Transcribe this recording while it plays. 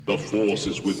The Force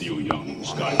is with you, young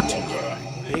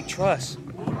Skywalker. Big trust.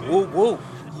 Woo woo.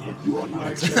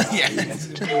 Yeah. Yeah.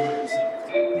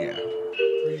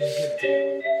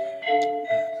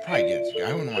 Probably get it.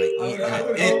 I wouldn't want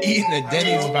to eat in a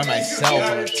Denny's by myself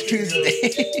on a Tuesday.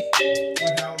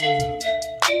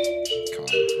 Come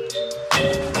on.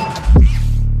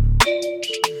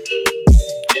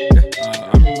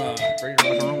 I'm ready to rock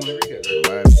and roll whenever you guys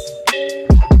are.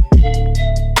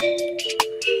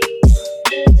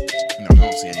 No, we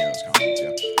don't see any of those comments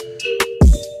yet.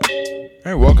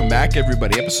 All right, welcome back,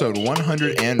 everybody. Episode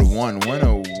 101,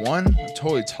 101.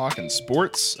 Totally talking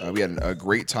sports. We had a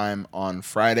great time on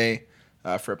Friday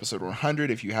for episode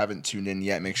 100. If you haven't tuned in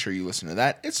yet, make sure you listen to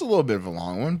that. It's a little bit of a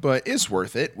long one, but it's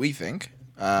worth it, we think.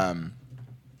 And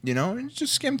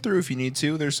just skim through if you need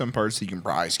to. There's some parts that you can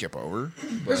probably skip over.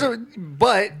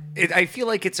 I feel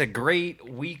like it's a great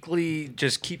weekly.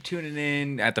 Just keep tuning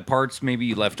in at the parts maybe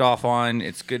you left off on.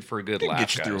 It's good for a good laugh.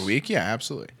 Get you through a week. Yeah,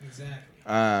 absolutely.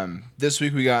 Exactly. This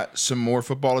week we got some more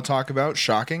football to talk about.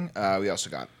 Shocking. We also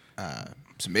got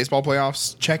some baseball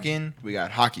playoffs check-in. We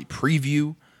got hockey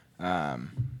preview.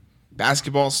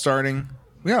 Basketball starting.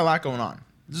 We got a lot going on.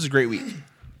 This is a great week.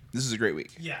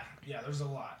 Yeah, there's a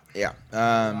lot. Yeah. A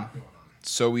lot going on.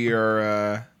 So we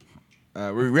are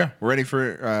we're ready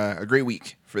for a great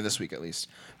week for this week at least.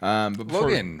 But before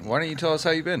Logan, why don't you tell us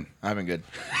how you've been? I've been good.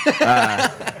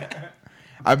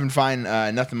 I've been fine.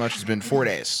 Nothing much. It's been 4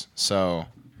 days, so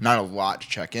not a lot to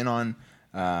check in on.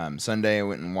 Sunday, I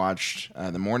went and watched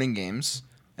the morning games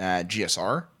at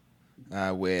GSR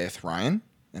with Ryan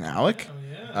and Alec. Oh,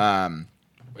 yeah.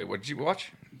 Wait, what did you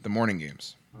watch? The morning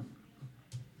games.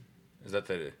 Is that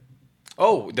the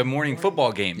morning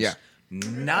football games? Yeah.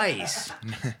 Nice.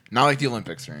 Not like the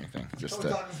Olympics or anything. Just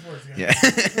Don't talk sports, guys. yeah.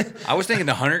 I was thinking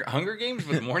the Hunger Games,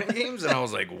 but the morning games, and I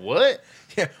was like, what?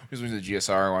 Yeah, we just went to the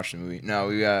GSR, watched the movie. No,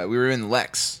 we were in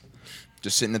Lex,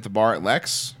 just sitting at the bar at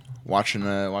Lex, watching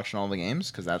all the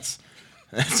games because that's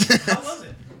How was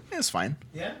it? it's fine.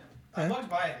 Yeah? I walked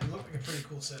by it. It looked like a pretty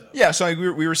cool setup. Yeah, so like,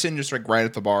 we were sitting just like right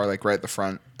at the bar, like right at the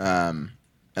front, and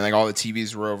like all the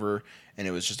TVs were over, and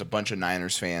it was just a bunch of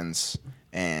Niners fans,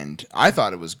 and I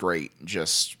thought it was great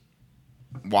just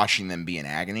watching them be in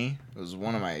agony. It was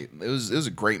it was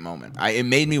a great moment. It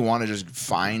made me want to just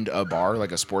find a bar,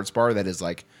 like a sports bar that is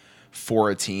like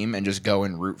for a team, and just go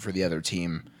and root for the other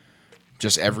team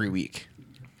just every week,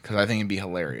 because I think it'd be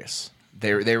hilarious.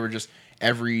 They were just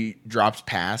every dropped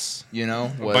pass, was,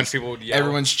 A bunch of people would yell.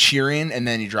 Everyone's cheering, and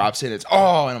then he drops it. It's and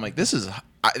I'm like, this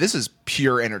is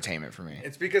pure entertainment for me.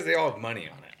 It's because they all have money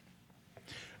on it.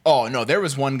 Oh no, there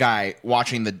was one guy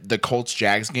watching the Colts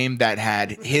Jags game that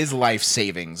had his life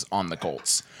savings on the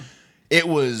Colts. It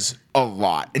was a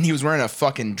lot, and he was wearing a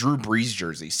fucking Drew Brees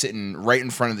jersey, sitting right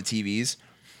in front of the TVs.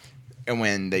 And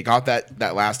when they got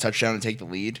that last touchdown to take the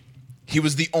lead, he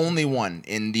was the only one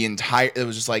in the entire. It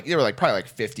was just like there were like probably like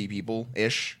 50 people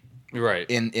ish, Right.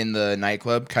 in the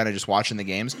nightclub, kind of just watching the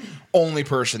games. Only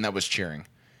person that was cheering.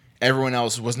 Everyone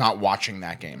else was not watching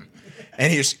that game,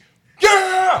 and he just.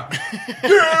 Yeah!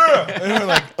 And we're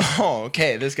like, oh,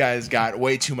 okay, this guy's got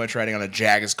way too much writing on a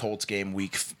Jags Colts game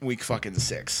week fucking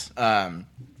 6.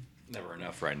 Never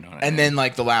enough writing on it. And then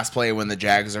like the last play when the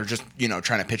Jags are just,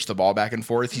 trying to pitch the ball back and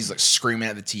forth, he's like screaming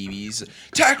at the TVs,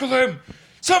 tackle him!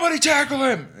 Somebody tackle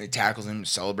him! And he tackles him,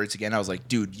 celebrates again. I was like,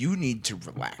 dude, you need to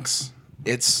relax.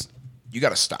 You got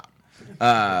to stop.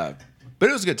 But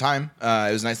it was a good time.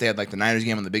 It was nice. They had like the Niners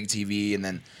game on the big TV, and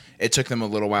then it took them a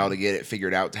little while to get it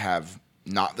figured out to have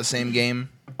not the same game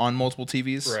on multiple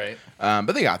TVs. Right.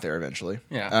 But they got there eventually.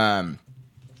 Yeah.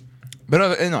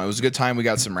 But it was a good time. We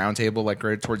got some round table like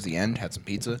right towards the end. Had some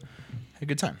pizza. Had a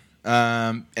good time.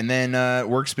 And then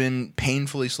work's been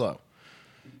painfully slow.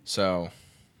 So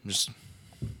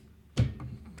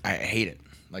I hate it.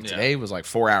 Like today was like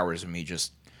 4 hours of me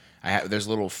just. There's a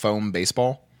little foam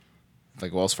baseball,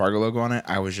 like Wells Fargo logo on it.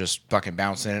 I was just fucking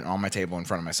bouncing it on my table in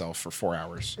front of myself for 4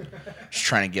 hours, just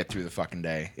trying to get through the fucking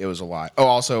day. It was a lot. Oh,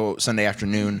 also Sunday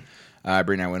afternoon,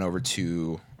 Bree and I went over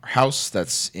to our house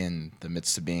that's in the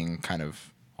midst of being kind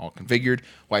of all configured.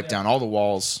 Wiped down all the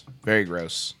walls. Very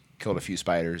gross. Killed a few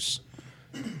spiders.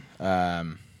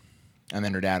 And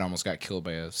then her dad almost got killed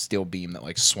by a steel beam that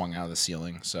like swung out of the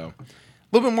ceiling. So a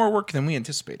little bit more work than we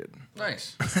anticipated.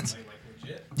 Nice. Like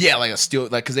legit. Yeah, like a steel,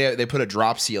 like because they put a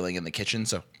drop ceiling in the kitchen,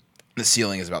 so the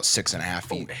ceiling is about 6.5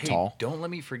 feet tall. Don't let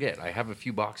me forget. I have a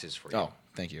few boxes for you. Oh,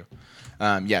 thank you.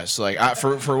 Yeah, so like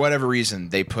for whatever reason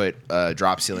they put a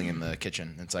drop ceiling in the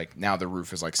kitchen. It's like now the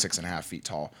roof is like 6.5 feet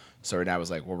tall. So our dad was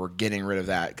like, "Well, we're getting rid of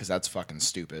that because that's fucking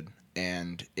stupid."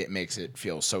 and it makes it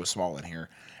feel so small in here.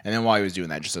 And then while he was doing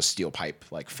that, just a steel pipe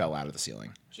like fell out of the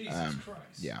ceiling. Jesus Christ.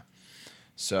 Yeah.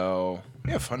 So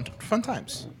yeah, fun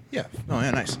times. Yeah. Oh yeah,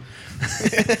 nice.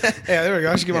 Yeah, there we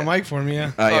go. I should get my mic for me.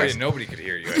 Yeah. Yes. Yeah, nobody could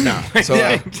hear you. No. So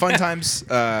Yeah. fun times.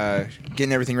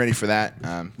 Getting everything ready for that.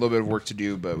 A little bit of work to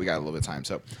do, but we got a little bit of time.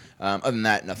 So other than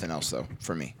that, nothing else though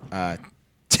for me.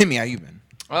 Timmy, how you been?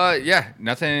 Yeah,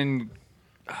 nothing.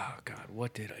 Oh God,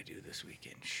 what did I do this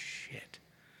weekend? Shit.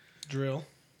 Drill.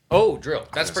 Oh, drill.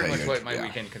 That's That's pretty how much you- what my yeah.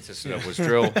 weekend consisted of was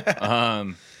drill,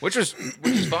 which is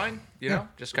fine. You know,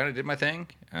 just kind of did my thing.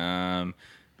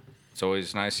 It's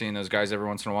always nice seeing those guys every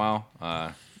once in a while.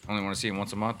 Only want to see them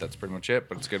once a month. That's pretty much it.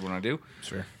 But it's good when I do.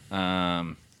 Sure.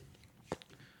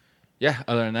 Yeah.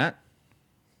 Other than that,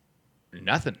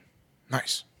 nothing.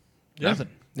 Nice. Nothing.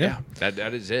 Yeah.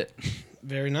 That is it.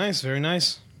 Very nice. Very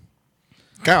nice.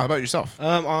 Kyle, how about yourself?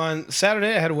 On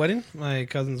Saturday, I had a wedding, my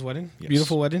cousin's wedding. Yes.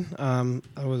 Beautiful wedding.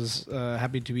 I was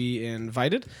happy to be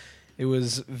invited. It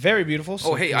was very beautiful.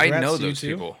 So Oh, hey, I congrats know to you those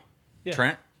two. people. Yeah.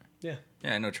 Trent. Yeah,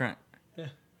 Yeah, I know Trent. yeah.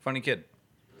 Funny kid.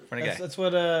 Funny guy. That's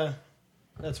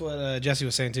what Jesse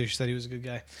was saying too. She said he was a good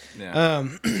guy. Yeah.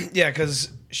 Yeah, because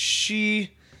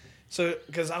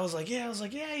I was like, yeah,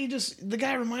 the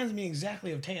guy reminds me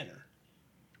exactly of Tanner.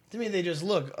 To me, they just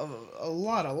look a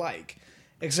lot alike.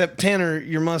 Except Tanner,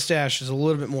 your mustache is a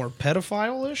little bit more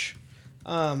pedophile-ish,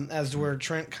 as to where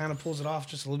Trent kind of pulls it off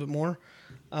just a little bit more.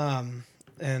 Yeah.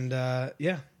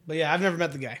 But yeah, I've never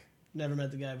met the guy. Never met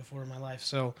the guy before in my life.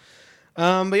 So,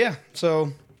 but yeah,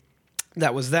 so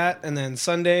that was that. And then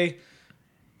Sunday,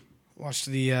 watched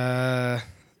the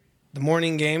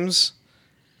morning games,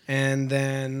 and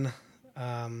then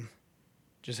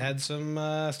just had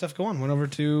some stuff go on. Went over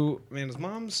to Amanda's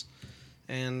mom's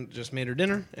and just made her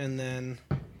dinner, and then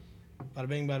bada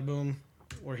bing, bada boom,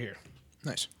 we're here.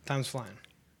 Nice. Time's flying.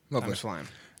 Lovely. Time's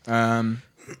flying.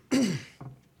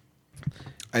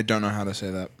 I don't know how to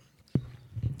say that.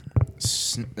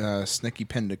 Snicky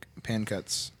pan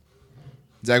cuts.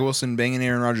 Zach Wilson banging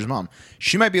Aaron Rodgers' mom.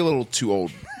 She might be a little too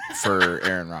old for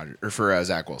Aaron Rodgers or for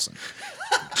Zach Wilson.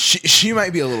 She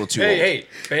might be a little too old. Hey,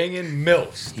 banging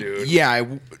milfs, dude. Yeah,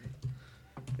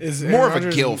 Is More Aaron of a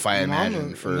Rodgers' gilf, I mom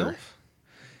imagine, a for- MILF?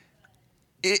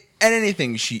 at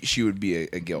anything she would be a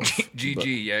gilf.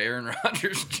 GG, yeah, Aaron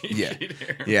Rodgers. GG, Yeah. to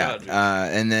Aaron Yeah, Rodgers.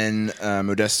 and then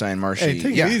Modesta and Marshy. Hey,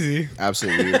 take it yeah, easy.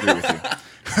 Absolutely, agree with you.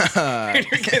 You're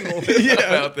getting a little bit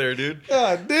out there, dude.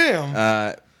 God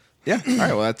damn. Yeah. All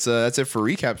right. Well, that's it for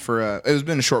recap. It's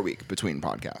been a short week between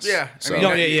podcasts. Yeah, I So mean,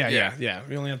 No, yeah. yeah.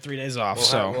 We only have 3 days off, We'll,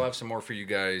 so we'll have some more for you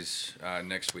guys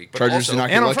next week. But Chargers also, did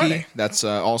not and get on lucky. Friday. That's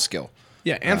all skill.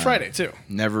 yeah, and Friday too.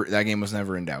 Never. That game was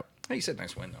never in doubt. Hey, you said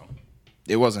nice win though.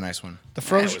 It was a nice one. The Yeah,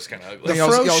 Fro. it was kind of ugly. The Y'all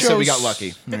Fro said we shows- got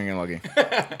lucky. We didn't get lucky.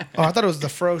 Oh, I thought it was the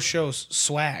Fro Show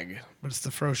swag, but it's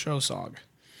the Fro Show sog.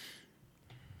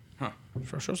 Huh.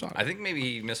 Fro Show sog. I think maybe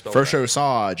he misspelled First that. show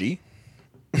saw G.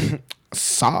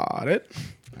 Saw it.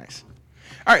 Nice.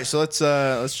 All right, so let's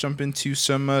jump into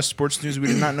some sports news we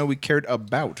did not know we cared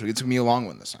about. It's gonna be a long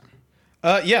one this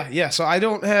time. Yeah. So I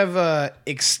don't have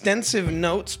extensive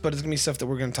notes, but it's gonna be stuff that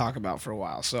we're gonna talk about for a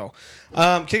while. So,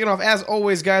 kicking off as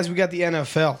always, guys, we got the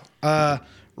NFL.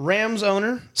 Rams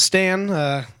owner Stan.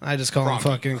 I just call him Kroenke.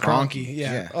 fucking Kroenke.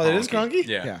 Yeah. Yeah. Oh, it is Kroenke.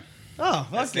 Yeah. Yeah. Oh,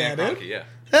 fuck yeah, Stan dude. Kroenke, yeah.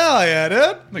 Hell yeah,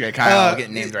 dude. Look at Kyle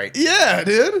getting named right. Yeah,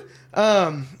 dude.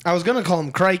 I was gonna call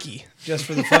him Crikey just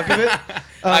for the fuck of it.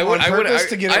 I would. on purpose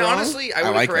to get it wrong. Honestly, I I would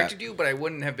have like corrected that. you, but I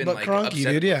wouldn't have been But like Kroenke, upset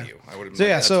dude, with yeah. you. I would have. So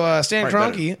yeah, so Stan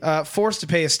Probably Kroenke forced to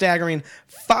pay a staggering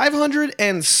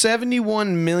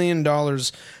 $571 million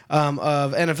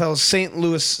of NFL's St.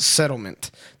 Louis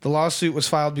settlement. The lawsuit was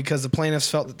filed because the plaintiffs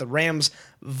felt that the Rams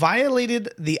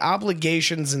violated the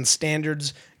obligations and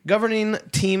standards governing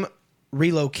team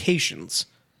relocations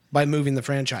by moving the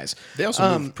franchise. They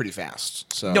also moved pretty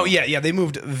fast. So No, yeah, they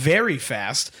moved very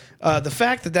fast. The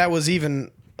fact that was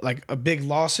even like a big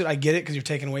lawsuit, I get it because you're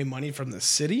taking away money from the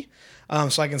city,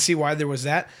 so I can see why there was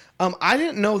that. I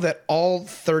didn't know that all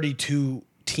 32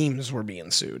 teams were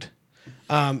being sued.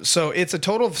 So it's a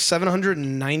total of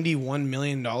 $791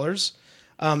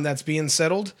 million that's being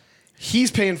settled. He's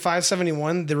paying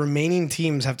 571. The remaining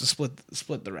teams have to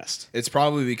split the rest. It's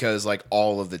probably because like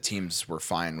all of the teams were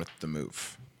fine with the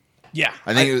move. Yeah,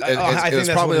 I think it was that's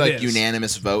probably what it like is.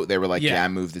 unanimous vote. They were like, Yeah. "Yeah,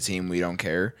 move the team. We don't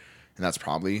care," and that's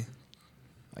probably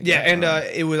like, Yeah, and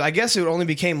it was. I guess it only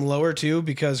became lower too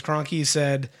because Kroenke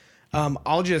said,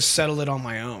 "I'll just settle it on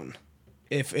my own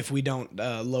if we don't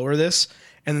lower this."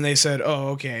 And then they said, "Oh,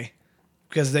 okay,"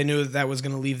 because they knew that was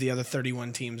going to leave the other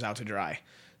 31 teams out to dry.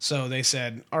 So they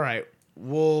said, "All right,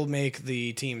 we'll make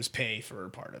the teams pay for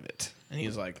part of it." And he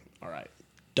was like, "All right."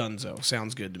 Dunzo.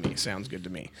 Sounds good to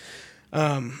me.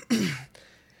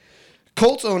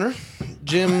 Colts owner,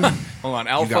 Jim. Hold on.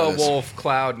 got Alpha this. Wolf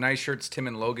Cloud, nice shirts, Tim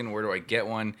and Logan. Where do I get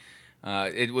one?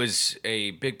 It was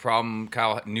a big problem.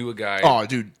 Kyle knew a guy. Oh,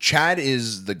 dude, Chad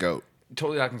is the GOAT.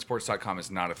 TotallyDockingSports.com is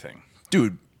not a thing.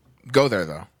 Dude, go there,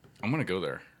 though. I'm going to go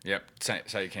there. Yep.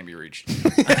 Site can't be reached.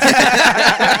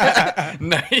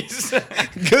 Nice.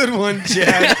 Good one,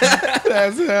 Chad.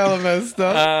 That's hella messed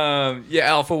up. Yeah,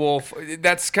 Alpha Wolf.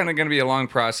 That's kind of going to be a long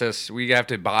process. We have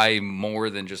to buy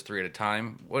more than just 3 at a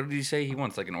time. What did he say? He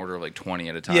wants like an order of like 20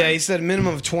 at a time. Yeah, he said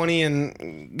minimum of 20,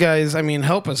 and guys, I mean,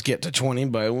 help us get to 20,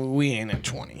 but we ain't at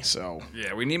 20, so.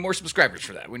 Yeah, we need more subscribers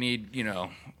for that. We need,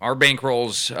 our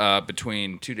bankrolls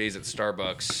between 2 days at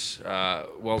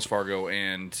Starbucks, Wells Fargo,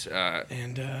 and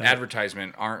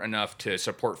advertisement aren't enough to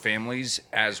support families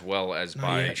as well as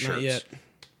buy Not shirts. yet.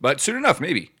 But soon enough,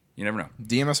 maybe. You never know.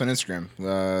 DM us on Instagram.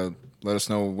 Let us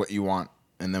know what you want,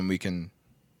 and then we can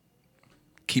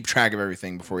keep track of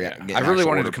everything before we get an I really actual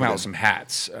wanted order to come put out in. with some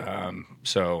hats.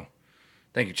 So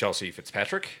thank you, Chelsea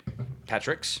Fitzpatrick.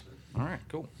 Patrick's. All right,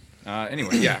 cool.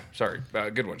 Anyway, yeah, sorry.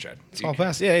 Good one, Chad. I'll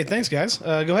pass. Yeah, hey, thanks, guys. Go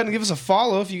ahead and give us a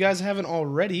follow if you guys haven't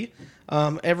already.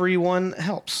 Everyone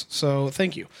helps, so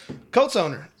thank you. Colts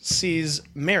owner sees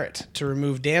merit to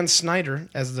remove Dan Snyder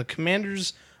as the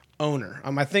Commanders' owner.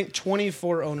 I think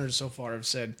 24 owners so far have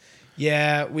said,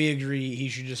 yeah, we agree he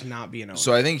should just not be an owner.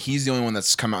 So I think he's the only one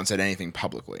that's come out and said anything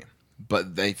publicly.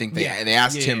 But they think they Yeah.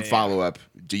 asked Yeah, him yeah, yeah. follow up,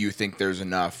 do you think there's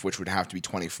enough, which would have to be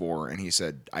 24, and he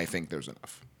said, I think there's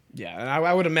enough. Yeah, and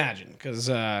I would imagine, because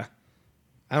I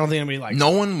don't think anybody likes No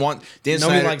one wants Dan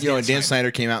Nobody Snyder. likes You know, Dan Dan Snyder.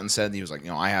 Snyder came out and said he was like,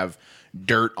 I have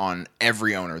dirt on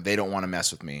every owner. They don't want to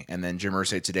mess with me. And then Jim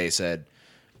Irsay today said,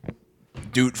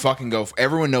 dude, fucking go.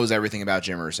 Everyone knows everything about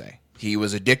Jim Irsay. He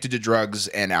was addicted to drugs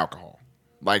and alcohol,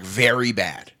 like very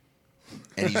bad.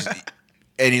 And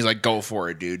he's like, go for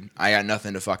it, dude. I got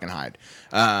nothing to fucking hide.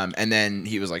 And then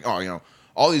he was like,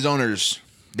 all these owners,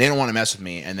 they don't want to mess with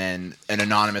me. And then an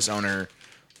anonymous owner,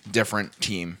 different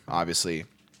team, obviously,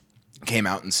 came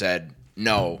out and said,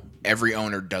 no, every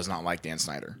owner does not like Dan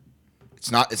Snyder.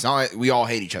 It's not like we all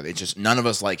hate each other. It's just none of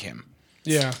us like him.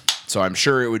 Yeah. So I'm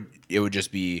sure it would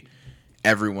just be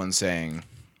everyone saying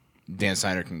Dan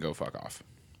Snyder can go fuck off.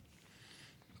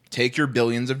 Take your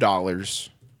billions of dollars,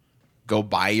 go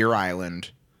buy your island.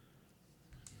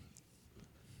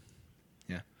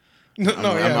 Yeah. I'm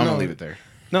gonna leave it there.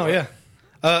 No, yeah.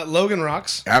 Logan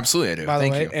rocks, Absolutely, I do. by the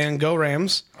Thank way, you. and go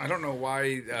Rams. I don't know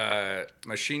why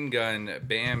Machine Gun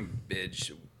Bam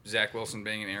Bidge, Zach Wilson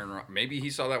banging Aaron Rodgers. Maybe he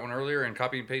saw that one earlier and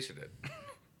copy and pasted it.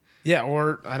 Yeah,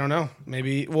 or I don't know.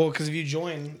 Maybe, because if you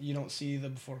join, you don't see the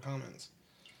before comments.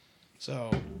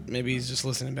 So maybe he's just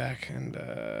listening back and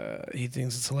he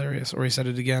thinks it's hilarious, or he said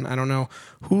it again. I don't know.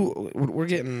 We're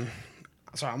getting.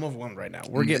 Sorry, I'm overwhelmed right now.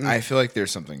 We're getting. I feel like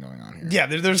there's something going on here. Yeah,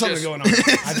 there's something Just- going on.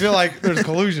 I feel like there's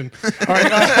collusion. All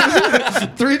right,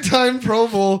 3-time Pro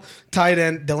Bowl tight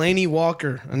end Delaney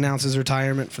Walker announces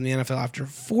retirement from the NFL after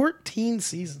 14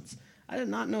 seasons. I did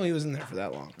not know he was in there for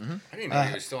that long. I didn't know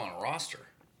he was still on a roster.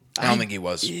 I don't think he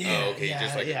was. Oh, okay. yeah, He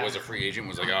just yeah. was a free agent.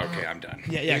 Was like, oh, okay, I'm done.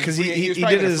 Yeah, because He was he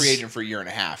probably did been a his. free agent for a year and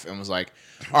a half and was like,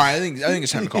 all right, I think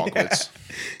it's time to call it quits.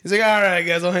 He's like, all right,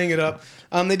 guys, I'll hang it up.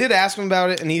 They did ask him about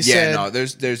it, and he Yeah, said, no,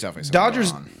 there's definitely something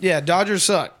Dodgers. going on. Yeah, Dodgers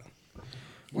suck.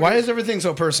 Why is everything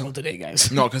so personal today,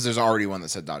 guys? No, because there's already one that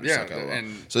said Dodgers Yeah, suck. LOL.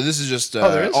 and- So this is just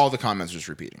there is? all the comments just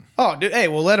repeating. Oh, dude, hey,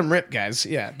 well, let them rip, guys.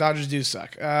 Yeah, Dodgers do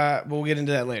suck. But we'll get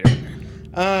into that later.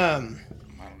 I don't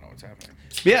know what's happening.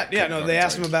 Yeah, no, they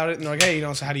asked him about it, and they're like, hey,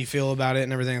 so how do you feel about it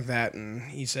and everything like that? And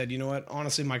he said, you know what?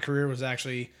 Honestly, my career was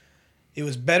actually, it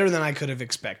was better than I could have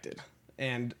expected.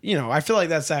 And, I feel like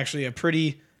that's actually a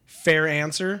pretty fair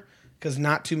answer because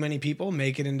not too many people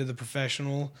make it into the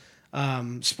professional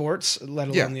sports, let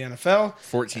alone the NFL.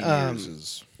 14 years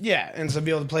is... Yeah, and to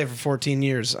be able to play for 14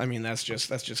 years, I mean, that's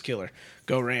just killer.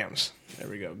 Go Rams. There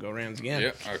we go. Go Rams again.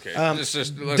 Yeah. Okay.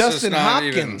 Dustin let's just not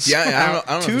Hopkins. Even, Yeah,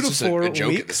 I don't know 2 if to it's just 4 a joke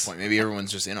weeks. at this point. Maybe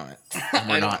everyone's just in on it.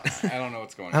 We're not. I don't know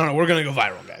what's going I on. don't know. We're gonna go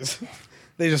viral, guys.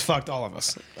 They just fucked all of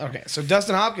us. Okay, so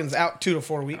Dustin Hopkins out 2 to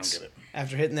 4 weeks get it.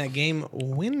 after hitting that game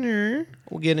winner.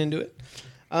 We'll get into it.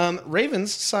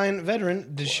 Ravens sign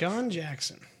veteran Deshaun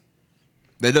Jackson.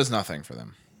 That does nothing for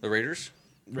them. The Raiders.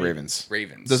 Ravens.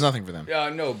 Ravens. Does nothing for them.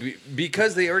 No,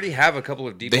 because they already have a couple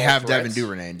of deep. They ball have threats. Devin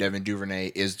Duvernay, and Devin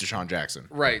Duvernay is Deshaun Jackson.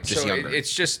 Right. Just so younger.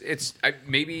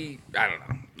 maybe I don't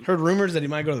know. Heard rumors that he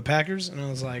might go to the Packers, and I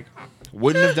was like,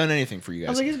 Wouldn't have done anything for you I guys.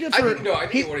 was like, he's good I for. think I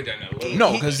think he would have done that a little.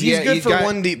 No, because he's good for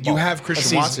one deep You ball have a Christian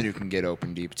season. Watson who can get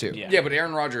open deep too. Yeah. Yeah, but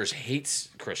Aaron Rodgers hates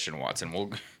Christian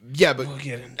Watson. Yeah, but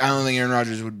get into I don't think Aaron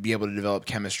Rodgers would be able to develop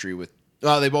chemistry with.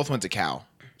 Well, they both went to Cal.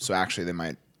 So actually,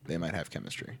 they might have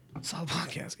chemistry. Solid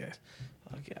podcast, guys.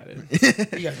 Fuck yeah,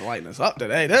 dude. You guys are lighting us up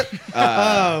today, dude.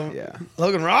 Yeah.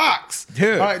 Logan rocks.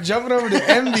 Dude. All right, jumping over to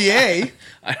NBA.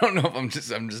 I don't know if I'm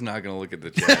just not gonna look at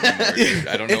the chat anymore, dude.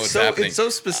 I don't know what's happening. It's so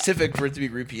specific for it to be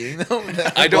repeating though.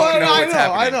 I don't know what's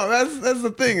happening. I know. That's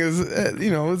the thing is,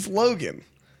 it's Logan.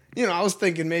 I was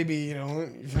thinking maybe,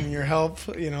 from your help,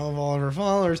 of all of our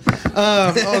followers.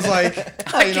 I was like,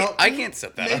 I can't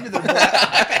set that maybe up. they're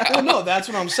black. Well, no, that's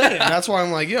what I'm saying. That's why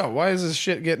I'm like, why is this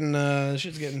shit getting,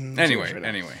 shit's getting... Anyway.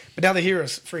 But now they hear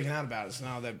us freaking out about it, so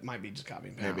now that might be just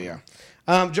copying. Maybe, yeah.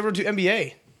 Jump over to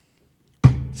NBA.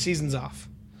 Season's off.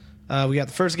 We got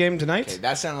the first game tonight. Okay,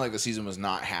 that sounded like the season was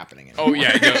not happening anymore. Oh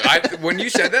yeah, no, when you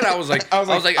said that, I was like, I'm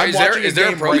is there watching is a there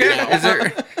a game right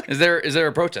protest? Is there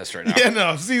a protest right now? Yeah,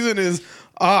 no, season is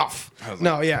off.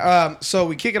 No, yeah. So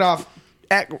we kick it off.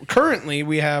 Currently,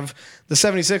 we have the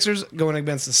 76ers going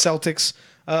against the Celtics.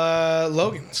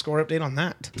 Logan, score update on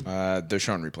that. They're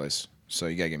showing replays, so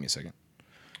you gotta give me a second.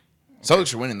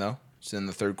 Celtics are winning though. It's in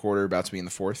the third quarter, about to be in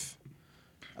the fourth.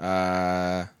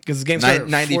 Because the game started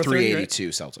at 4:30, 93-82 right?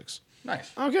 Celtics.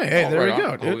 Nice. Okay, hey, Oh, there right we go,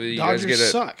 on. dude. Well, you guys Dodgers get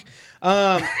it. suck.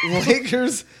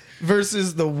 Lakers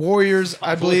versus the Warriors.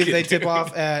 I believe they tip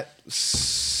off at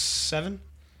 7.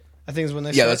 I think is when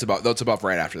they Yeah, start. that's about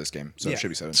right after this game, so Yeah. it should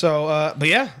be 7. So, but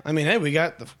yeah, I mean, hey, we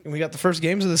got the first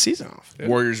games of the season off. Dude.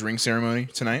 Warriors ring ceremony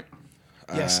tonight.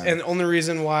 Yes, and the only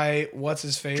reason why what's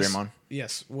his face, Draymond?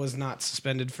 yes, was not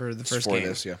suspended for the first For game.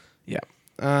 this, yeah. Yeah.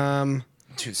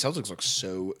 Dude, Celtics look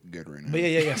so good right now. But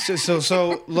yeah.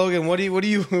 So Logan, what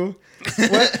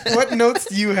what notes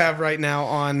do you have right now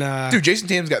on? Dude, Jason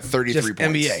Tatum's got 33 Just points.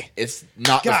 NBA. It's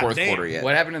not God the fourth damn. quarter yet.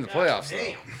 What happened in the playoffs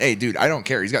though? Hey, dude, I don't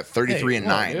care. He's got 33 and Hey,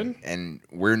 come on, 9, dude. and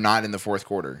we're not in the fourth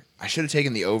quarter. I should have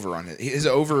taken the over on it. His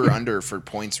over under for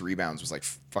points rebounds was like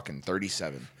fucking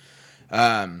 37.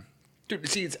 Dude,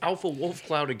 see, it's Alpha Wolf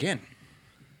Cloud again.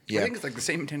 Yeah, I think it's like the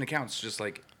same 10 accounts, just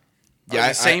like yeah,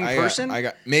 the same person. I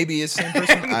got maybe it's the same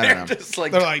person. I don't know. Just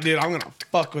like They're like, dude, I'm gonna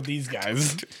fuck with these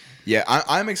guys. Yeah,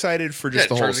 I'm excited for just Yeah,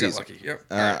 the whole Charles got season. lucky. Yep.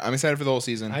 I'm excited for the whole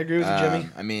season. I agree with you, Jimmy.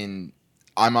 I mean,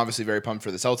 I'm obviously very pumped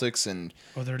for the Celtics, and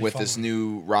Oh, they're already with this following.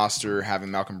 new roster,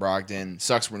 having Malcolm Brogdon,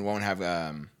 sucks when we won't have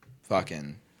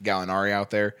fucking Gallinari out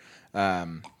there.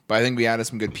 But I think we added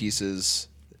some good pieces.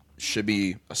 Should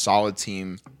be a solid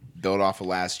team built off of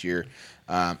last year.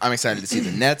 I'm excited to see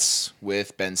the Nets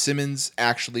with Ben Simmons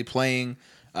actually playing.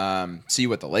 See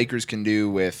what the Lakers can do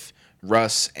with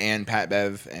Russ and Pat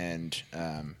Bev, and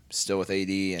still with AD.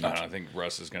 And I don't think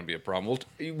Russ is going to be a problem.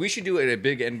 We should do a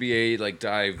big NBA like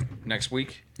dive next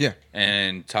week. yeah,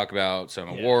 And talk about some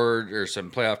award or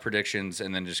some playoff predictions,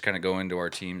 and then just kind of go into our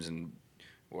teams and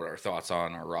what our thoughts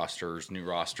on our rosters, new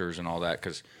rosters, and all that.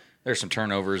 Because there's some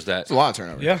turnovers that it's a lot of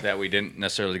turnover. Yeah. that we didn't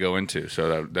necessarily go into.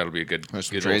 So that'll be a good. There's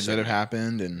some good trades that little have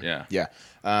segment. happened, and Yeah.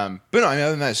 But no, I mean,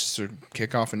 other than that, it's just to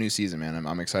kick off a new season, man.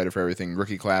 I'm excited for everything.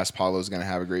 Rookie class, Paulo's gonna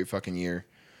have a great fucking year.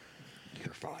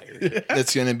 You're fired.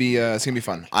 It's gonna be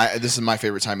fun. This is my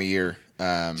favorite time of year.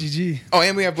 GG. Oh,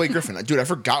 and we have Blake Griffin. Dude, I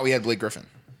forgot we had Blake Griffin.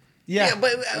 Yeah,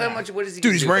 but how much? What is he?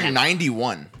 Dude, he's do? wearing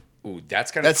 91. Ooh,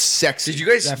 that's kind of. That's sexy. Did you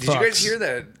guys? That Did you guys fucks. hear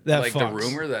that? That like the fucks.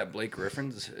 rumor that Blake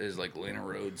Griffin is like Lena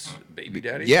Rhodes' baby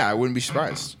daddy. Yeah, I wouldn't be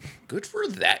surprised. Good for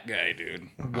that guy, dude.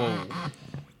 Whoa.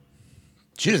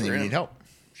 She doesn't For even him. need help.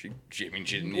 She didn't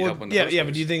need Well, help in the yeah, first yeah. place.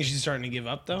 But do you think she's starting to give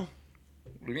up though?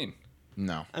 What do you mean?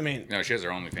 No. I mean, No, she has her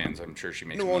OnlyFans. I'm sure she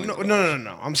makes. no, millions no, of no, dollars.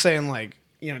 no, no. I'm saying like,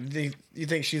 do you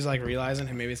think she's like realizing,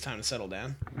 hey, maybe it's time to settle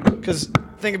down? Because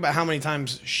think about how many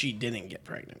times she didn't get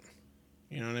pregnant.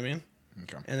 You know what I mean?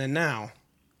 Okay. And then now,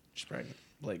 she's pregnant.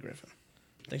 Blake Griffin.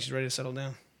 I think she's ready to settle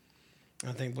down.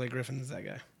 I think Blake Griffin is that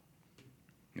guy.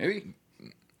 Maybe.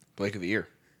 Blake of the year.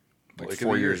 Like Blake of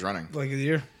 4 the year. years running. Blake of the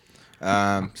year.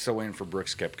 Still waiting for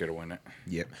Brooks Koepka to win it.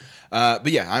 Yep.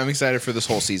 But yeah, I'm excited for this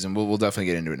whole season. We'll definitely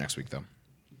get into it next week, though.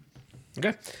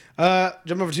 Okay.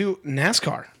 Jump over to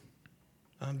NASCAR.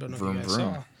 Don't know Vroom, if you guys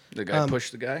vroom. saw. The guy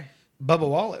pushed the guy. Bubba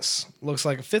Wallace looks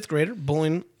like a fifth grader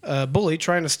bully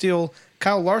trying to steal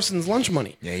Kyle Larson's lunch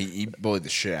money. Yeah, he bullied the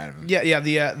shit out of him.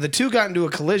 Yeah. The two got into a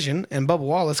collision, and Bubba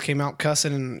Wallace came out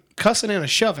cussing and a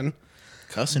shoving.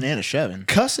 Cussing and a shoving.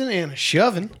 Cussing and a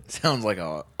shoving. Sounds like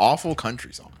a awful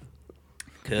country song.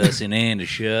 Cussing and a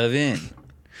shoving.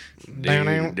 Yeah.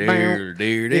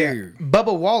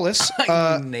 Bubba Wallace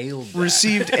Nailed that.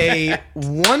 received a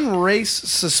one race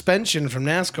suspension from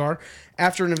NASCAR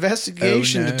after an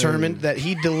investigation Oh, no. determined that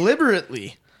he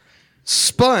deliberately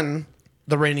spun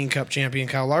the reigning Cup champion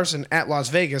Kyle Larson at Las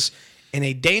Vegas in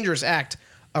a dangerous act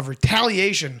of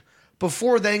retaliation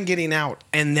before then getting out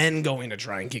and then going to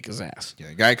try and kick his ass. Yeah,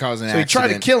 the guy caused an So he accident.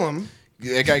 tried to kill him.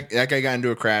 That guy got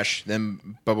into a crash.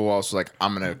 Then Bubba Wallace was like,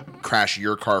 "I'm gonna crash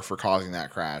your car for causing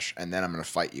that crash, and then I'm gonna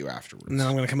fight you afterwards." And then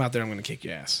I'm gonna come out there. I'm gonna kick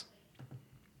your ass.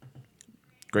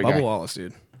 Great Bubba guy. Wallace,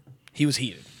 dude. He was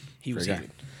heated. He was Great guy.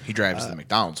 heated. He drives the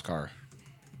McDonald's car.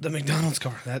 The McDonald's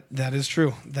car. That is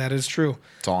true. That is true.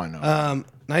 That's all I know.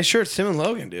 Nice shirts, Tim and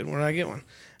Logan, dude. Where did I get one?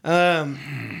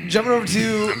 Jumping over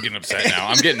to I'm getting upset now.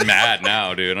 I'm getting mad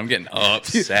now, dude. I'm getting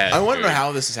upset. I want to dude. know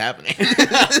how this is happening.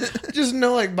 just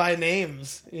know like by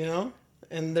names, you know.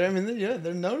 And they're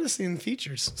they're noticing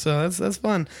features, so that's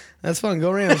fun. That's fun.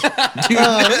 Go Rams.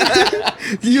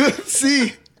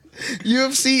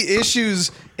 UFC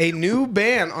issues a new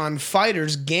ban on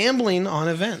fighters gambling on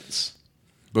events.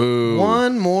 Boo.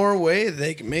 One more way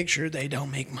they can make sure they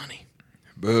don't make money.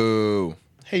 Boo.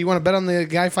 Hey, you want to bet on the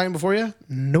guy fighting before you?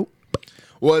 Nope.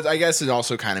 Well, I guess it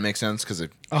also kind of makes sense because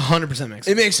it 100% makes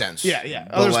sense. makes sense. Yeah.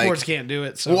 But, Other like, sports can't do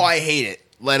it. So. Well, I hate it.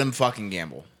 Let them fucking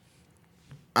gamble.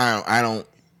 I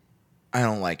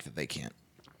don't like that they can't.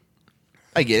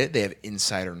 I get it. They have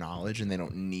insider knowledge and they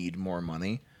don't need more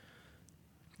money.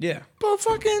 Yeah, But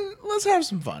fucking, let's have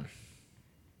some fun.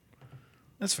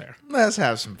 that's fair. Let's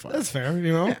have some fun. That's fair,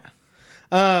 you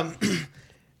know.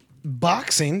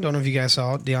 Boxing. Don't know if you guys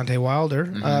saw Deontay Wilder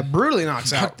brutally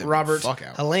knocks out Knocked the Robert fuck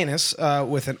out. Helenius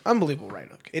with an unbelievable right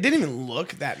hook. It didn't even look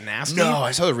that nasty. No,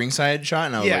 I saw the ringside shot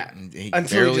and I was Yeah, like, he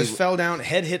until barely- he just fell down,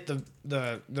 head hit the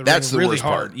That's ring the really worst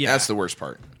hard. part. Yeah, That's the worst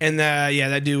part. and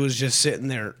that dude was just sitting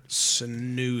there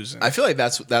snoozing. I feel like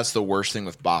that's the worst thing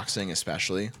with boxing,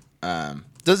 especially.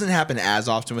 Doesn't happen as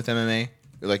often with MMA,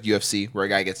 like UFC, where a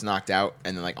guy gets knocked out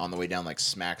and then like on the way down, like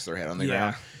smacks their head on the Yeah.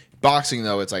 ground. Boxing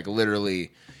though, it's like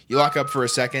literally you lock up for a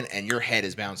second and your head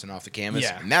is bouncing off the canvas,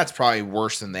 Yeah. and that's probably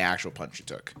worse than the actual punch you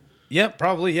took. Yep,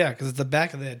 probably because it's the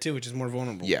back of the head too, which is more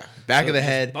vulnerable. Yeah, back So of the just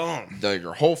head, boom.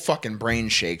 your whole fucking brain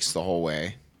shakes the whole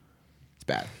way. It's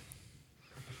bad.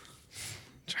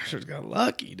 Joshua's got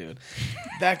lucky, dude.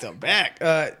 Back to back.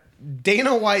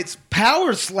 Dana White's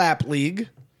Power Slap League.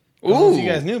 I don't know if you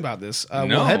guys knew about this. No.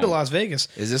 We'll head to Las Vegas.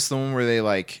 Is this the one where they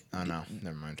like? Oh no,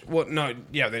 never mind. Well, no,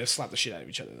 yeah, they just slap the shit out of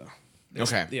each other though.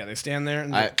 Okay. Yeah, they stand there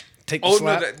and I- take the Oh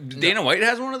slap. no, Dana White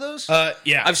has one of those.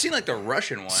 Yeah. I've seen like the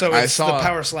Russian one. So I it's saw- the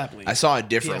Power Slap League. I saw a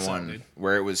different PSL, one dude.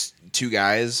 where it was two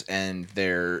guys and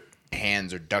their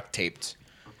hands are duct taped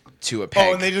to a peg.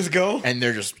 Oh, and they just go. and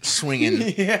they're just swinging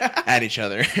at each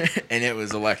other, and it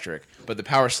was electric. But the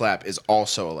power slap is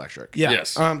also electric. Yeah.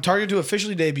 Yes. Targeted to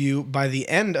officially debut by the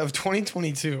end of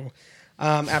 2022,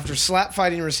 after slap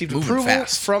fighting received Moving approval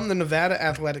fast. from the Nevada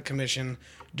Athletic Commission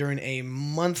during a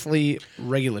monthly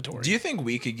regulatory. Do you think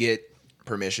we could get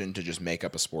permission to just make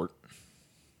up a sport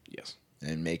Yes.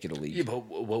 and make it a league? yeah, but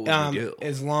what would we do?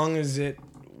 As long as it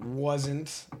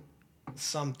wasn't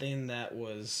something that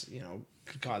was,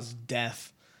 could cause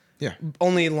death. Yeah,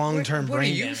 Only long-term What are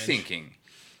brain you damage. thinking?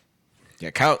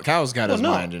 yeah. Kyle's got his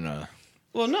no. mind in a.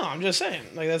 Well, no, I'm just saying.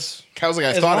 Like that's. Kyle's like, I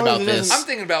As thought long as about it this. doesn't- I'm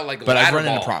thinking about like But I've ladder run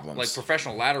into ball, problems. like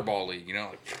professional ladder ball league. You know,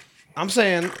 like, I'm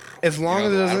saying as long You know,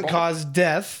 as it the doesn't ladder ball? cause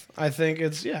death, I think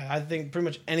it's I think pretty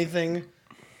much anything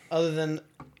other than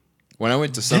When I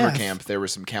went to summer Death camp, there were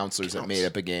some counselors that counts. made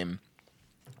up a game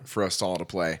for us all to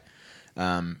play.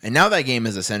 And now that game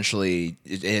is essentially,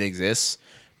 it exists,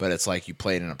 but it's like you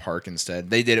play it in a park instead.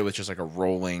 They did it with just like a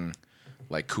rolling,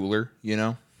 like cooler, you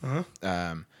know?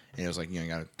 And it was like, you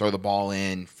got to throw the ball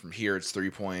in. From here, it's 3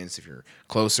 points. If you're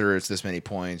closer, it's this many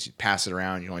points. You pass it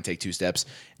around. You only take 2 steps.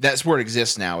 That sport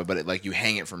exists now, but like you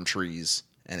hang it from trees,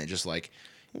 and it just like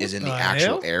is in the the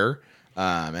actual hell? air.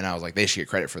 And I was like, they should get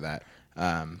credit for that.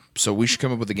 So we should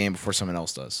come up with a game before someone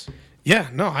else does,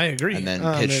 no, I agree. and then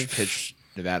pitch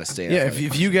Nevada State. Yeah,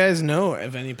 Athletic. if you guys know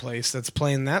of any place that's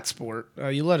playing that sport,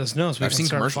 you let us know so we I've can seen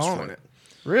start commercials for following it.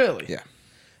 it. Really? Yeah.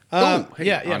 hey,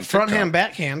 yeah. on Front hand, TikTok.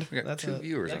 backhand. We got 2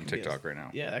 viewers that on could be a- TikTok right now.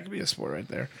 Yeah, that could be a sport right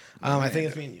there. I think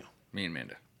it's me and you. Me and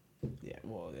Amanda. Yeah,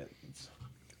 well,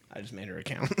 I just made her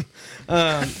account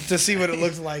to see what it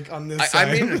looks like on this I side.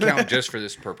 made an account just for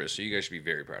this purpose, so you guys should be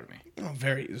very proud of me. I'm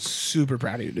very super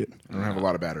proud of you, dude. I don't have a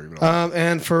lot of battery. But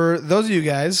And for those of you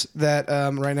guys that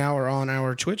right now are on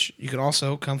our Twitch, you can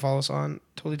also come follow us on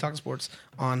Totally Talking Sports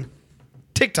on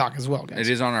TikTok as well, guys.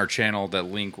 It is on our channel. That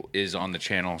link is on the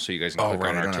channel, so you guys can Oh, click right,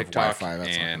 on I our don't have TikTok Wi-Fi,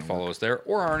 that's not and gonna follow us there,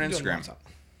 or our Doing Instagram.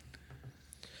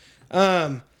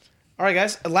 WhatsApp. All right,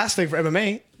 guys. Last thing for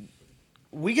MMA,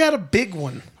 we got a big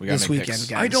one We gotta this make weekend, picks.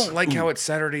 guys. I don't like how it's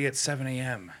Saturday at 7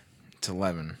 a.m. it's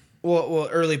 11. Well,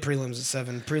 early prelims at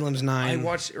 7, prelims 9. I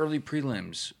watch early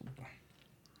prelims.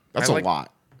 That's I a like-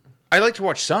 lot. I like to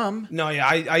watch some. No, yeah,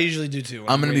 I usually do too.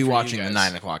 I'm going to waiting be for you watching the guys.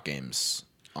 9 o'clock games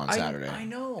on Saturday. I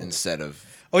know. Instead of.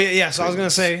 Oh yeah. So I was gonna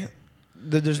say,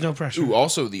 There's no pressure. Ooh,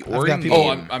 also the got Oregon people-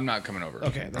 game. I'm not coming over.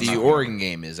 Okay, that's The fine. Oregon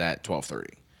game is at 12:30.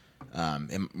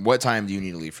 And what time do you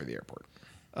need to leave for the airport?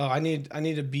 Oh, I need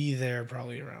to be there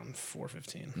probably around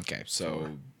 4:15. Okay, so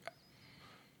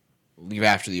leave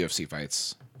after the UFC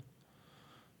fights.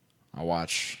 I'll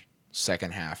watch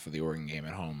second half of the Oregon game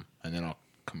at home, and then I'll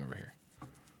come over here.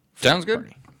 Sounds good.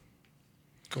 Party.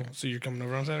 Cool. So you're coming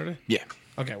over on Saturday? Yeah.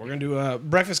 Okay, we're gonna do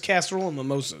breakfast casserole and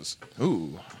mimosas.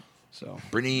 Ooh, So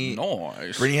Brittany.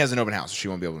 Nice. Brittany has an open house, so she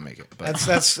won't be able to make it. But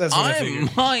that's what I I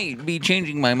figured. might be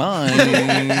changing my mind,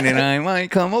 and I might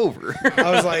come over.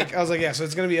 I was like, yeah. So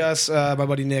it's gonna be us, my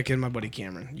buddy Nick, and my buddy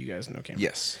Cameron. You guys know Cameron.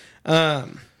 yes,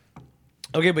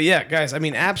 Okay, but yeah, guys. I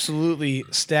mean, absolutely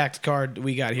stacked card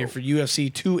we got here for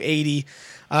UFC 280.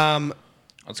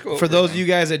 Let's go. For those of you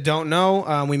guys that don't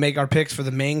know, we make our picks for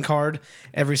the main card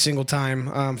every single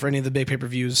time for any of the big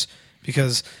pay-per-views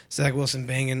because Zach Wilson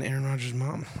banging Aaron Rodgers'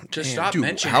 mom. Just Damn. stop dude,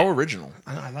 mentioning. how original,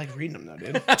 I like reading them though,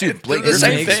 dude. dude. Blake the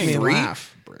same Griffin thing. Makes me three?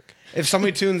 laugh. Brick. If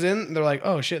somebody tunes in, they're like,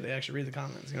 "Oh shit!" They actually read the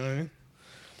comments. You know what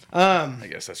I mean? I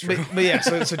guess that's true. But yeah,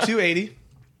 so 280,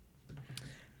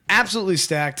 absolutely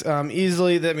stacked.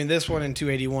 Easily, this one and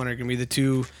 281 are going to be the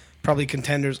two probably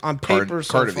contenders on paper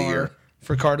so card of the far year.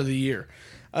 for card of the year.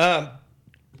 We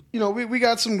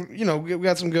got some, we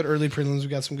got some good early prelims. We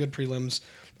got some good prelims.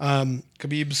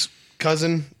 Khabib's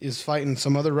cousin is fighting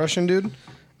some other Russian dude.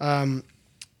 That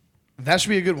should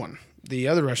be a good one. The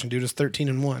other Russian dude is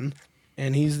 13-1,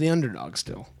 and he's the underdog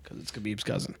still because it's Khabib's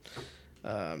cousin.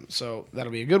 So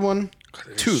that'll be a good one.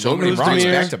 Dude, so Logan many Paul's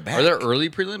prelims. back to back. Are there early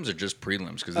prelims or just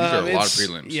prelims? Because these are a lot of It's-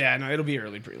 prelims. Yeah, no, it'll be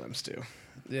early prelims too.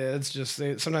 Yeah, it's just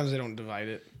sometimes they don't divide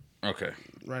it Okay.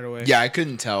 right away. Yeah, I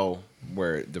couldn't tell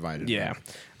where it divided. Yeah.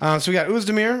 So we got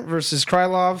Uzdemir versus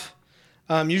Krylov.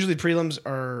 Usually prelims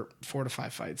are 4 to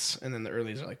 5 fights, and then the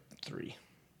earlies are like 3.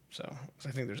 So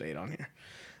I think there's 8 on here.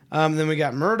 Then we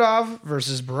got Murdov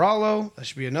versus Barallo. That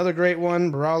should be another great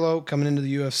one. Barallo coming into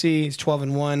the UFC. He's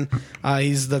 12-1.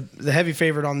 He's the heavy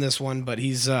favorite on this one, but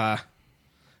he's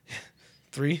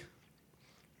 3.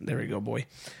 There we go, boy.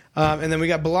 And then we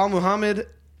got Bilal Muhammad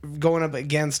going up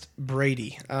against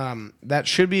Brady. That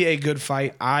should be a good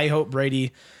fight. I hope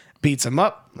Brady beats him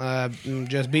up.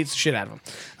 Just beats the shit out of him.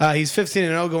 He's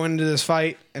 15-0 going into this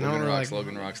fight, and I don't really like.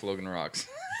 Logan rocks.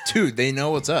 dude, they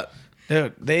know what's up.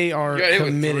 Dude, they are You got hit with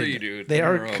committed. 3, dude. They In a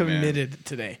are row, man. committed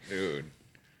today. Dude.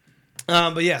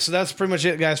 But yeah, so that's pretty much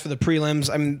it, guys, for the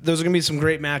prelims. I mean, those are going to be some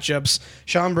great matchups.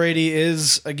 Sean Brady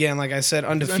is, again, like I said,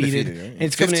 undefeated. undefeated, right?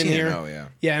 It's coming in 15-0, here. yeah.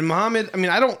 Yeah, and Muhammad, I mean,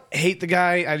 I don't hate the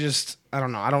guy. I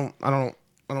don't know. I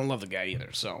don't love the guy either.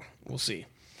 So we'll see.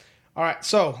 All right,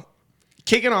 so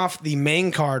kicking off the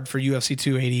main card for UFC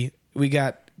 280, we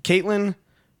got Caitlin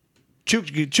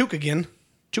Chukagian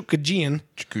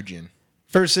Chikujian.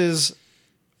 versus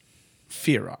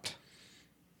Fiorot.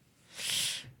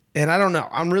 And I don't know.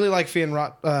 I'm really like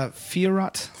Fiorot.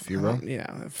 Fiorot? Yeah.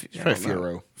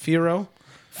 Probably Fiorot.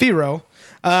 Firo.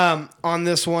 On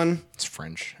this one. It's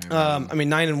French.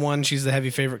 9-1. She's the heavy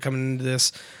favorite coming into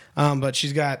this. But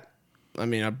she's got,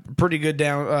 a pretty good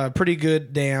damn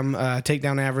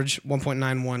takedown average,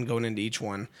 1.91 going into each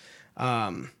one.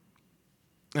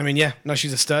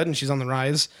 She's a stud and she's on the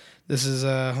rise. This is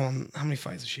hold on, how many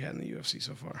fights has she had in the UFC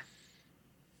so far?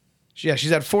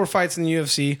 She's had 4 fights in the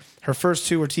UFC. Her first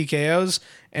 2 were TKOs,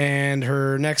 and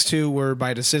her next 2 were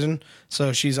by decision.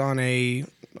 So she's on I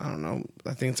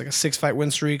think it's like a 6-fight win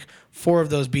streak. 4 of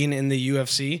those being in the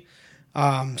UFC.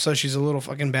 So she's a little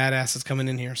fucking badass that's coming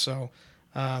in here. So,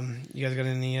 you guys got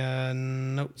any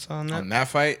notes on that? On that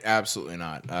fight, absolutely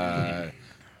not.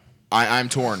 I'm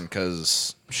torn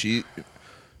because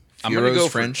I'm gonna go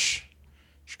for- French.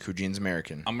 Chikujian's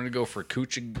American. I'm going to go for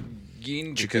Kuchagin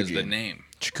because the Chikujian. name.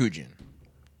 Chikujian.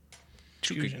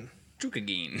 Chukagin.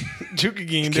 Chukagin.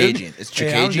 Chukagin, dude. Chikajian. It's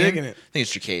Hey, I'm Chikajian. digging it. I think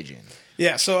it's Chikajian.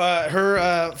 Yeah, so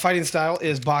her fighting style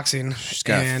is boxing. She's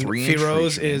got a and 3-inch Firoz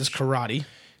reach is advantage. karate.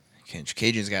 Okay,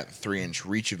 Chikajian's got 3-inch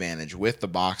reach advantage with the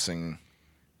boxing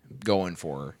going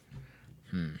for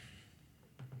her.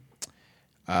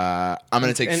 I'm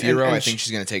going to take And- Firo. and I think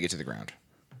she's going to take it to the ground.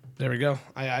 There we go.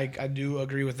 I do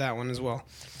agree with that one as well.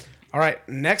 All right,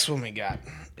 next one we got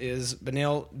is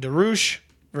Benil Darush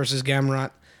versus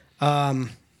Gamrot. I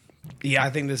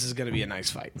think this is going to be a nice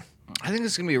fight. I think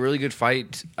this is going to be a really good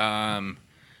fight. But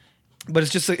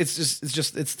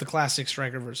it's the classic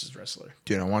striker versus wrestler.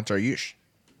 Dude, I want Dariush.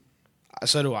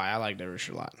 So do I. I like Darush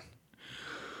a lot.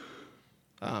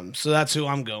 So that's who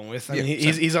I'm going with. I mean,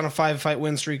 Yeah, he's on a 5-fight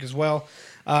win streak as well.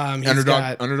 He's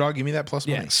Underdog, give me that plus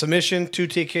money. submission, 2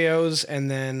 TKOs, and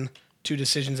then 2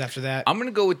 decisions after that. I'm going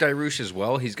to go with Dairush as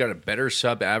well. He's got a better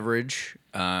sub average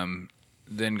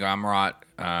than Gamrot.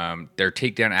 Their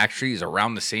takedown actually is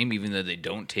around the same, even though they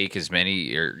don't take as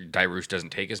many, or Dairush doesn't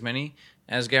take as many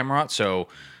as Gamrot. So,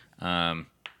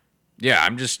 yeah,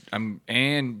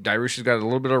 and Dairush has got a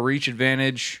little bit of reach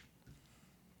advantage.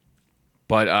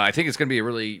 But I think it's going to be a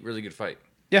really, really good fight.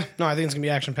 Yeah, no, I think it's gonna be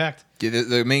action packed. Yeah,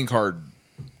 the main card,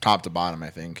 top to bottom, I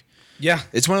think. Yeah,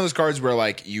 It's one of those cards where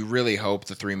like you really hope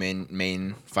the three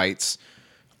main fights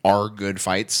are good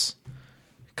fights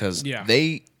because Yeah.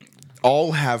 they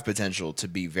all have potential to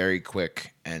be very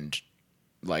quick and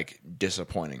like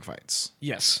disappointing fights.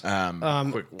 yes.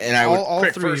 Quick, And I would all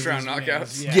quick three of first-round these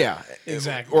knockouts. games, yeah,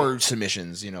 exactly. or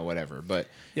submissions, whatever. But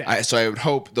Yeah. so I would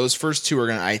hope those first two are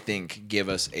gonna, I think, give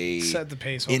us a Set the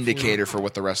pace, hopefully. indicator for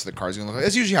what the rest of the cards are gonna look like.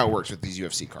 That's usually how it works with these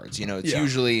UFC cards. It's Yeah.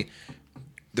 usually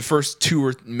the first two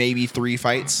or maybe three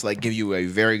fights like give you a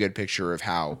very good picture of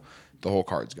how the whole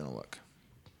card's gonna look.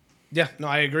 Yeah, no,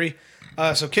 I agree.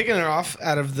 So kicking it off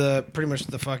out of pretty much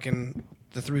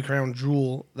the 3 crown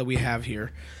jewel that we have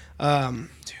here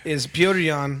is Petr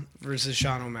Yan versus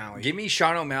Sean O'Malley. Give me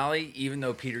Sean O'Malley, even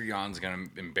though Petr Yan's going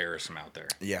to embarrass him out there.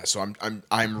 Yeah, so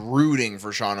I'm rooting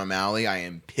for Sean O'Malley. I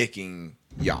am picking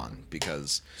Jan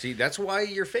because See, that's why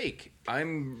you're fake.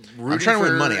 I'm rooting I'm trying to for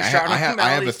win money. I Sean have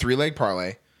O'Malley. a 3-leg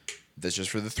parlay that's just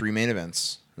for the 3 main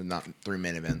events. Not 3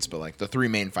 main events, but like the 3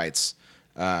 main fights.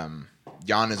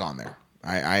 Jan is on there.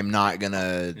 I'm not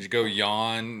gonna. Did you go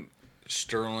Jan,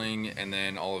 Sterling, and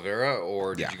then Oliveira,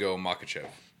 or did Yeah. you go Makachev?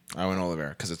 I went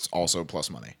Oliveira because it's also plus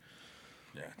money.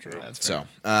 Yeah, true. So,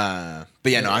 but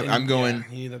yeah, no, I'm going. Yeah,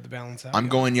 you need that to balance out. I'm yeah.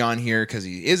 going Jan here because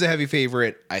he is a heavy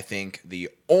favorite. I think the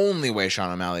only way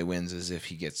Sean O'Malley wins is if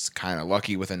he gets kind of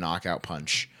lucky with a knockout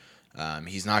punch.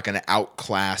 He's not going to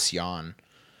outclass Jan,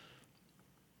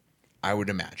 I would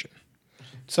imagine.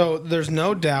 So there's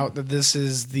no doubt that this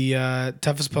is the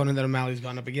toughest opponent that O'Malley's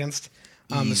gone up against,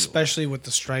 especially with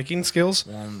the striking skills.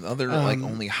 The other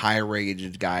only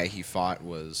high-rated guy he fought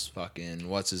was fucking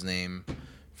what's his name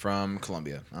from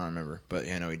Colombia. I don't remember, but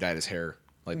he dyed his hair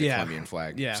like the Yeah. Colombian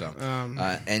flag. Yeah. So,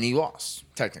 and he lost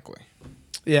technically.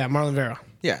 Yeah, Marlon Vera,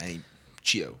 Yeah, and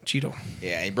Cheeto.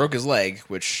 he broke his leg,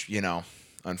 which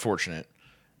unfortunate.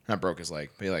 Not broke his leg,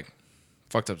 but he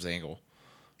fucked up his ankle.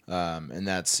 And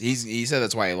he said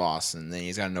that's why he lost, and then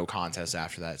he's got a no contest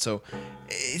after that. So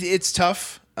it's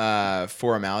tough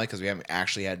for O'Malley because we haven't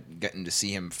actually gotten to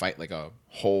see him fight like a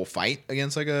whole fight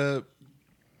against like a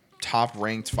top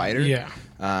ranked fighter. Yeah.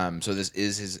 So this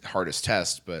is his hardest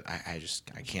test, but I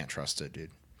can't trust it, dude.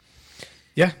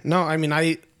 Yeah, no, I mean,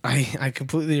 I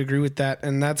completely agree with that,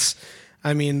 and that's,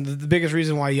 I mean, the biggest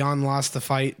reason why Jan lost the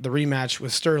rematch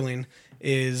with Sterling,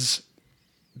 is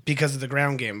because of the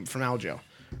ground game from Aljo,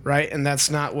 right? And that's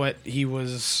not what he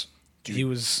was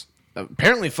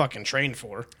apparently fucking trained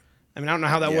for. I mean, I don't know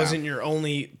how that Yeah. wasn't your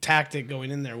only tactic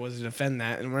going in there, was to defend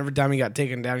that, and whenever time he got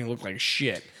taken down, he looked like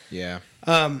shit. Yeah.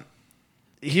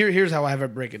 Here's how I have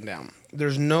it breaking down.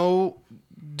 There's no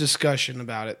discussion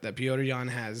about it that Petr Yan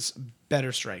has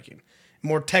better striking,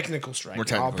 more technical striking. More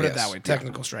technical, I'll put it that yes. way,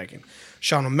 technical striking.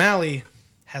 Sean O'Malley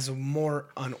has a more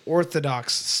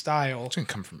unorthodox style. It's gonna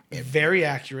come from Very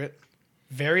accurate,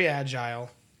 very agile.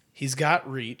 He's got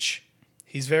reach.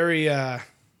 He's very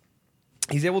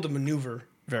he's able to maneuver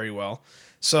very well.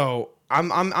 So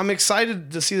I'm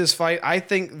excited to see this fight. I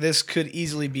think this could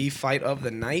easily be fight of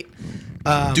the night.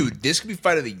 dude. This could be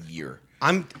fight of the year.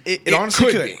 It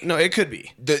honestly could could. be. No, it could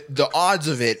be. The odds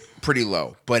of it pretty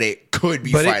low, but it could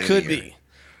be. But fight it could of the year.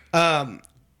 be.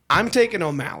 I'm taking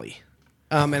O'Malley.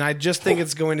 And I just think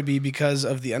it's going to be because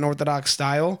of the unorthodox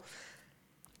style.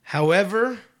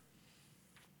 However,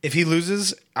 if he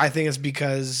loses, I think it's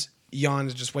because Jan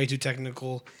is just way too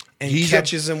technical and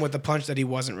catches him with a punch that he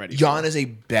wasn't ready for. Jan is a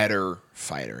better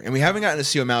fighter, and we haven't gotten to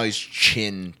see O'Malley's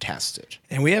chin tested.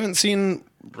 And we haven't seen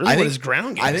really what his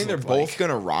ground game I think they're both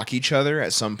gonna rock each other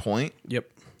at some point, Yep.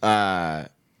 but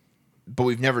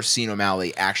we've never seen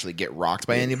O'Malley actually get rocked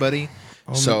by anybody.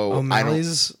 So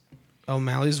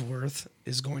O'Malley's worth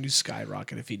is going to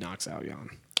skyrocket if he knocks out Jan.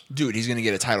 dude, he's gonna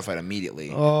get a title fight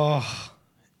immediately, Oh,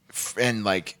 and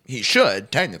he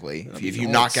should technically if you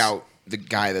knock nuts. out the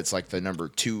guy that's like the number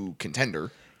 2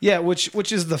 contender. yeah.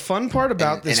 Which is the fun part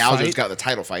about And this Aljo's fight. got the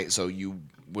title fight, so you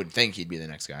would think he'd be the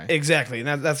next guy. Exactly,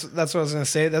 and that's what I was gonna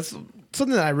say. That's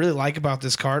something that I really like about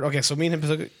this card. Okay, so me and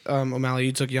him took O'Malley,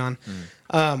 you took Jan.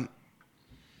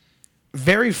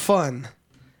 Very fun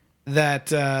that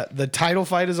the title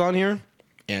fight is on here,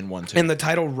 And 1-2. and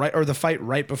the the fight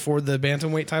right before the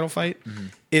bantamweight title fight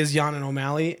is Jan and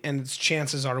O'Malley, and its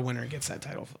chances are the winner gets that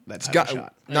title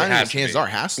shot. Not even has to chances be. are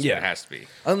has to. Yeah, it has to be.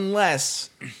 Unless,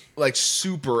 like,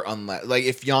 super unless, like,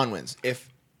 if Jan wins, if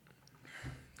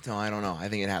No, I don't know. I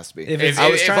think it has to be. If it's, I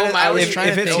was if trying to. I was O'Malley- trying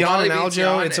if to it's think. Jan and O'Malley beats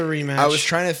Aljo, Jan, it's a rematch. I was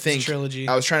trying to It's a think. trilogy.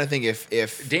 I was trying to think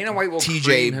if Dana White will TJ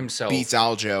cream himself. beats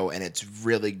Aljo and it's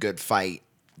really good fight,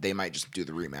 they might just do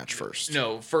the rematch first.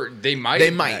 No, they might. They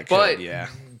might, but yeah.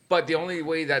 But the only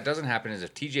way that doesn't happen is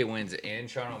if TJ wins and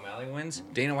Sean O'Malley wins.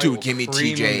 Dana White Dude, will give me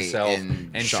cream TJ himself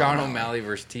and and Sean Sean O'Malley. O'Malley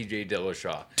versus TJ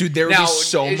Dillashaw. Dude, there would Now, be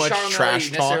so is much Sean O'Malley trash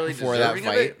talk necessarily before that deserving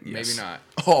of fight. it? Maybe not.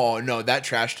 Oh no, that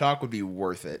trash talk would be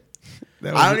worth it.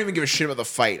 That I would don't even give a shit about the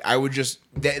fight. I would just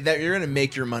that you're gonna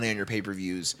make your money on your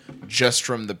pay-per-views just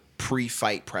from the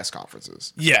pre-fight press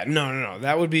conferences. Yeah, no.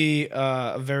 That would be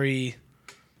a very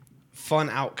fun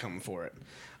outcome for it.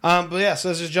 But yeah, so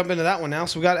let's just jump into that one now.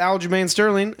 So we got Aljamain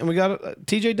Sterling and we got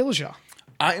TJ Dillashaw.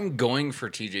 I'm going for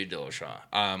TJ Dillashaw.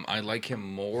 I like him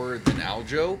more than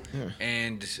Aljo,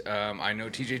 and I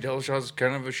know TJ Dillashaw is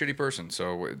kind of a shitty person,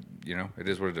 so it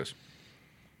is what it is.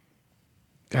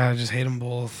 God, I just hate them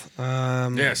both.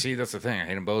 Yeah, see, that's the thing. I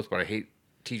hate them both, but I hate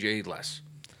TJ less.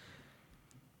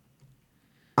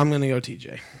 I'm going to go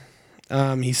TJ.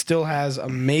 He still has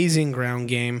amazing ground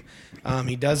game.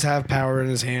 He does have power in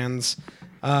his hands.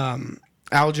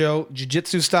 Aljo,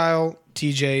 jiu-jitsu style.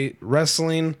 TJ,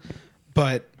 wrestling.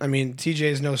 But, I mean, TJ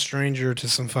is no stranger to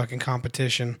some fucking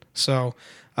competition. So,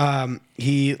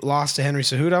 he lost to Henry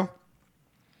Cejudo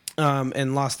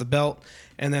and lost the belt.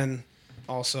 And then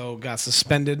also got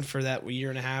suspended for that year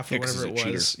and a half or Yeah, 'cause whatever he's it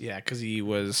a was. Yeah, because he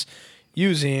was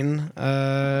using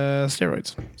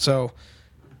steroids. So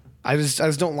I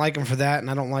just don't like him for that,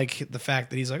 and I don't like the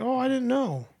fact that he's like, oh, I didn't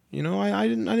know. I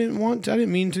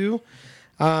didn't mean to.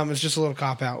 It's just a little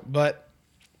cop out, but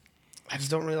I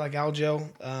just don't really like Aljo.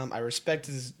 I respect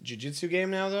his jiu-jitsu game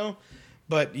now, though,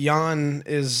 but Jan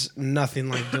is nothing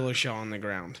like Dillashaw on the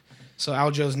ground. So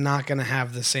Aljo's not going to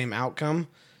have the same outcome.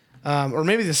 Or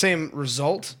maybe the same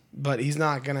result, but he's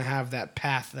not going to have that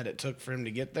path that it took for him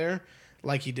to get there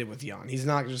like he did with Jan. He's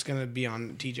not just going to be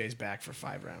on TJ's back for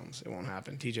 5 rounds. It won't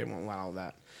happen. TJ won't allow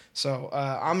that. So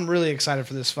I'm really excited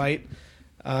for this fight,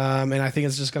 and I think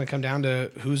it's just going to come down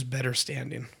to who's better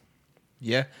standing.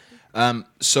 Yeah.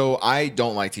 So I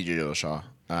don't like TJ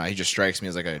Dillashaw. He just strikes me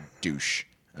as like a douche.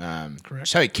 Correct.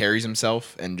 Just how he carries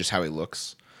himself and just how he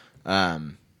looks.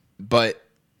 But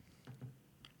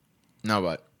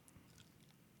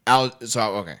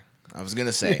okay. I was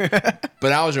gonna say,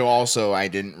 but Aljo also I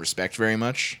didn't respect very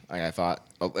much. Like I thought,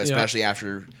 especially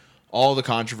after all the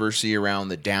controversy around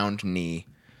the downed knee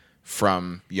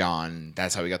from Jan.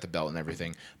 That's how he got the belt and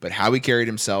everything. But how he carried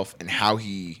himself and how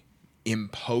he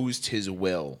imposed his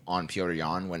will on Petr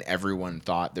Yan when everyone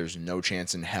thought there's no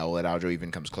chance in hell that Aljo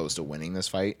even comes close to winning this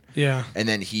fight. Yeah. And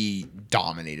then he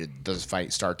dominated the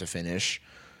fight start to finish,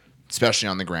 especially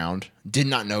on the ground. Did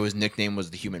not know his nickname was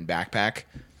the Human Backpack.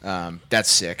 That's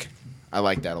sick. I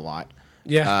like that a lot.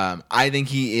 Yeah. I think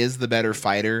he is the better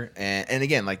fighter. And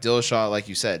again, like Dillashaw, like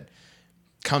you said,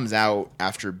 comes out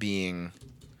after being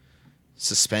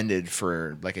suspended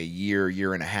for like a year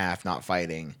and a half, not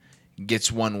fighting,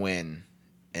 gets one win,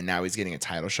 and now he's getting a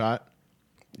title shot.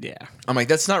 Yeah. I'm like,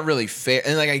 that's not really fair.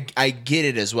 And like, I get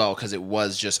it as well because it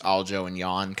was just Aljo and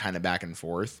Jan kind of back and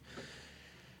forth.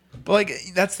 But like,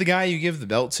 that's the guy you give the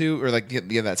belt to, or like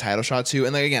give that title shot to.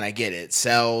 And like, again, I get it. It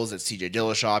sells. It's TJ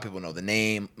Dillashaw. People know the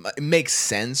name. It makes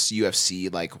sense,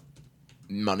 UFC, like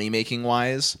money making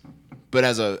wise. But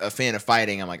as a fan of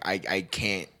fighting, I'm like, I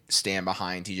can't stand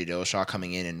behind TJ Dillashaw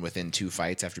coming in and within 2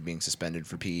 fights after being suspended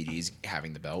for PEDs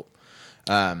having the belt.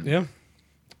 Yeah.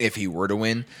 If he were to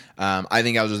win, I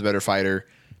think Aljo's a better fighter.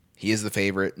 He is the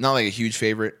favorite, not like a huge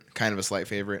favorite, kind of a slight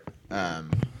favorite.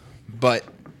 But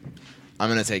I'm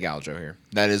gonna take Aljo here.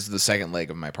 That is the second leg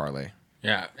of my parlay.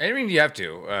 Yeah, I mean you have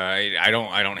to. I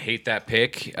don't hate that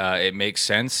pick. It makes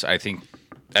sense. I think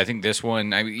this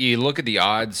one. I mean, you look at the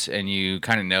odds and you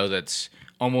kind of know that's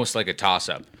almost like a toss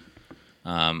up.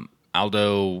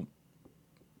 Aldo.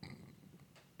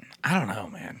 I don't know,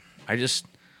 man. I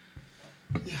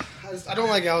don't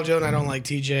like Aljo and I don't like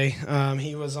TJ.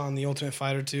 He was on The Ultimate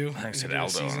Fighter too. I said He did a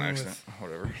Aldo on season accident.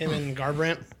 Whatever. with him and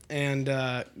Garbrandt, and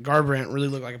Garbrandt really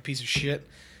looked like a piece of shit.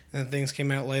 And then things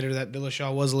came out later that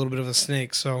Dillashaw was a little bit of a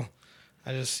snake. So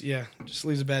I just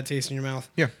leaves a bad taste in your mouth.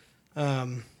 Yeah.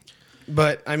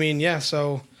 But I mean, yeah.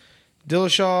 So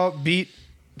Dillashaw beat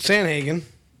Sanhagen.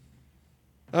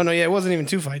 Oh no, yeah, it wasn't even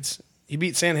 2 fights. He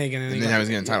beat Sanhagen, And then now he's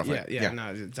getting a title fight. Yeah,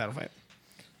 no, it's a title fight.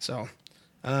 So,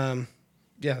 yeah,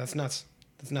 that's nuts.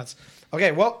 That's nuts.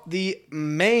 Okay, well, the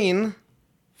main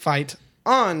fight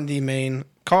on the main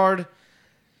card,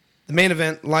 the main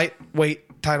event,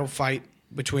 lightweight title fight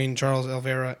between Charles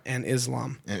Oliveira and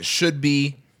Islam. And it should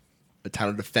be a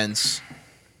title defense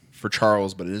for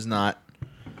Charles, but it is not.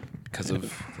 because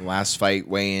of the last fight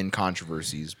weigh-in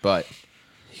controversies. But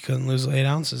He couldn't lose 8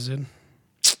 ounces, dude.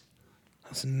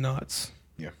 That's nuts.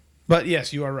 yeah, But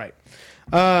yes, you are right.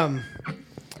 And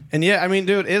yeah, I mean,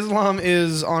 dude, Islam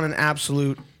is on an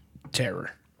absolute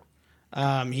terror.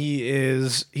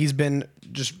 He's been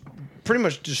just pretty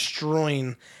much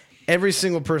destroying every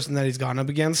single person that he's gone up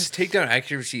His against. takedown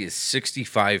accuracy is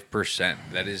 65%.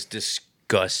 That is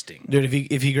disgusting. Dude,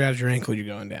 if he grabs your ankle, you're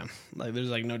going down. Like, there's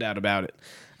like no doubt about it.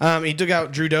 He took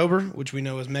out Drew Dober, which we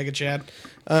know is Mega Chad,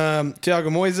 Thiago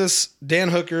Moises, Dan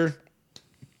Hooker,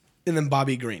 and then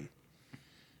Bobby Green.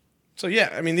 So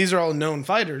yeah, I mean, these are all known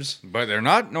fighters, But they're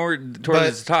not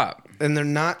towards the top. and they're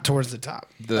not towards the top.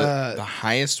 the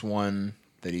highest one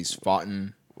that he's fought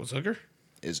in Was Hooker?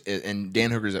 is, and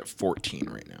Dan Hooker's at 14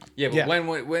 right now. Yeah, but Yeah.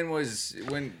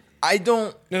 when I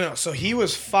don't. No. So he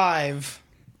was 5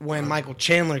 when Michael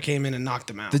Chandler came in and knocked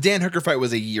him out. The Dan Hooker fight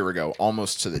was a year ago,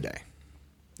 almost to the day.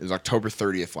 It was October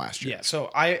 30th last year. Yeah, so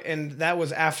and that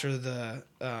was after the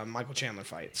Michael Chandler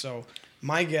fight. So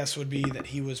my guess would be that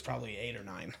he was probably 8 or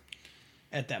 9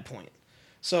 at that point.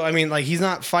 So I mean, like, he's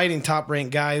not fighting top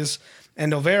ranked guys,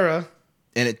 and Oliveira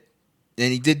And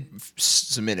he did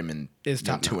submit him in Is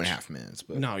top 2.5 minutes.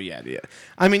 But no, yeah.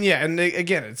 I mean, yeah, and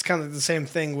again, it's kind of the same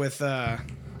thing with the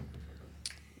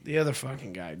other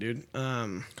fucking guy, dude.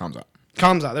 comes up.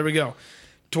 Kamzat, there we go.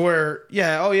 To where,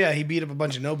 he beat up a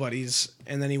bunch of nobodies,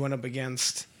 and then he went up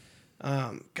against.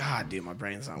 God, dude, my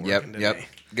brain's not working today.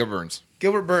 Gilbert Burns.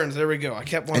 Gilbert Burns, there we go. I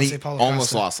kept And wanting to he say Paulo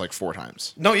almost Costa. lost like 4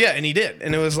 times. No, yeah, and he did,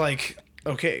 and it was like,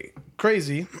 okay,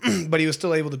 crazy, but he was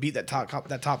still able to beat that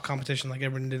top competition. Like,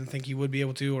 everyone didn't think he would be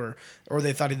able to, or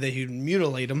they thought that he'd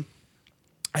mutilate him.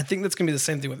 I think that's gonna be the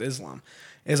same thing with Islam.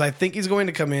 Is I think he's going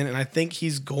to come in, and I think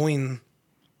he's going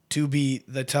to be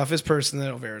the toughest person that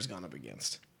Oliveira's gone up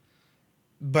against.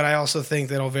 But I also think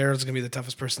that Oliveira's gonna be the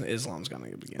toughest person that Islam's gonna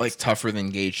go up against. Like tougher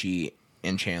than Gaethje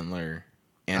and Chandler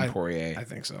and Poirier. I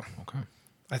think so. Okay.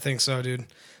 I think so, dude.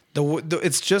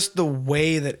 It's just the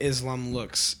way that Islam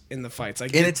looks in the fights.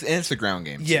 And it's the ground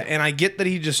game. Yeah, and I get that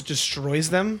he just destroys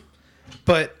them,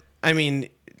 but I mean,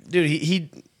 dude, he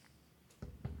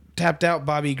tapped out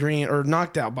Bobby Green or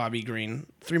knocked out Bobby Green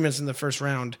 3 minutes in the first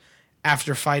round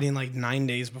after fighting like 9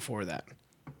 days before that,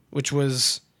 which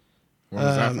was. When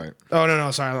was that fight? Oh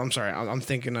no, sorry, I'm sorry. I'm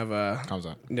thinking of Comes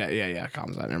up. Yeah,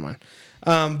 Kamzat. Never mind.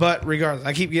 But regardless,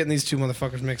 I keep getting these two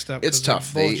motherfuckers mixed up. It's 'cause they're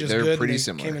tough. both just They're good, pretty and they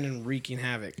similar. Came in and wreaking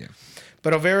havoc. Yeah.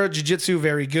 But Oliveira jiu-jitsu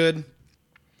very good,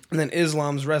 and then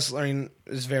Islam's wrestling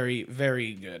is very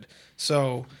very good.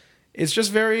 So it's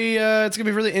just very. It's gonna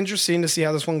be really interesting to see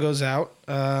how this one goes out.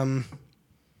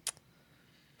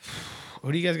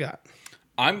 What do you guys got?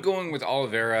 I'm going with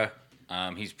Oliveira.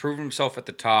 He's proven himself at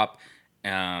the top.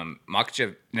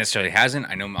 Makhachev necessarily hasn't.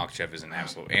 I know Makhachev is an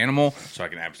absolute animal, so I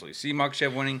can absolutely see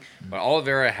Makhachev winning. But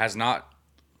Oliveira has not,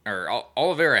 or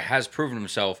Oliveira has proven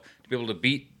himself to be able to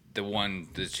beat the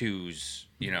 2s,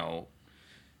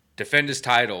 defend his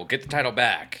title, get the title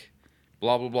back,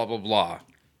 blah, blah, blah, blah, blah.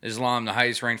 Islam, the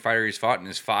highest ranked fighter he's fought in,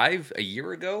 is 5 a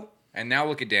year ago. And now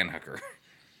look at Dan Hooker.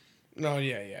 No,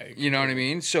 yeah. You know what I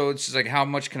mean? So it's just like, how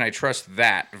much can I trust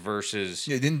that versus...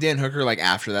 Yeah, didn't Dan Hooker, like,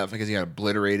 after that, because he got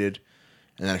obliterated,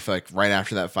 and then I feel like right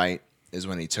after that fight is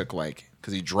when he took, like,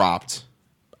 because he dropped,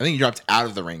 I think he dropped out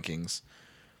of the rankings.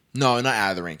 No, not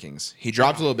out of the rankings. He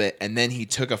dropped a little bit, and then he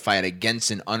took a fight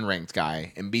against an unranked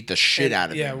guy and beat the shit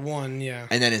out of him. Yeah, one, yeah.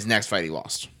 And then his next fight, he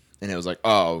lost. And it was like,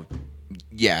 oh,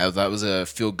 yeah, that was a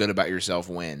feel good about yourself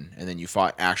win. And then you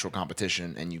fought actual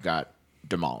competition, and you got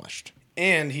demolished.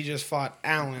 And he just fought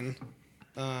Allen,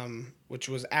 which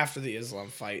was after the Islam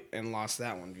fight, and lost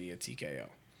that one via TKO.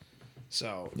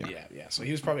 So, yeah. So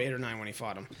he was probably 8 or 9 when he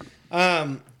fought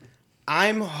him.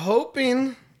 I'm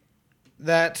hoping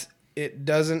that it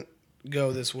doesn't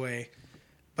go this way,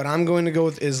 but I'm going to go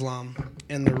with Islam.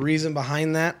 And the reason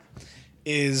behind that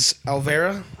is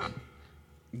Oliveira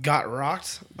got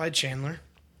rocked by Chandler,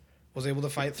 was able to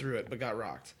fight through it, but got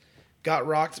rocked. Got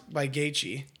rocked by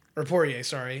Gaethje, or Poirier,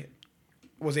 sorry,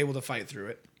 was able to fight through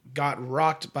it. Got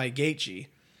rocked by Gaethje,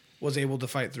 was able to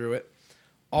fight through it.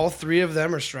 All 3 of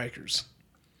them are strikers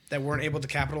that weren't able to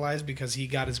capitalize because he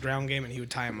got his ground game and he would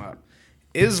tie him up.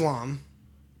 Islam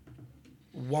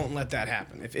won't let that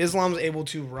happen. If Islam's able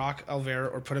to rock Oliveira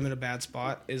or put him in a bad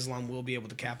spot, Islam will be able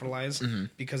to capitalize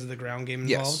because of the ground game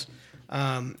involved.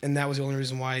 Yes. And that was the only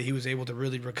reason why he was able to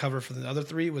really recover for the other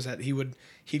 3 was that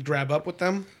he'd grab up with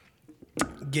them,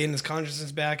 gain his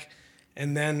consciousness back,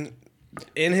 and then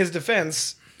in his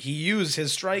defense, he used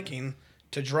his striking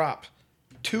to drop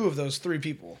 2 of those 3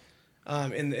 people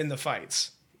in the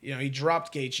fights. He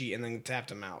dropped Gaethje and then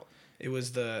tapped him out. It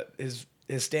was his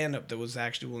his stand up that was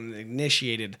actually when it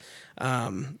initiated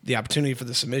the opportunity for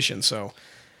the submission. So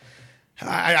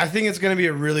I think it's going to be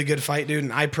a really good fight, dude.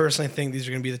 And I personally think these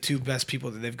are going to be the two best people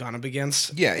that they've gone up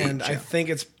against. Yeah, and I yeah. think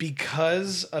it's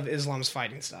because of Islam's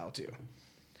fighting style too,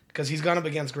 because he's gone up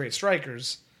against great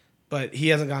strikers, but he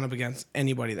hasn't gone up against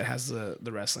anybody that has the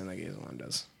wrestling like Islam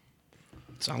does.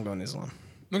 So I'm going Islam.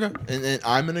 Okay. And then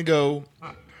I'm going to go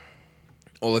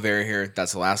Oliveira here.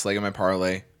 That's the last leg of my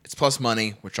parlay. It's plus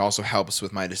money, which also helps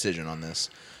with my decision on this.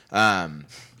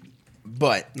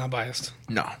 But Not biased.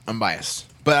 no, I'm biased.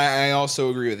 But I also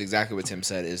agree with exactly what Tim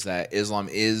said, is that Islam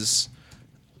is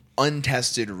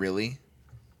untested, really,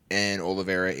 and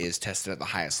Oliveira is tested at the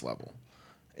highest level,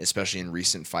 especially in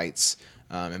recent fights.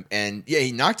 And yeah,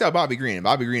 he knocked out Bobby Green, and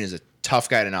Bobby Green is a tough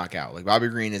guy to knock out. Like, Bobby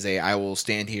Green is I will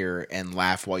stand here and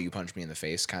laugh while you punch me in the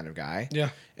face kind of guy. Yeah.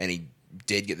 And he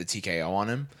did get the TKO on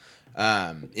him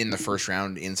in the first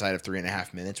round inside of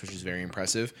 3.5 minutes, which is very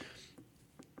impressive.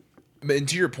 But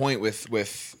to your point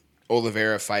with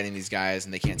Oliveira fighting these guys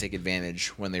and they can't take advantage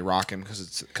when they rock him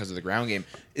because of the ground game,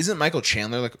 isn't Michael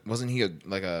Chandler, like, wasn't he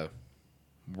a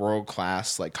world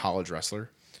class like college wrestler?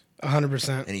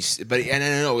 100%. And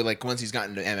I know, like, once he's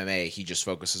gotten to MMA, he just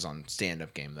focuses on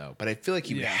stand-up game, though. But I feel like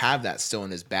he would have that still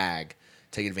in his bag,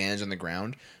 take advantage on the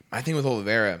ground. My thing with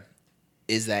Oliveira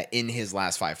is that in his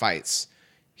last 5 fights,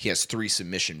 he has 3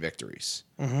 submission victories.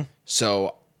 Mm-hmm.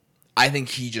 So I think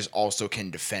he just also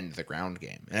can defend the ground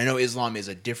game. And I know Islam is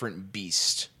a different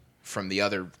beast from the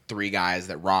other 3 guys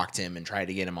that rocked him and tried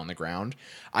to get him on the ground.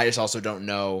 I just also don't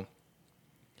know.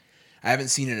 I haven't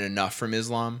seen it enough from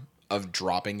Islam of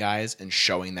dropping guys and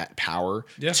showing that power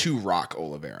to rock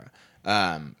Oliveira.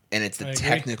 And it's the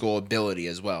technical ability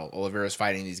as well. Oliveira's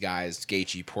fighting these guys,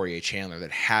 Gaethje, Poirier, Chandler,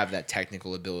 that have that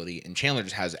technical ability. And Chandler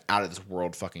just has out of this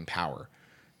world fucking power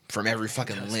from every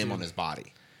fucking limb on his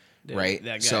body. Right?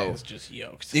 That guy is just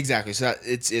yoked. Exactly. So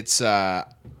it's I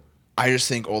just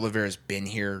think Oliveira's been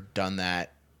here, done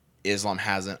that. Islam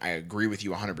hasn't. I agree with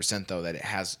you 100% though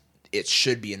that it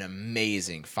should be an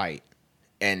amazing fight.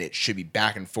 And it should be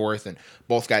back and forth, and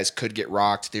both guys could get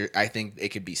rocked. I think it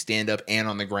could be stand-up and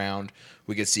on the ground.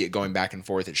 We could see it going back and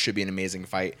forth. It should be an amazing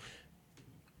fight.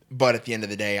 But at the end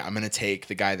of the day, I'm going to take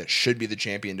the guy that should be the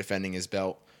champion defending his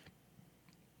belt,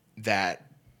 that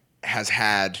has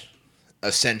had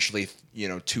essentially,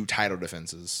 2 title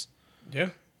defenses. Yeah.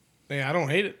 I don't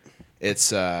hate it.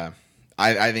 It's I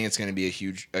think it's going to be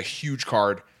a huge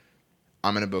card.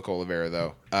 I'm going to book Oliveira,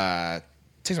 though.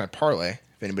 Takes my parlay.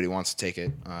 If anybody wants to take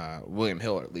it, William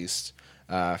Hill at least,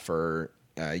 for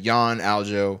Jan,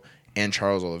 Aljo, and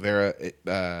Charles Oliveira, it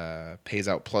pays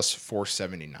out plus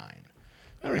 479.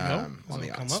 There we go. On the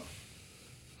come odds. up.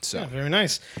 So Yeah, very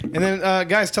nice. And then,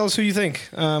 guys, tell us who you think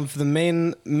for the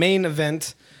main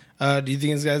event. Do you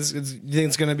think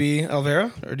it's going to be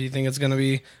Oliveira, or do you think it's going to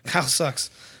be Kyle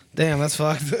sucks? Damn, that's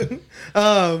fucked.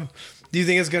 Do you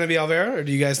think it's going to be Oliveira, or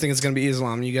do you guys think it's going to be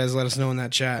Islam? You guys let us know in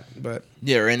that chat. But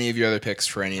yeah, or any of your other picks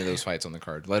for any of those fights on the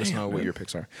card. Let us know what your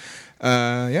picks are.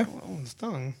 Yeah. oh, it's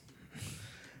done.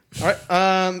 All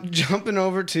right, jumping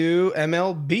over to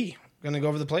MLB. Going to go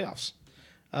over the playoffs.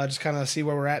 Just kind of see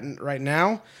where we're at right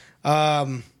now.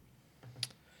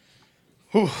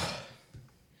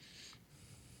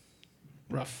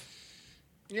 Rough.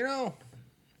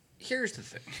 Here's the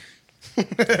thing.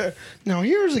 Now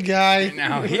here's a guy.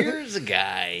 Now here's a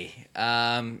guy.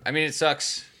 I mean, it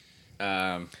sucks.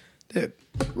 Dude,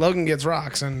 Logan gets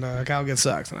rocks and Kyle gets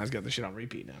sucks, and I just got the shit on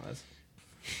repeat now. That's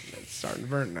starting to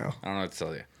burn now. I don't know what to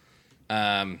tell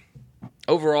you.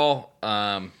 Overall,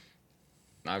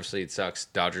 obviously it sucks.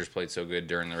 Dodgers played so good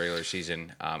during the regular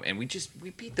season, and we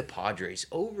beat the Padres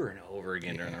over and over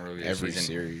again during the regular Every season.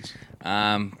 series.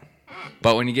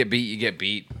 But when you get beat, you get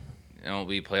beat.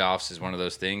 MLB playoffs is one of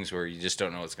those things where you just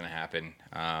don't know what's going to happen.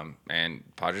 And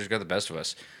Padres got the best of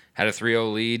us. Had a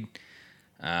 3-0 lead,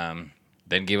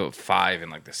 then gave up 5 in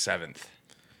like the 7th,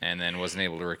 and then wasn't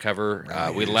able to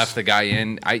recover. We left the guy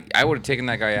in. I would have taken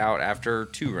that guy out after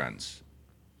 2 runs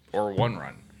or 1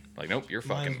 run. Like, nope, you're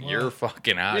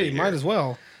fucking out. Yeah, you might as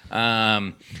well. So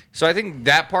I think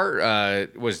that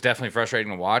part was definitely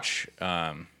frustrating to watch.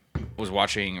 Was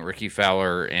watching Ricky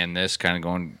Fowler and this kind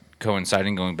of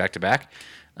coinciding, going back to back.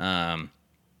 And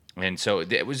so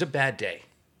it was a bad day.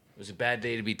 It was a bad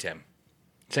day to beat Tim.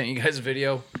 Sent you guys a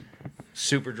video.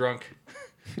 Super drunk.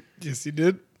 Yes, you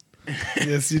did.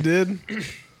 Yes, you did.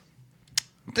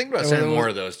 I'm thinking about sending more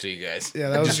of those to you guys. Yeah,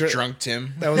 that was Just great. drunk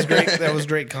Tim. That was great. That was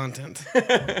great content.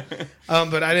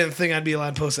 But I didn't think I'd be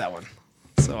allowed to post that one.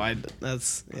 So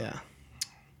yeah.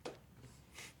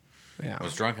 I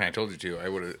was drunk and I told you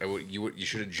to. You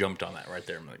should have jumped on that right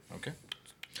there. I'm like, okay.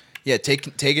 Yeah, take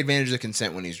advantage of the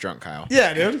consent when he's drunk, Kyle.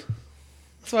 Yeah, dude.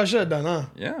 That's what I should have done, huh?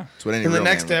 Yeah. That's what any And the real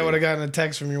next man day, I would do. have gotten a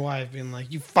text from your wife being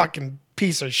like, "You fucking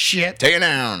piece of shit." Take it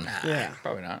down. Yeah.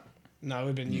 Probably not. No, it would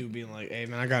have been you being like, "Hey,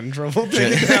 man, I got in trouble.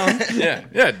 Take it down."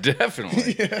 Yeah,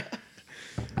 definitely.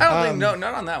 I don't think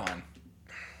not on that one.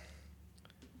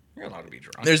 You're allowed to be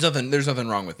drunk. There's nothing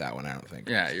wrong with that one. I don't think.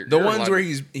 Yeah, the you're ones allowed- where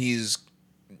he's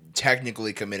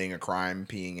technically committing a crime,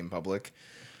 peeing in public.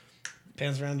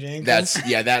 Pants around James.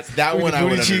 That one I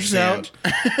would booty cheeks understand.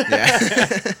 out.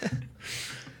 Yeah,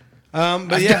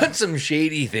 But I've yeah, done some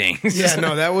shady things. yeah,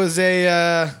 no, that was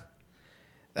a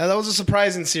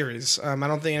surprising series. I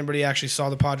don't think anybody actually saw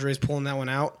the Padres pulling that one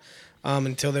out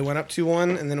until they went up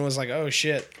 2-1, and then it was like, oh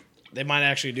shit, they might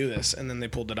actually do this, and then they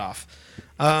pulled it off.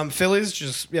 Phillies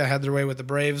just had their way with the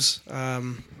Braves.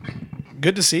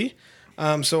 Good to see.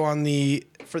 So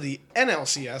for the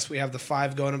NLCS, we have the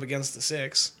 5 going up against the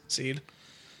 6 seed.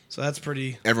 So that's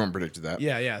pretty. everyone predicted that.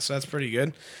 Yeah. So that's pretty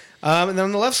good. And then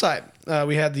on the left side,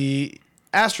 we had the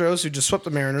Astros who just swept the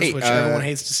Mariners, Hey, which everyone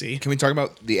hates to see. Can we talk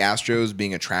about the Astros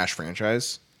being a trash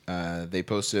franchise? They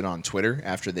posted on Twitter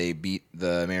after they beat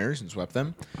the Mariners and swept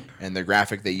them, and the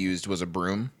graphic they used was a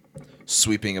broom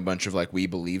sweeping a bunch of like "We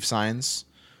Believe" signs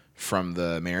from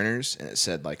the Mariners, and it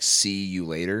said like "See you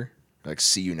later," like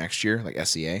 "See you next year," like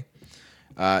SEA.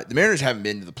 The Mariners haven't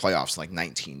been to the playoffs in like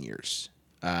 19 years.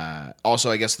 Also,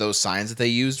 I guess those signs that they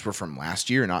used were from last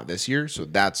year, not this year, so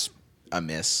that's a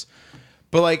miss.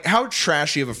 But like, how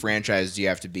trashy of a franchise do you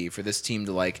have to be for this team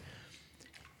to like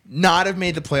not have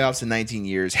made the playoffs in 19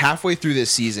 years? Halfway through this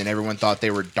season, everyone thought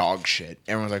they were dog shit.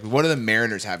 Everyone's like, what do the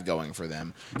Mariners have going for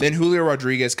them? Then Julio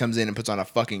Rodriguez comes in and puts on a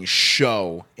fucking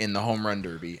show in the home run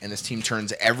derby, and this team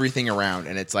turns everything around,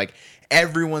 and it's like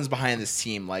everyone's behind this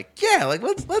team. Like, yeah, like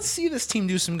let's see this team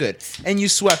do some good. And you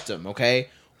swept them, okay?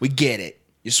 We get it.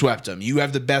 You swept them. You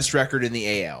have the best record in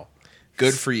the AL.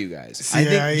 Good for you guys. I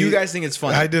think you guys think it's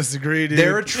funny. I disagree, dude.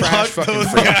 They're a trash Fuck fucking those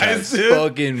franchise. guys, dude.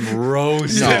 Fucking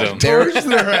roasted No,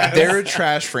 them. they're a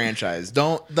trash franchise.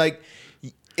 Don't like.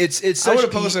 It's I such would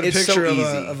have posted a it's picture so of,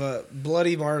 easy. of a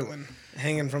bloody marlin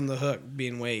hanging from the hook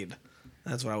being weighed.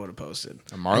 That's what I would have posted.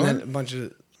 A marlin? And then a bunch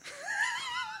of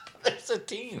It's a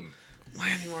team.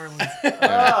 Miami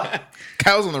Marlins.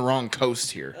 Kyle's on the wrong coast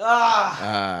here.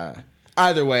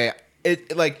 Either way,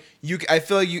 it like you. I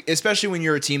feel like you, especially when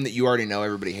you're a team that you already know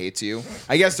everybody hates you.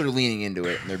 I guess they're leaning into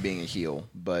it and they're being a heel,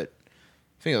 but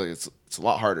I feel like it's a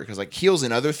lot harder because like heels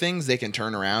in other things they can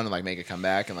turn around and like make a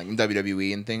comeback, and like in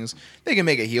WWE and things they can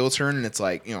make a heel turn and it's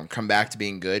like come back to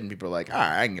being good and people are like, all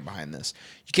right, I can get behind this.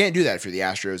 You can't do that if you're the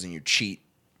Astros and you cheat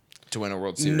to win a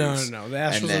World Series. No. The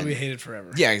And Astros then- will be hated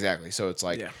forever. Yeah, exactly. So it's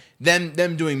like Yeah.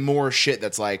 them doing more shit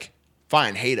that's like,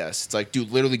 fine, hate us. It's like, dude,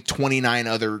 literally 29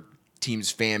 other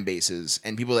teams' fan bases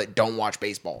and people that don't watch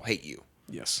baseball hate you.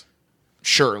 Yes.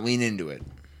 Sure, lean into it.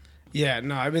 Yeah.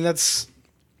 No.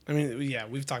 Yeah.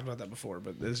 We've talked about that before,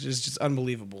 but it's just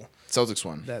unbelievable Celtics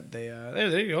won. that they.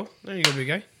 There you go. There you go, big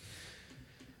guy.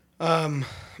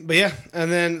 But yeah, and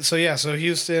then so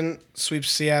Houston sweeps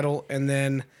Seattle, and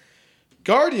then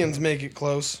Guardians make it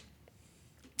close.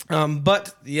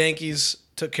 But the Yankees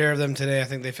took care of them today. I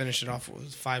think they finished it off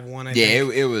with 5-1. I Yeah,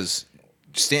 think. it was.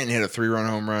 Stanton hit a 3-run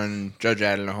home run. Judge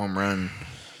added a home run.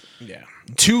 Yeah.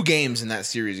 2 games in that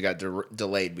series got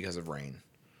delayed because of rain.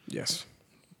 Yes.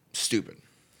 Stupid.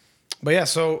 But yeah,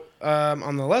 so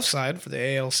on the left side for the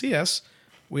ALCS,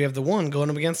 we have the 1 going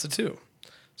up against the 2.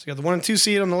 So you got the 1 and 2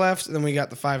 seed on the left, and then we got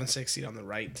the 5 and 6 seed on the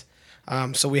right.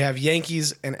 So we have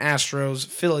Yankees and Astros,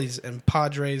 Phillies and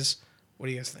Padres. What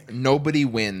do you guys think? Nobody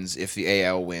wins if the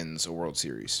AL wins a World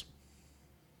Series.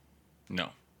 No.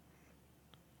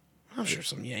 I'm sure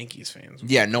some Yankees fans.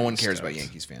 Yeah, no one cares Stoked. about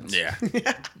Yankees fans. Yeah.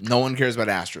 No one cares about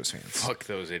Astros fans. Fuck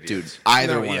those idiots. Dude,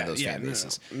 either No, one yeah, of those yeah, fan no,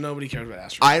 bases. no. Nobody cares about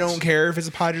Astros. I don't care if it's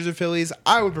the Padres or Phillies.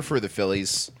 I would prefer the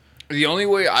Phillies. The only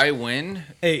way I win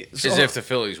Hey, so, is if the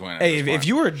Phillies win. at hey, this if point.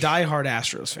 you were a diehard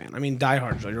Astros fan, I mean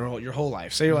diehard your whole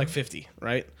life. Say you're like 50,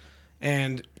 right?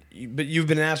 But you've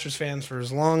been Astros fans for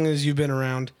as long as you've been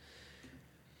around.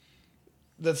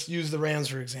 Let's use the Rams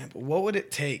for example. What would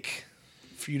it take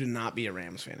for you to not be a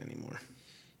Rams fan anymore?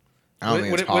 I don't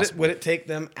think it's possible. Would it take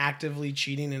them actively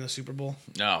cheating in a Super Bowl?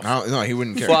 no, No, he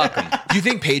wouldn't care. fuck them. Do you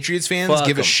think Patriots fans Fuck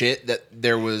give a 'em. shit that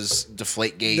there was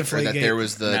Deflategate or that Deflategate. there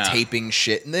was the Nah. taping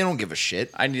shit? And they don't give a shit.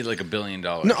 I need like $1 billion.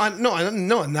 No,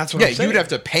 and that's what Yeah, I'm saying. you'd have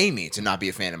to pay me to not be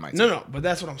a fan of my team. No, but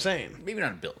that's what I'm saying. Maybe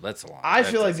not a bill. That's a lot. I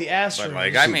That's feel a like the lot. Astros. But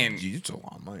like, I mean, Dude, it's a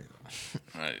lot of money.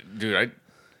 dude,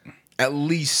 At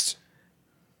least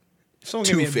Someone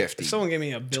gave me $250. Someone gave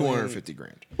me $1 billion.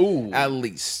 $250,000. Ooh. At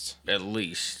least. at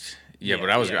least, Yeah, but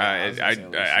I was gonna say at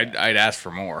least, I'd ask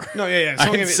for more. No, yeah.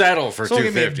 I'd settle for someone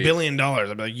give me $1 $250. billion.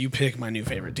 I'd be like, you pick my new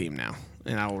favorite team now,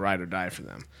 and I will ride or die for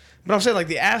them. But I'm saying like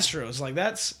the Astros, like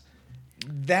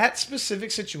that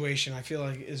specific situation. I feel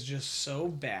like is just so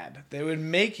bad. They would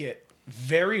make it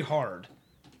very hard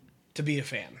to be a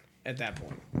fan at that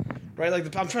point, right?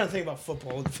 Like I'm trying to think about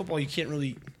football. With football, you can't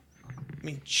really,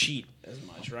 cheat as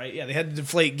much, right? Yeah, they had the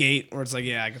deflate gate where it's like,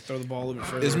 yeah, I could throw the ball a little bit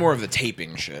further. It's more of the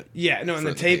taping shit. Yeah, no, and for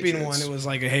the the taping Patriots. one, it was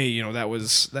like, hey,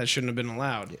 that shouldn't have been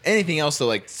allowed. Anything else though,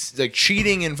 like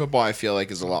cheating in football, I feel like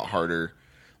is a lot harder.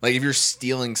 Like if you're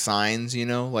stealing signs,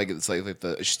 like it's like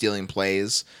the stealing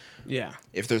plays. Yeah,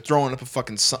 If they're throwing up a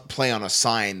fucking play on a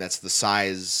sign that's the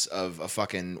size of a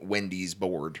fucking Wendy's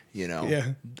board,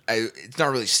 Yeah. it's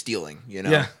not really stealing,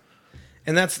 yeah,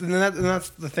 and that's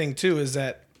the thing too, is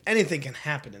that anything can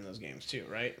happen in those games too,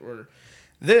 right? Or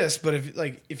but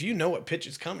if you know what pitch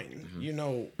is coming, you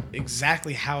know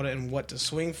exactly how to and what to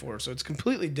swing for, so it's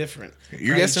completely different. You're Trying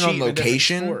to guessing on cheat in a different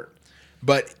location, sport.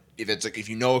 but if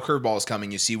you know a curveball is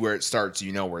coming, you see where it starts,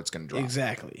 you know where it's going to drop.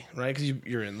 Exactly, right? Because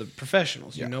you're in the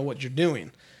professionals. You Yeah. know what you're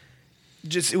doing.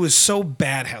 It was so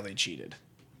bad how they cheated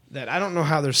that I don't know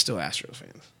how they're still Astros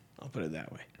fans. I'll put it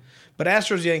that way. But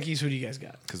Astros, Yankees, who do you guys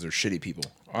got? Because they're shitty people.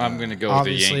 I'm gonna go with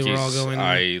the Obviously, we're all Yankees. going-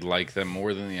 I like them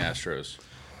more than the Astros.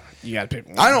 You got to pick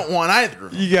one. I don't want either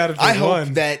of them. You gotta pick I hope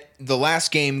one. that the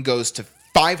last game goes to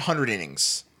 500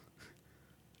 innings,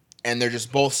 and they're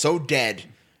just both so dead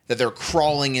that they're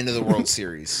crawling into the World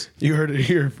Series. You heard it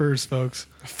here first, folks.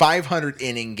 500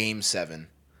 inning Game 7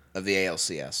 of the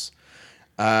ALCS.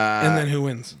 And then who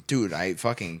wins? Dude, I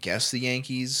fucking guessed the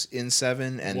Yankees in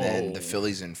 7, and then Whoa. the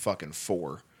Phillies in fucking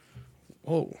 4.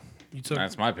 Whoa. You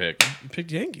That's my pick.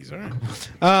 picked Yankees, all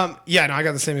right. Yeah, no, I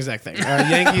got the same exact thing.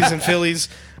 Yankees and Phillies.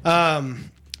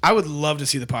 I would love to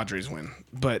see the Padres win,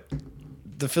 but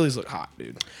the Phillies look hot,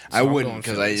 dude. So I I'm wouldn't,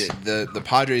 going because Phillies. the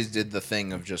Padres did the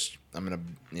thing of just, I'm going to,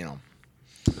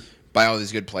 buy all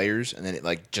these good players, and then it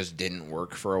like just didn't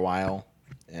work for a while.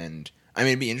 And I mean,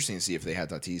 it'd be interesting to see if they had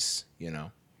Tatis,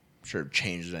 I'm sure it'd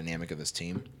change the dynamic of this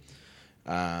team.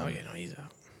 Oh, yeah, no, he's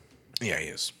out. Yeah, he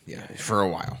is. Yeah, for a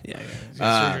while. Yeah, yeah. He's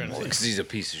got surgery on his Because face. he's a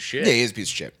piece of shit. Yeah, he is a piece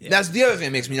of shit. That's the other thing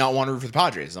that makes me not want to root for the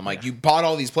Padres. I'm like, you bought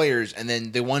all these players, and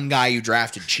then the one guy you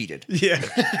drafted cheated. Yeah.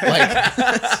 Like,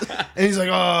 And he's like,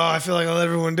 oh, I feel like I let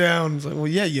everyone down. It's like, well,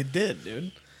 yeah, you did,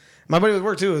 dude. My buddy with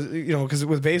work, too, is, because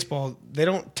with baseball, they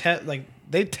don't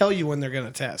they tell you when they're going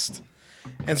to test.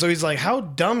 And so he's like, how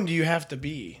dumb do you have to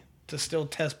be to still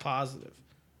test positive?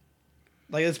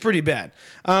 Like, it's pretty bad.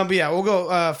 But yeah, we'll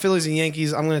go Phillies and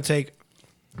Yankees. I'm going to take.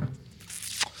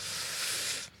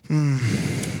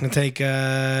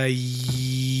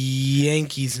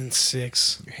 Yankees in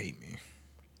 6. you hate me.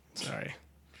 Sorry.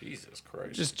 Jesus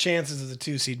Christ. Just chances of the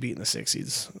 2 seed beating the 6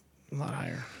 seeds a lot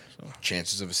higher. So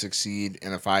Chances of a 6 seed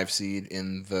and a 5 seed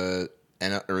in the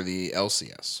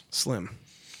LCS.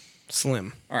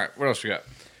 slim. All right, what else we got?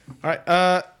 All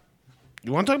right.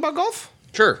 You want to talk about golf?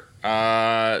 Sure.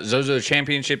 Zozo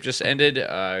Championship just ended.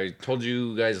 I told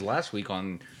you guys last week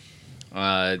on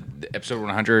episode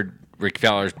 100, Rick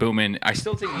Fowler's booming. I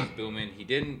still think he's booming. He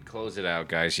didn't close it out,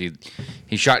 guys. He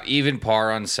shot even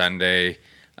par on Sunday.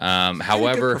 Good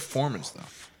However, performance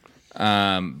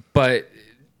though. but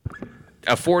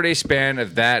a 4-day span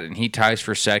of that, and he ties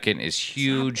for second is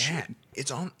huge. Bad. It's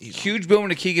on. Huge booming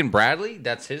to Keegan Bradley.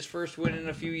 That's his first win in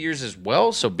a few years as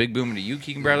well. So big booming to you,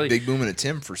 Keegan Bradley. Big booming to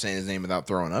Tim for saying his name without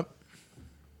throwing up.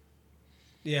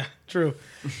 Yeah, true.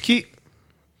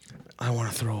 I want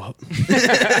to throw up.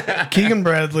 Keegan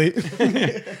Bradley.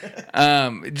 But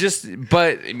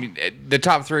I mean, the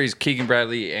top three is Keegan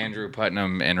Bradley, Andrew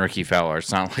Putnam, and Ricky Fowler.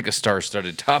 It's not like a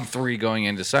star-studded top three going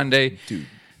into Sunday. Dude.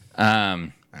 I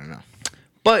don't know.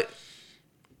 But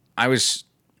I was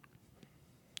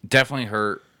definitely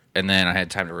hurt, and then I had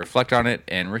time to reflect on it,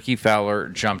 and Ricky Fowler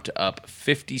jumped up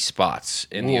 50 spots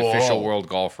in the official world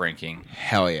golf ranking.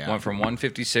 Hell yeah. Went from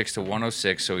 156 to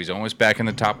 106, so he's almost back in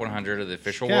the top 100 of the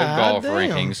official world God golf damn.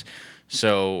 rankings.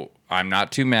 So I'm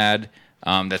not too mad.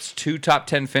 That's 2 top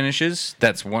 10 finishes.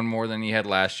 That's one more than he had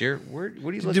last year. What are you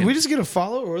looking? Did we just get a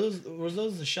follow, or were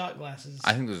those the shot glasses?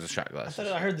 I think those are shot I glasses. thought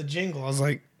I heard the jingle. I was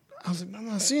like, I'm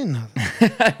not seeing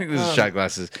nothing. I think those are shot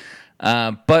glasses.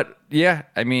 But yeah,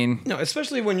 I mean, No,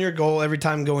 especially when your goal every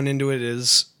time going into it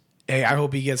is, hey, I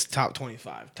hope he gets top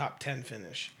 25, top 10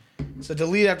 finish. So to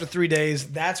lead after 3 days,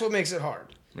 that's what makes it hard.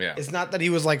 Yeah. It's not that he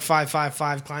was like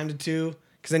 5.55, climbed to 2,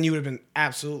 because then you would have been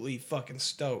absolutely fucking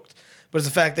stoked. But it's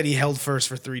the fact that he held first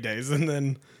for 3 days and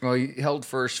then, well, he held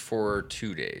first for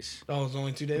 2 days. oh, it was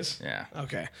only 2 days? Yeah.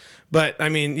 Okay. But I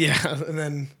mean, yeah, and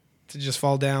then to just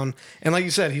fall down. And like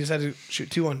you said, he just had to shoot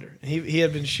 2 under. He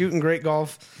had been shooting great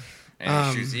golf.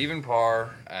 And he shoots even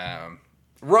par.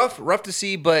 Rough to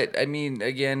see, but I mean,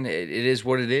 again, it is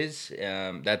what it is.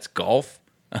 That's golf.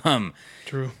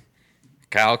 True.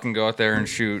 Kyle can go out there and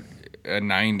shoot a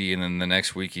 90, and then the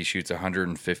next week he shoots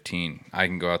 115. I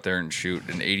can go out there and shoot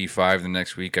an 85. The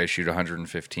next week I shoot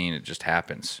 115. It just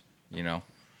happens, you know.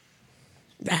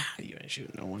 You ain't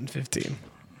shooting a 115.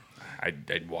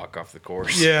 I'd walk off the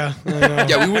course. Yeah. I know.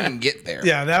 Yeah, we wouldn't get there.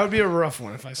 Yeah, that would be a rough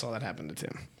one if I saw that happen to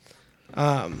Tim.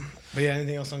 But yeah,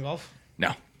 anything else on golf? No.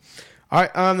 All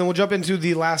right, then we'll jump into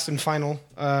the last and final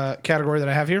category that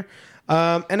I have here.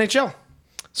 NHL.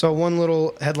 So one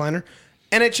little headliner.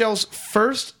 NHL's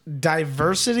first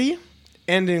diversity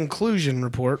and inclusion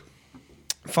report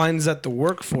finds that the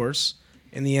workforce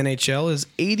in the NHL is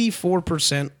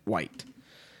 84% white.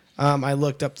 I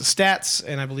looked up the stats,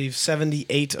 and I believe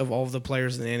 78 of all of the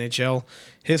players in the NHL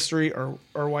history are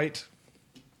white.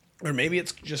 Or maybe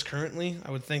it's just currently.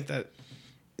 I would think that,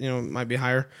 it might be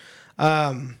higher.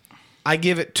 I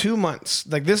give it 2 months.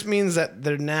 Like, this means that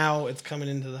it's coming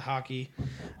into the hockey.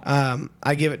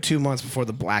 I give it 2 months before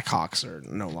the Blackhawks are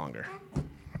no longer.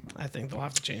 I think they'll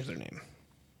have to change their name.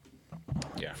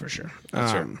 Yeah, For sure.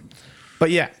 That's right.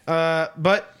 But yeah,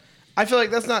 but I feel like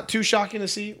that's not too shocking to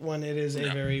see when it is a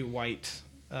very white,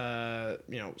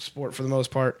 sport for the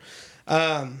most part.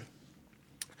 But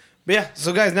yeah,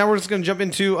 so guys, now we're just going to jump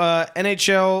into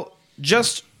NHL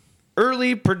just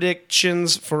early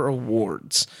predictions for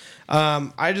awards.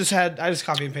 I just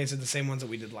copy and pasted the same ones that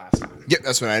we did last time. Yep,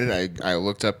 that's what I did. I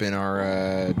looked up in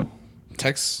our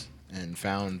texts and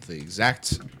found the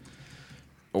exact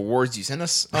awards you sent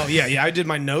us. Oh yeah, I did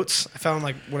my notes. I found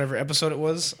like whatever episode it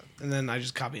was, and then I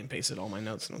just copy and pasted all my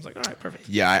notes, and I was like, all right, perfect.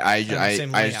 Yeah, I just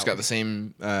layout. got the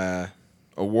same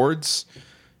awards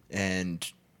and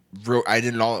I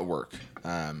did it all at work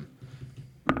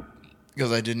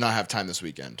because I did not have time this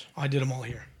weekend. I did them all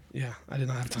here. Yeah, I did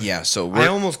not have time. Yeah, so I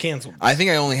almost canceled. I think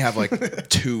I only have like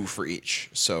 2 for each.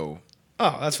 So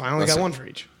Oh, that's fine. I only got Listen. 1 for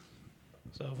each.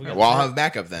 So if we got I'll have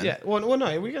backup then. Yeah. Well,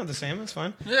 no, we got the same. That's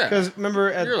fine. Yeah. Because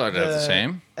remember, You're allowed to have the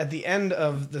same. At the end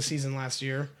of the season last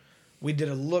year, we did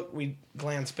a look. We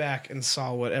glanced back and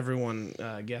saw what everyone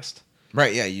guessed.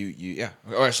 Right. Yeah. Yeah.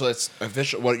 All right. So that's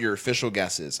official. What your official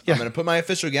guess is? Yeah. I'm gonna put my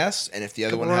official guess, and if the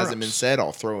other Couple one hasn't been runner-ups. said,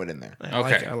 I'll throw it in there. I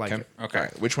like it. I like it. Okay. All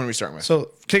right. Which one are we starting with?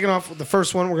 So kicking off with the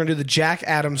first one, we're gonna do the Jack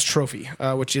Adams Trophy,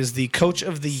 which is the Coach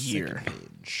of the Year.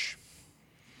 Page.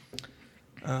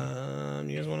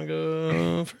 You guys want to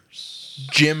go first?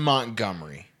 Jim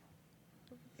Montgomery,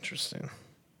 Interesting.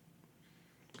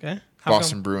 Okay. How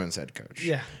Boston come? Bruins head coach.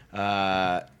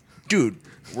 Yeah. Dude,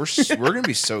 we're gonna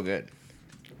be so good.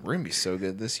 We're gonna be so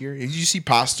good this year. Did you see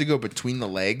Pasta go between the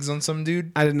legs on some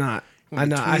dude? I did not. I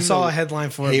know. I Between saw the- a headline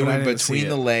for it, He but I went didn't see between it.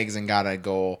 the legs and got a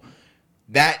goal.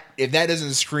 If that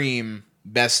doesn't scream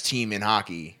best team in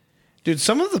hockey, Dude,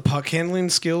 some of the puck handling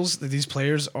skills that these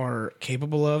players are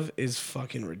capable of is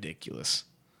fucking ridiculous.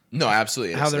 no,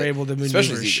 absolutely. How It's they're like- able to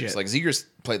especially maneuver Zegers. shit. Like Zegers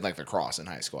played like lacrosse in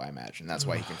high school, I imagine. That's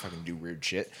why he can fucking do weird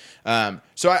shit.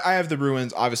 So I have the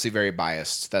Bruins, obviously very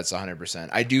biased. That's 100%.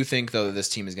 I do think though that this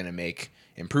team is going to make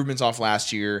improvements off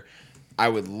last year. I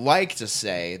would like to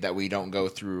say that we don't go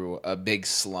through a big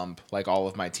slump like all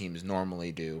of my teams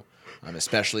normally do,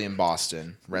 especially in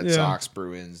Boston. Red Yeah. Sox,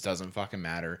 Bruins, doesn't fucking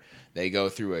matter. They go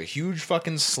through a huge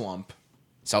fucking slump.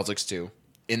 Celtics too.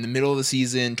 In the middle of the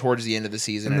season, towards the end of the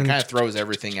season, and it kind of throws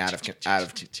everything out of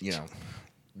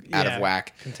Yeah,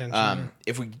 whack. contention,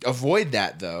 If we avoid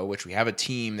that though, which we have a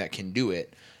team that can do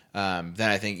it, then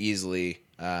I think easily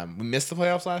we missed the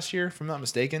playoffs last year, if I'm not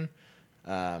mistaken.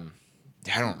 I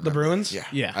don't remember. The Bruins? Yeah.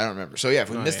 Yeah. I don't remember. So yeah, if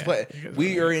we missed the play,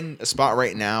 we are in a spot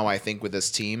right now, I think, with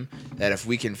this team that if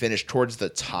we can finish towards the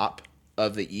top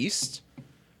of the East,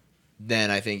 then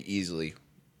I think easily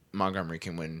Montgomery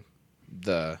can win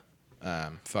the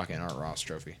fucking Art Ross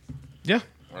trophy. Yeah.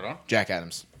 Right on. Jack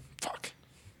Adams. Fuck.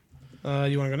 You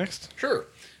want to go next? Sure.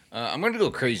 I'm going to go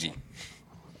crazy.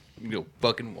 I'm going to go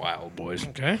fucking wild, boys.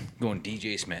 Okay. I'm going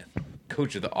DJ Smith,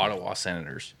 coach of the Ottawa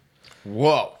Senators.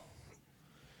 Whoa.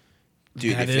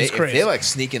 Dude, That if is they crazy. like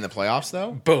sneak in the playoffs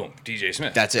though, Boom, DJ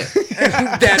Smith. that's it.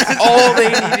 That's all they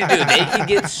need to do. They can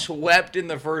get swept in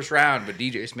the first round, but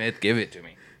DJ Smith, give it to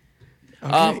me.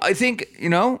 I think, I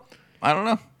don't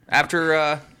know.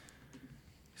 After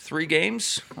 3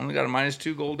 games, only got a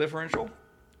 -2 goal differential.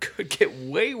 Could get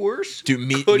way worse.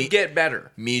 Dude, could get better.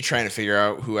 Me trying to figure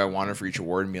out who I wanted for each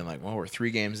award and being like, well, we're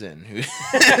 3 games in.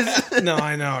 No,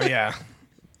 I know. Yeah.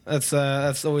 That's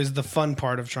always the fun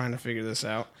part of trying to figure this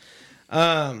out.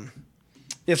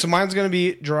 Yeah, so mine's going to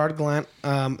be Gerard Gallant.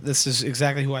 This is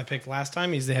exactly who I picked last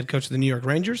time. He's the head coach of the New York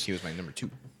Rangers. He was my number 2.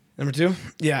 Number 2?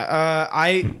 Yeah,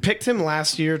 I picked him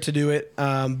last year to do it,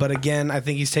 but again, I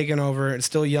think he's taken over. It's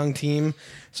still a young team,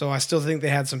 so I still think they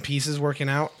had some pieces working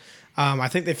out. I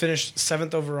think they finished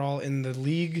 7th overall in the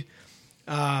league,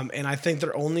 and I think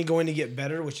they're only going to get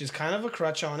better, which is kind of a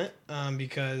crutch on it,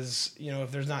 because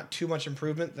if there's not too much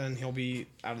improvement, then he'll be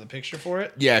out of the picture for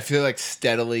it. Yeah, I feel like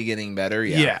steadily getting better.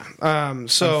 Yeah.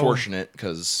 So Unfortunate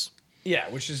because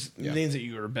which means that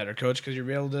you're a better coach because you'll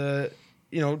be able to,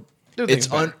 do things it's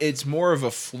better. it's more of a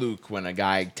fluke when a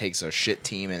guy takes a shit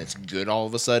team and it's good all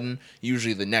of a sudden.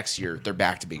 Usually the next year they're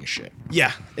back to being shit.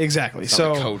 Yeah, exactly. It's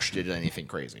not So the coach did anything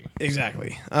crazy.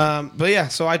 exactly. But yeah,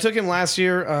 so I took him last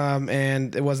year,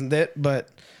 and it wasn't it, but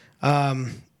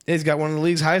he's got one of the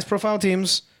league's highest profile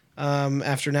teams.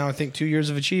 After now, I think 2 years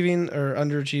of achieving or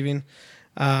underachieving.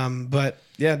 But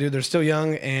yeah, dude, they're still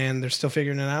young and they're still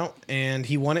figuring it out. And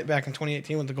he won it back in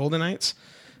 2018 with the Golden Knights.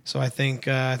 So I think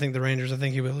the Rangers. I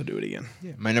think he'll be able to do it again.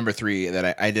 Yeah. My number 3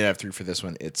 that I did have 3 for this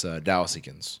one. It's Dallas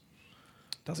Eakins,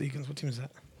 Dallas Eakins. What team is that?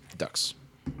 Ducks.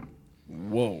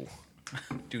 Whoa.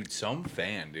 Dude, some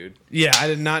fan, dude. Yeah, I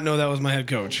did not know that was my head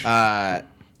coach.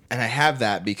 And I have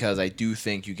that because I do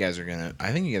think you guys are gonna.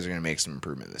 I think you guys are gonna make some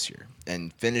improvement this year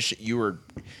and finish. You were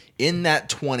in that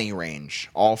 20 range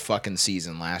all fucking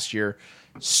season last year,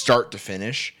 start to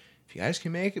finish. If you guys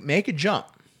can make a jump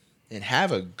and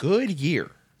have a good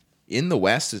year in the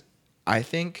West, I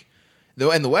think.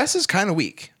 Though, and the West is kind of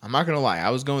weak. I'm not gonna lie. I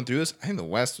was going through this. I think the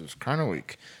West is kind of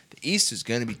weak. The East is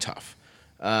gonna be tough.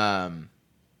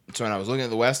 So when I was looking at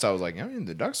the West, I was like,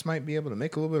 the Ducks might be able to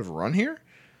make a little bit of a run here,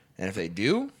 and if they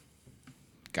do,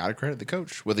 gotta credit the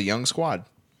coach with a young squad.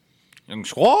 Young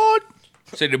squad.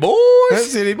 City boys.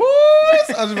 City boys.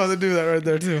 I was about to do that right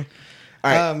there too.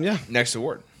 All right, Yeah. next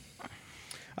award.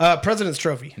 President's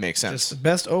Trophy. Makes sense. Just the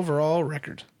best overall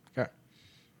record. Okay.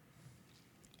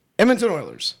 Edmonton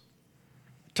Oilers.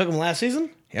 Took them last season,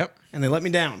 Yep, and they let me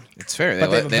down. it's fair. They But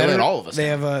let, have a they let better- all of us They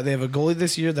down. have a goalie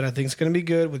this year that I think is going to be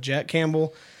good with Jack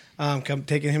Campbell,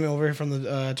 taking him over from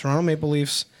the Toronto Maple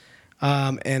Leafs,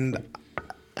 and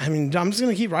I mean I'm just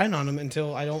going to keep riding on them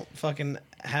until I don't fucking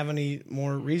have any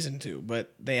more reason to.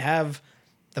 But they have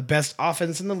the best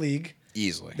offense in the league.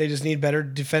 Easily. They just need better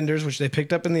defenders, which they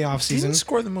picked up in the He offseason. didn't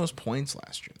score the most points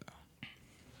last year, though.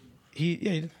 He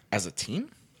did. As a team?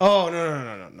 Oh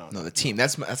no. No, the team.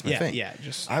 That's my Yeah, thing. yeah,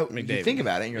 just You McDavid. think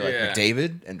about it, and you're Yeah. like,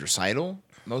 McDavid and Draisaitl,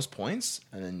 most points,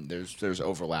 and then there's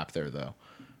overlap there, though.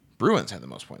 Bruins had the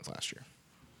most points last year.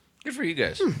 Good for you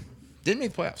guys. Didn't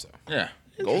make the playoffs, though. Yeah.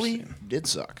 Goalie did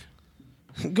suck.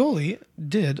 Goalie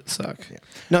did suck. Yeah.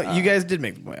 No, you guys did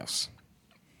make the playoffs.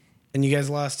 And you guys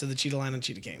lost to the Cheetah Line and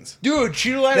Cheetah Canes. Dude,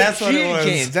 Cheetah Line That's what it was.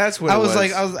 Canes. That's what I it was was.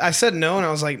 like, I said no, and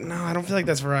I was like, no, I don't feel like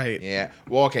that's right. Yeah.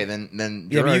 Well, okay, then.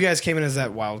 Yeah, but right. you guys came in as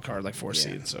that wild card, like 4th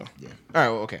seed. So Yeah. All right.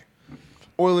 Well, okay.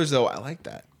 Oilers, though, I like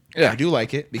that. Yeah. I do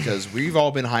like it because we've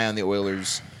all been high on the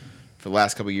Oilers for the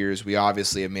last couple of years. We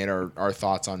obviously have made our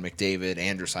thoughts on McDavid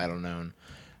and Draisaitl known.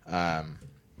 I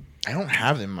don't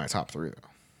have them in my top 3 though.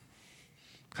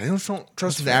 I don't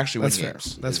trust them to actually win that's fair.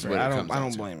 games. That's is fair. what it I comes down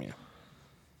don't to. blame you.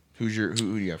 Who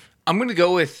do you have? I'm gonna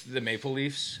go with the Maple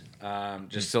Leafs.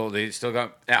 They still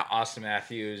got Austin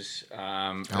Matthews. They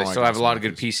like still have a Austin lot of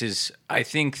good Matthews. pieces. I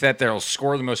think that they'll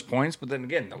score the most points, but then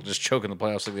again, they'll just choke in the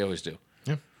playoffs like they always do.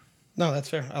 No, that's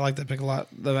fair. I like that pick a lot.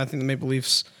 I think the Maple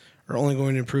Leafs are only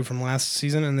going to improve from last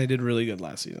season, and they did really good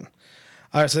last season.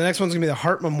 All right, so the next one's gonna be the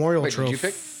Hart Memorial Wait, did Trophy. you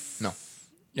pick? No.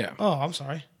 Yeah. Oh, I'm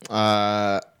sorry.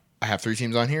 I have 3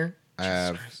 teams on here. I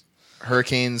have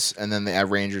Hurricanes, and then the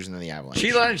Rangers, and then the Avalanche.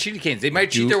 Cheetah Line and Cheetah Canes. They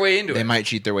might cheat their way into They it. might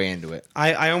cheat their way into it.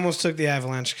 I almost took the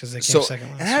Avalanche because they came So, second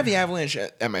last and I have year. the Avalanche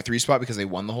at my 3 spot because they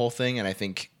won the whole thing, and I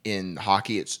think in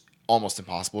hockey it's almost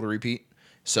impossible to repeat.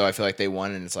 So I feel like they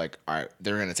won, and it's like, all right,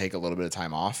 they're going to take a little bit of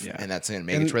time off, Yeah. and that's going to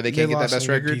make And it to where they they can't get that lost best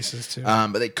some good record. pieces, too.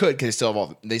 But they could because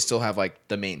they still have like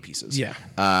the main pieces. Yeah.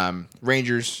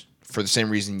 Rangers for the same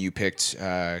reason you picked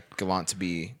Gallant to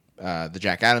be the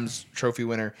Jack Adams Trophy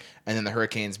winner, and then the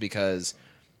Hurricanes because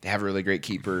they have a really great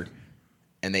keeper,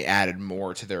 and they added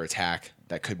more to their attack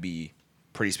that could be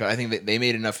pretty special. I think that they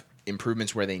made enough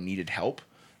improvements where they needed help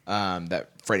that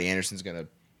Freddie Anderson's going to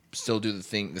still do the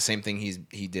same thing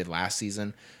he did last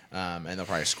season, and they'll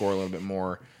probably score a little bit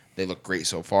more. They look great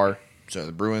so far. So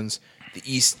the Bruins, the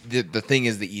East. The thing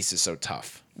is, the East is so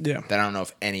tough. Yeah. That I don't know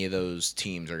if any of those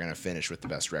teams are going to finish with the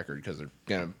best record because they're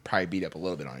going to probably beat up a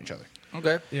little bit on each other.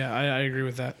 Okay. Yeah, I agree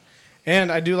with that.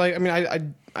 And I do like. I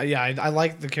mean, I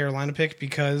like the Carolina pick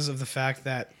because of the fact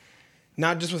that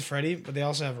not just with Freddie, but they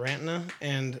also have Ranta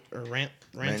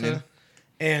Rantanen.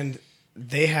 and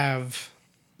they have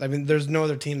I mean, there's no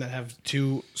other team that have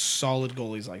two solid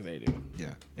goalies like they do.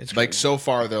 Yeah, It's like crazy. so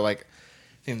far they're like,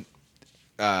 I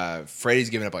think Freddie's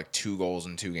given up like 2 goals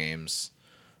in 2 games.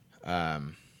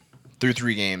 Through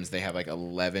 3 games, they have like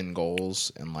 11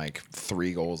 goals and like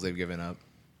 3 goals they've given up.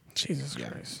 Jesus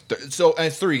Christ. So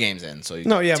 3 games in. So you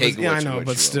No, yeah, take but, yeah, what I you- know, what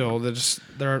but you will. still,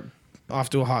 they're off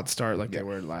to a hot start like they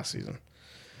were last season.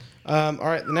 All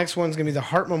right, the next one's gonna be the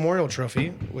Hart Memorial Trophy,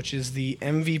 which is the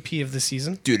MVP of the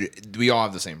season. Dude, we all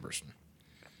have the same person.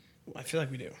 I feel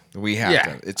like we do. We have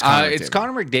Yeah, to. it's McDavid.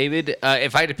 Connor McDavid.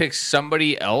 If I had to pick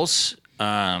somebody else,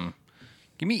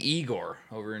 give me Igor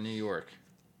over in New York.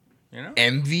 You know,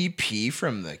 MVP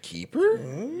from the keeper.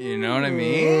 you know what I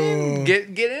mean. Get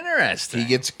interesting. He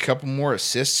gets a couple more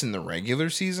assists in the regular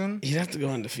season. He'd have to go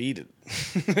undefeated,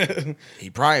 He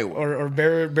probably will. or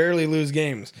barely lose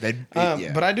games.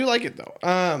 Yeah. But I do like it though.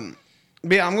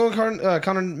 But yeah, I'm going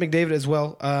Connor McDavid as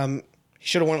well. He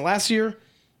should have won it last year,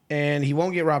 and he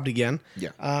won't get robbed again. Yeah.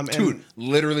 And- Dude,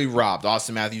 literally robbed.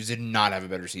 Austin Matthews did not have a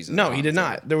better season. No, than he did Connor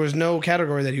not. There was no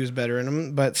category that he was better in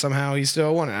him, but somehow he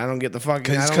still won it. I don't get the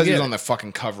fucking. I don't Because he get was it. on the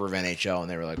fucking cover of NHL, and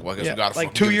they were like, "Well, I guess Yeah, we got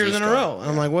like 2 years in a row. And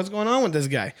I'm like, what's going on with this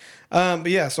guy? But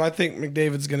yeah, so I think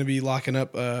McDavid's going to be locking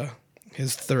up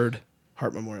his 3rd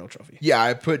Hart Memorial Trophy. Yeah,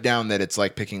 I put down that it's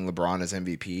like picking LeBron as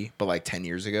MVP, but like 10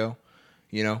 years ago,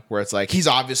 you know, where it's like he's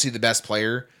obviously the best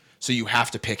player, so you have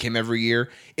to pick him every year.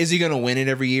 Is he going to win it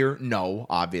every year? No,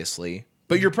 obviously.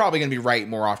 But you're probably going to be right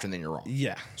more often than you're wrong.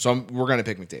 Yeah. So we're going to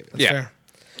pick McDavid. Yeah.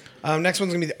 Fair. Next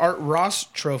one's going to be the Art Ross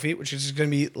Trophy, which is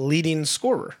going to be leading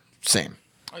scorer. Same.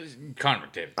 Connor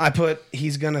McDavid. I put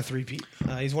he's going to three-peat.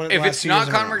 He's won it the If last it's 2 not years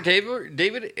in a row. Connor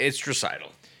McDavid, it's Draisaitl.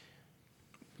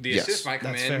 The Yes. assist might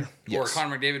come That's in, fair. or Yes.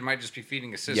 Connor McDavid might just be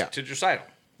feeding assists Yeah. to Draisaitl.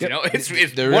 You Yep. know, it's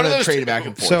They're one going of to those trade two. back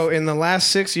and forth. So in the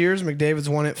last 6 years, McDavid's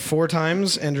won it 4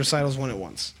 times, and Draisaitl's won it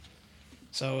once.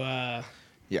 So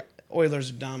yeah.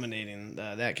 Oilers dominating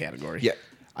that category. Yeah.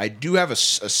 I do have a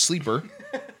sleeper.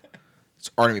 It's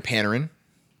Artemi Panarin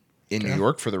in New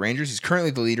York for the Rangers. He's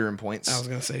currently the leader in points. I was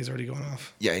going to say he's already going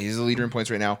off. Yeah, he's the leader in points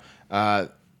right now.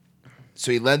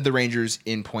 So he led the Rangers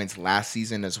in points last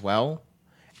season as well.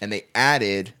 And they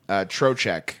added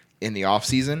Trocheck in the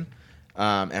offseason.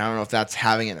 And I don't know if that's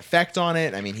having an effect on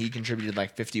it. I mean, he contributed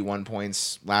like 51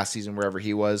 points last season wherever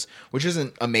he was, which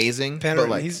isn't amazing. Panarin, but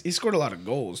like, he scored a lot of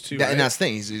goals too. that, right? and that's the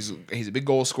thing. He's a big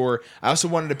goal scorer. I also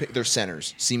wanted to pick their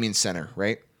centers. Seeming center,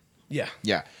 right? Yeah.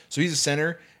 Yeah. So he's a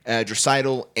center.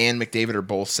 Draisaitl and McDavid are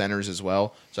both centers as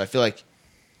well. So I feel like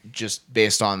just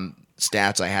based on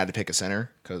stats, I had to pick a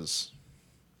center because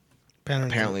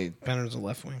Panarin's a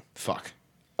left wing. fuck.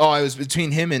 Oh, I was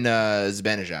between him and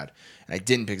Zibanejad, and I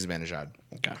didn't pick Zibanejad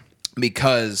Okay.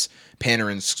 because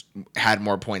Panarin's had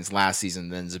more points last season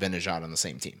than Zibanejad on the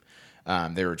same team.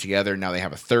 They were together. Now they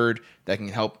have a third that can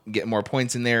help get more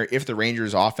points in there. If the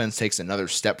Rangers' offense takes another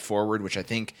step forward, which I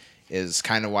think is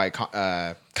kind of why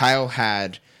Kyle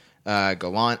had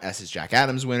Gallant as his Jack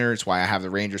Adams winner. It's why I have the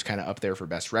Rangers kind of up there for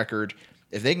best record.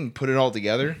 If they can put it all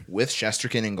together with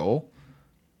Shesterkin in goal,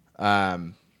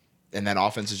 and that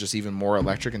offense is just even more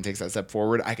electric and takes that step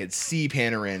forward, I could see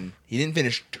Panarin. He didn't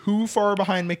finish too far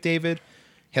behind McDavid.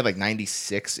 He had like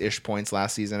 96-ish points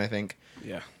last season, I think.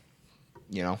 Yeah.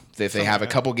 You know, if they have a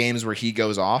couple games where he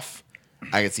goes off,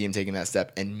 I could see him taking that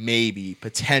step and maybe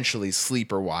potentially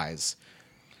sleeper-wise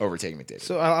overtaking McDavid.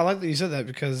 So I like that you said that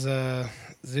because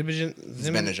Zibanejad.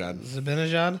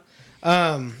 Zibanejad.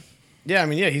 Yeah, I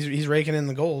mean, yeah, he's raking in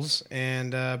the goals,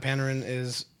 and Panarin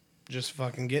is just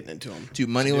fucking getting it to him. Dude,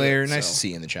 Money do Layer, it, nice so. to see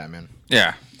you in the chat, man.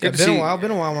 Yeah. Yeah,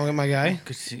 been a while, my guy. Good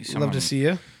to see Love someone, to see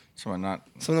you. someone not.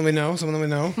 Something we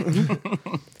know.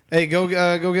 Hey, go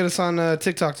get us on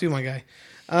TikTok too, my guy.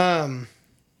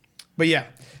 But yeah,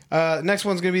 next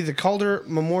one's gonna be the Calder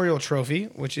Memorial Trophy,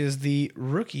 which is the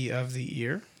Rookie of the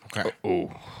Year. Okay.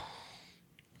 Oh.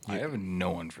 I have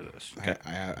no one for this. I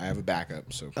have a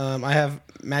backup, so I have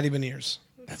Matty Beniers.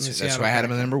 that's why I had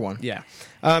him as number one. Yeah,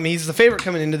 he's the favorite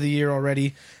coming into the year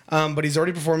already, but he's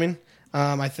already performing.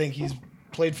 I think he's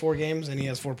played 4 games and he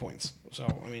has 4 points. So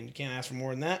I mean, you can't ask for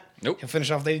more than that. Nope. He'll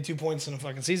finish off with 82 points in a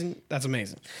fucking season. That's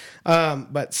amazing.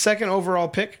 But second overall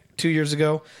pick 2 years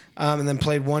ago, and then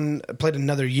played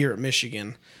another year at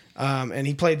Michigan. And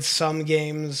he played some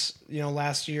games,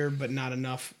 last year, but not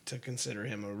enough to consider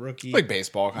him a rookie. Like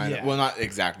baseball, kind Yeah. of. Well, not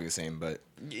exactly the same, but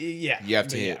Yeah, you have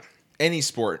to but hit any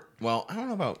sport. Well, I don't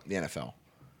know about the NFL.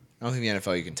 I don't think the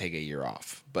NFL you can take a year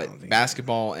off, but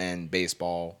basketball and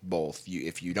baseball both.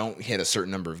 If you don't hit a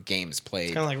certain number of games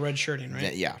played, kind of like red shirting, right?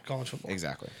 then, yeah, College football.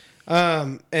 exactly.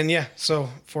 And yeah, so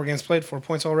 4 games played, 4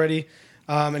 points already.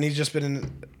 And he's just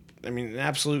been an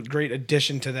absolute great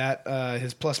addition to that.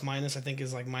 His plus minus, I think,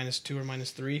 is like -2 or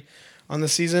 -3 on the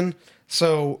season.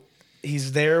 So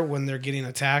he's there when they're getting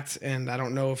attacked, and I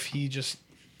don't know if he just,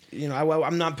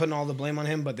 I'm not putting all the blame on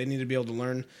him, but they need to be able to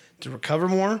learn to recover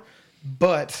more.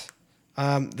 But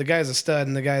the guy's a stud,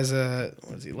 and the guy's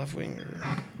what is he, left wing?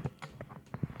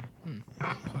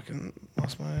 Fucking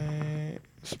lost my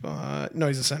spot. No,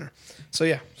 he's a center. So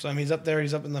yeah, he's up there.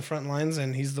 He's up in the front lines,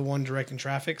 and he's the one directing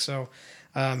traffic. So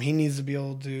he needs to be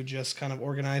able to just kind of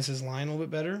organize his line a little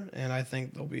bit better, and I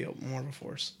think they'll be more of a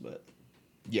force. But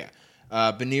Yeah.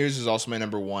 Beniers is also my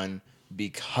number one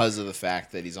because of the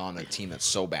fact that he's on a team that's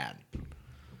so bad.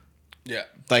 Yeah.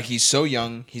 Like, he's so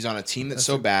young. He's on a team that's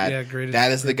so bad.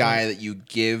 That is the guy that you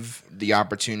give the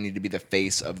opportunity to be the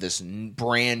face of this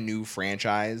brand new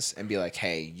franchise and be like,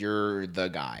 hey, you're the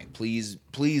guy. Please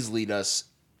lead us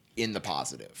in the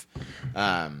positive.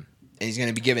 And he's going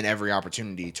to be given every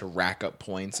opportunity to rack up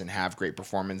points and have great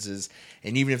performances.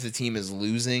 And even if the team is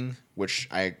losing, which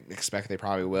I expect they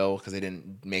probably will because they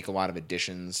didn't make a lot of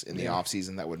additions in the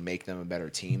offseason that would make them a better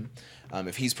team.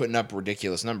 If he's putting up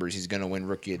ridiculous numbers, he's going to win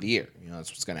Rookie of the Year. That's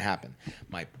what's going to happen.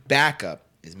 My backup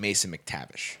is Mason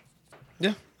McTavish.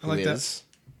 yeah, I like that.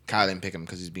 Kyle didn't pick him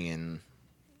because he's being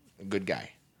a good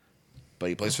guy. But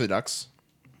he plays for the Ducks.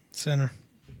 Center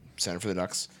For the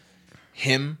Ducks.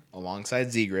 Him alongside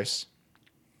Zegras.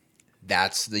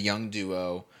 That's the young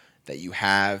duo that you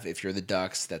have if you're the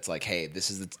Ducks. That's like, hey,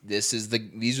 these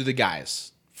are the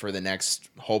guys for the next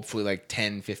hopefully like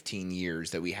 10, 15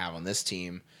 years that we have on this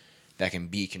team that can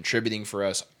be contributing for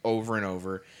us over and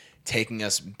over, taking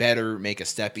us better, make a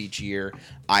step each year.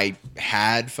 I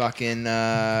had fucking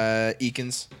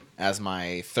Eakins as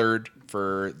my third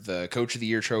for the Coach of the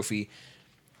Year trophy.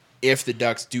 If the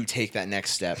Ducks do take that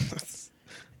next step.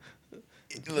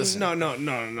 Listen.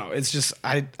 No. It's just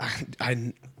I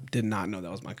did not know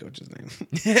that was my coach's name.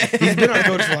 He's been our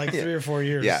coach for like 3 or 4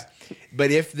 years. Yeah.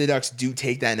 But if the Ducks do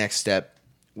take that next step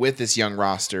with this young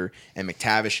roster and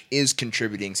McTavish is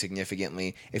contributing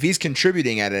significantly, if he's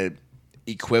contributing at an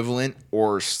equivalent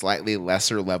or slightly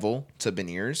lesser level to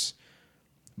Beniers,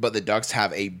 but the Ducks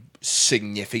have a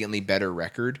significantly better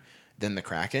record than the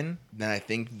Kraken, then I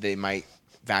think they might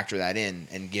factor that in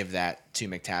and give that to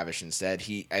McTavish instead.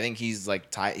 I think he's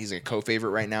like he's a co-favorite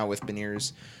right now with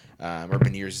Beniers, or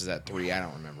Beniers is at 3. I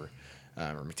don't remember,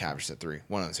 or McTavish is at 3.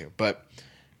 One of those two. But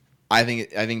I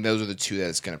think those are the two that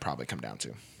it's going to probably come down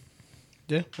to.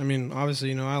 Yeah,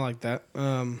 obviously, I like that.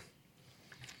 I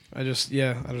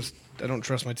don't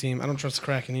trust my team. I don't trust the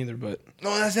Kraken either. But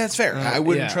no, that's fair. I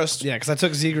wouldn't trust. Yeah, because I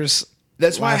took Zegras.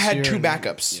 That's why I had 2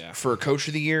 backups for Coach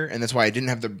of the Year, and that's why I didn't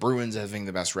have the Bruins having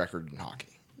the best record in hockey.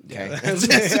 Okay.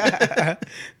 Yeah,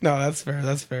 no, that's fair.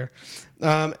 That's fair.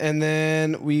 And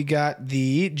then we got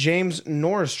the James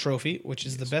Norris Trophy, which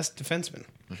is the best defenseman.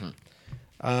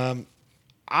 Mm-hmm.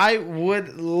 I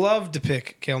would love to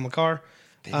pick Cale Makar.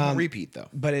 They don't repeat though,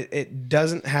 but it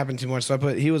doesn't happen too much. So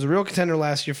he was a real contender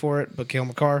last year for it, but Cale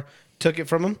Makar took it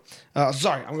from him.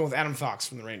 Sorry, I'm going with Adam Fox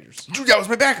from the Rangers. Dude, that was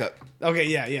my backup. Okay,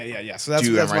 yeah. So that's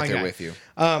I'm right my there guy. with you.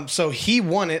 So he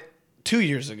won it 2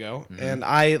 years ago, and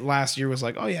I last year was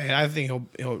like, oh yeah, I think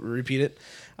he'll repeat it.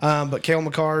 But Cale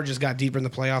Makar just got deeper in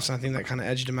the playoffs, and I think that kind of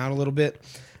edged him out a little bit.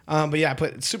 But yeah,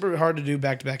 it's super hard to do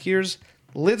back-to-back years.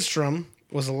 Lidstrom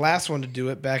was the last one to do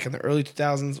it back in the early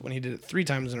 2000s when he did it 3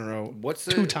 times in a row. What's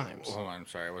 2 times? Hold on, I'm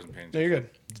sorry, I wasn't paying No, attention. you're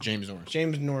good. James Norris.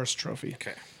 James Norris Trophy.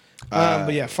 Okay.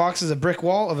 But yeah, Fox is a brick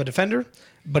wall of a defender,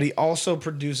 but he also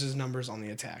produces numbers on the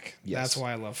attack. Yes. That's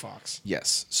why I love Fox.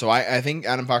 Yes. So I think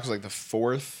Adam Fox was like the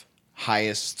 4th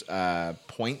highest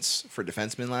points for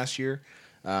defensemen last year.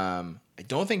 I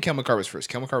don't think Cale Makar was first.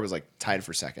 Cale Makar was like tied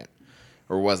for second,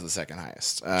 or was the second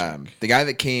highest. The guy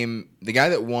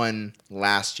that won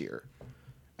last year,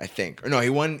 I think. Or no, he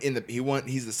won.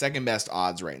 He's the second best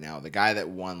odds right now. The guy that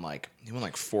won like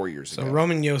 4 years ago. So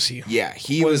Roman Yossi. Yeah,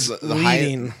 he was the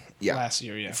leading highest. Yeah, last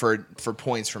year. Yeah, for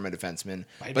points from a defenseman.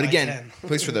 By But again, 10.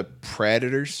 plays for the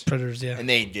Predators. Predators. Yeah, And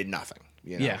they did nothing.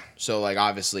 Yeah. So like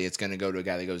obviously it's going to go to a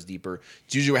guy that goes deeper.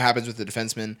 It's usually what happens with the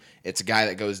defenseman. It's a guy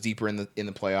that goes deeper in the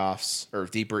playoffs or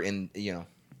deeper in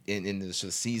the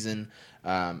season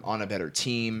on a better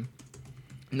team.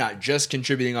 Not just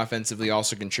contributing offensively,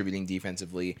 also contributing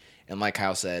defensively. And like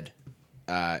Kyle said,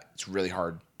 it's really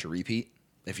hard to repeat.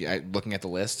 If you looking at the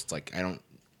list, it's like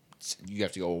you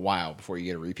have to go a while before you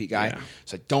get a repeat guy. Yeah.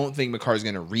 So I don't think Makar's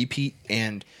going to repeat.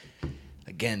 And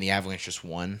again, the Avalanche just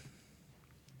won.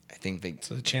 I think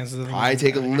so the chances of them probably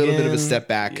take a little bit of a step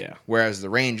back. Yeah. Whereas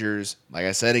the Rangers, like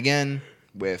I said again,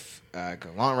 with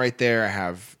Gallant right there, I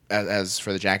have as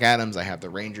for the Jack Adams, I have the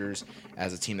Rangers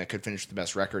as a team that could finish the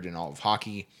best record in all of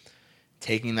hockey.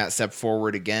 taking that step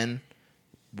forward again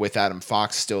with Adam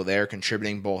Fox still there,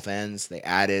 contributing both ends. They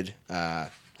added the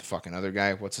fucking other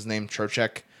guy. What's his name?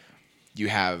 Trocheck. You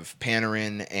have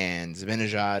Panarin and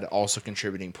Zibanejad also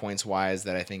contributing points-wise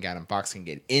that I think Adam Fox can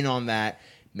get in on that,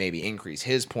 maybe increase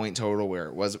his point total where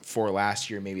it was for last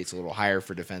year. Maybe it's a little higher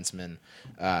for defensemen.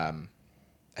 I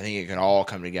think it could all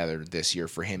come together this year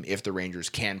for him if the Rangers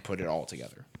can put it all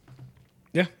together.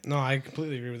 Yeah, no, I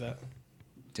completely agree with that.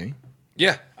 Timmy?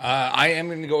 Yeah, I am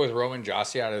going to go with Roman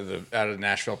Josi out of the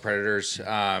Nashville Predators.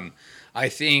 I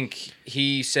think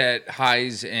he set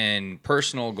highs in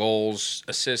personal goals,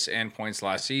 assists, and points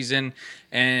last season,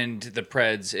 and the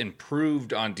Preds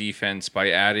improved on defense by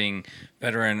adding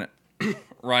veteran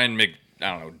Ryan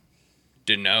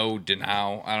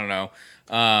Deneau, I don't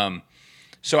know.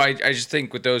 So I just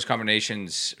think with those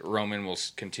combinations, Roman will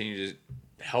continue to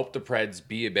help the Preds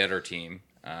be a better team,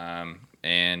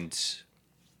 and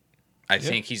I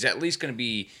think he's at least going to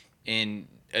be in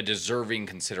a deserving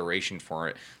consideration for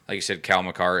it. Like you said, Cal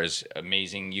McCarr is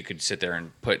amazing. You could sit there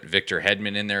and put Victor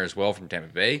Hedman in there as well from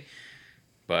Tampa Bay,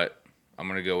 but I'm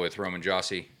going to go with Roman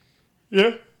Josi.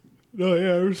 Yeah. No,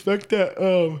 yeah, I respect that.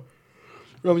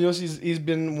 Roman Josi, he's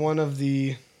been one of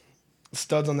the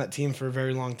studs on that team for a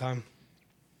very long time.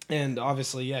 And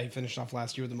obviously, yeah, he finished off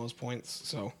last year with the most points.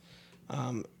 So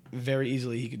very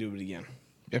easily he could do it again.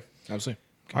 Yeah, absolutely.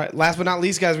 All right, last but not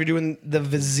least, guys, we're doing the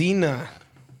Vezina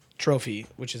Trophy,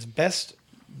 which is best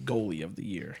goalie of the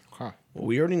year. Huh. Well,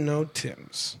 we already know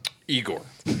Tim's. Igor.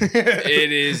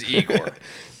 It is Igor.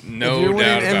 No if you're doubt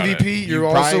winning about MVP, it. you're You're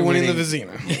also probably winning the winning-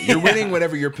 Vezina. You're winning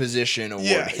whatever your position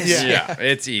award is. Yeah,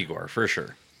 it's Igor for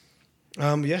sure.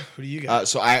 Yeah, who do you got?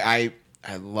 So I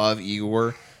love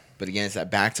Igor, but again, it's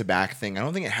that back-to-back thing. I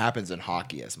don't think it happens in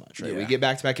hockey as much, right? Yeah. We get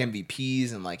back-to-back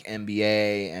MVPs in like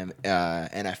NBA and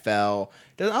NFL.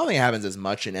 I don't think it happens as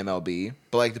much in MLB,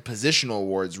 but like the positional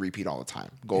awards repeat all the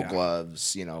time. Gold Yeah.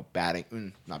 Gloves,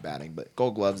 batting, not batting, but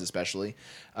Gold Gloves especially.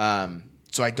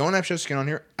 So I don't have Chesterkin on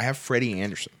here. I have Freddie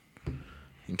Anderson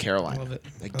in Carolina. Love it.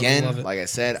 Again, Love it. like I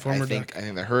said, Former I think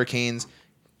Duck. the Hurricanes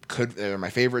they're my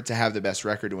favorite to have the best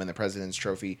record to win the President's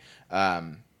Trophy.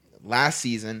 Last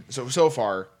season, so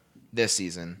far this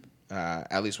season,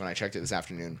 at least when I checked it this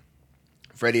afternoon,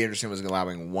 Freddie Anderson was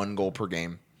allowing 1 goal per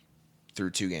game through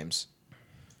 2 games.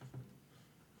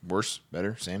 Worse,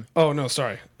 better, same. Oh, no,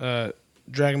 sorry.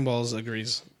 Dragon Balls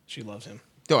agrees. She loves him.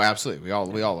 No, absolutely. We all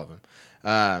love him.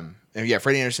 And yeah,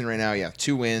 Freddie Anderson right now,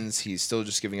 2 wins. He's still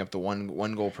just giving up the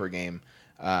one goal per game,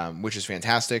 which is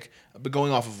fantastic. But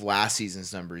going off of last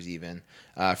season's numbers, even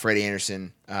Freddie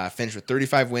Anderson finished with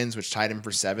 35 wins, which tied him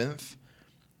for 7th.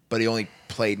 But he only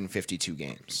played in 52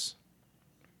 games.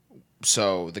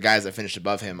 So the guys that finished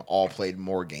above him all played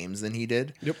more games than he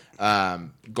did. Yep.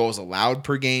 Goals allowed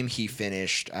per game, he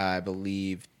finished, I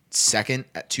believe, 2nd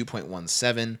at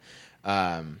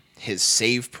 2.17. His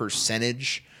save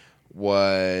percentage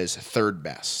was 3rd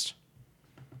best.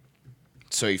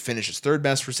 So he finishes 3rd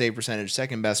best for save percentage,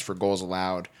 2nd best for goals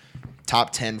allowed,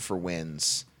 top 10 for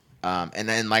wins. And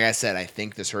then, like I said, I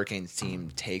think this Hurricanes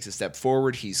team takes a step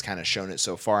forward. He's kind of shown it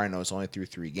so far. I know it's only through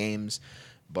 3 games,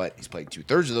 but he's played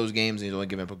 2/3 of those games, and he's only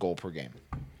given up a goal per game.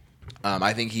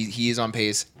 I think he is on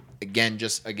pace, again,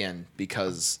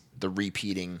 because the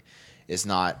repeating is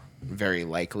not very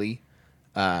likely.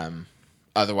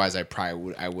 Otherwise, I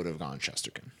would have gone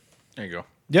Chesterkin. There you go.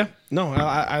 Yeah, no,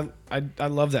 I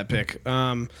love that pick.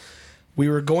 We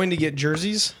were going to get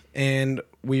jerseys, and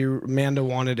Amanda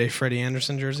wanted a Freddie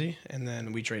Anderson jersey, and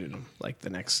then we traded him like the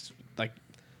next like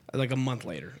a month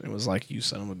later. It was like, you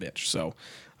son of a bitch. So,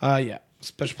 yeah,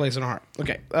 special place in our heart.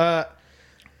 Okay,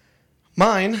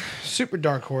 mine, super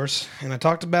dark horse, and I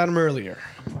talked about him earlier,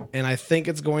 and I think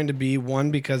it's going to be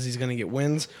 1 because he's going to get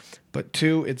wins, but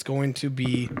 2, it's going to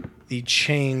be the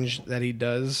change that he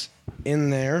does in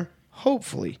there.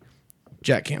 Hopefully,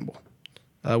 Jack Campbell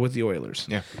with the Oilers.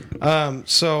 Yeah.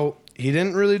 So he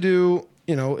didn't really do,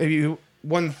 if you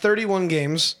won 31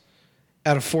 games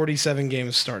out of 47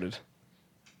 games started.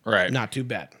 Right. Not too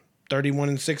bad.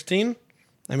 31-16.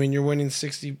 I mean, you're winning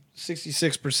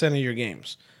 66% of your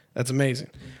games. That's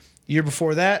amazing. Year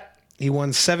before that, he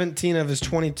won 17 of his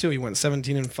 22. He went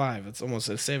 17-5. It's almost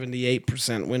a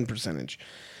 78% win percentage.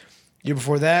 Year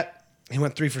before that, he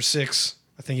went 3 for 6.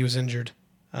 I think he was injured,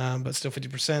 but still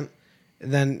 50%.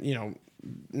 And then,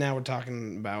 now we're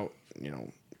talking about,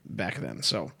 back then.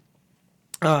 So,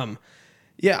 yeah,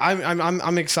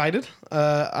 I'm excited.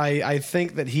 I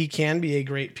think that he can be a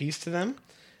great piece to them.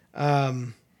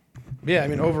 Yeah, I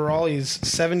mean, overall, he's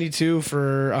 72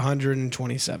 for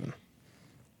 127.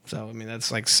 So, I mean,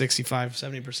 that's like 65,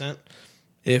 70%.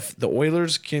 if the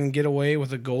Oilers can get away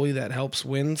with a goalie that helps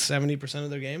win 70% of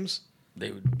their games,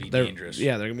 They would be they're dangerous.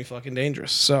 Yeah, they're gonna be fucking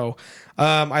dangerous. So,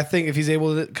 I think if he's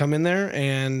able to come in there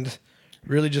and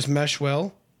really just mesh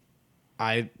well,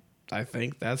 I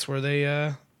think that's where they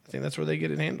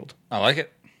get it handled. I like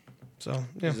it. So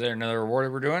yeah, Is there another award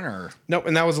that we're doing, or nope.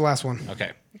 And that was the last one.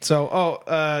 okay?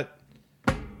 So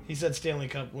he said Stanley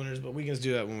Cup winners, but we can just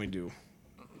do that when we do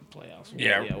playoffs.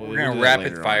 Yeah, we'll we're do gonna that rapid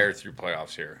later on. fire through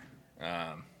playoffs here.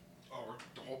 Oh,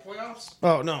 the whole playoffs?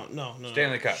 Oh no.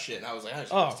 Stanley Cup. Shit, I was like, I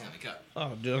just Oh. Stanley Cup.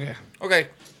 Oh, dude, okay. Okay,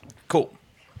 cool.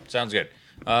 Sounds good.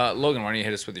 Logan, why don't you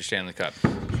hit us with your Stanley Cup?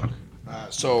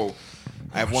 So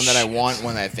I have one that I want,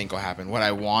 one that I think will happen. What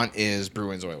I want is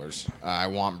Bruins Oilers. I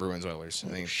want Bruins Oilers. I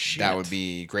think that would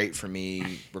be great for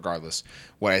me regardless.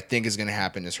 What I think is going to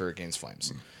happen is Hurricanes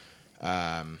Flames.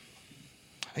 I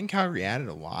think Calgary added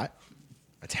a lot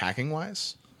attacking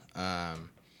wise.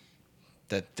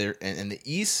 That they're in the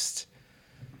East.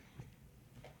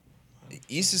 The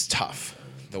East is tough.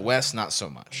 The West not so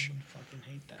much. Fucking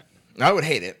hate that. I would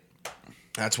hate it.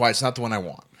 That's why it's not the one I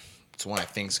want. It's the one I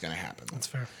think is going to happen. That's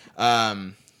fair.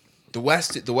 The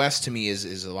West to me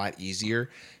is a lot easier.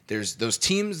 There's those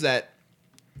teams that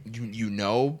you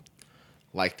know,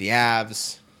 like the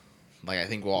Avs, like I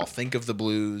think we'll all think of the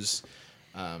Blues,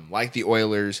 like the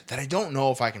Oilers, that I don't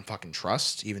know if I can fucking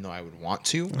trust, even though I would want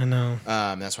to. I know.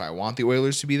 That's why I want the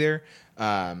Oilers to be there.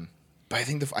 But I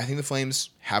think the Flames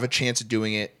have a chance at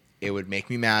doing it. It would make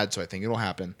me mad, so I think it'll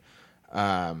happen.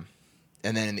 And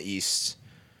then in the East,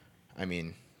 I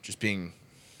mean, just being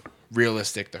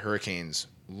realistic, the Hurricanes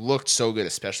looked so good,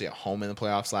 especially at home in the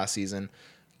playoffs last season.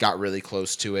 Got really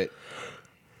close to it.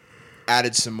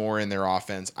 Added some more in their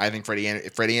offense. I think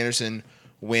if Freddie Anderson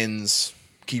wins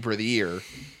Keeper of the Year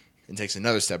and takes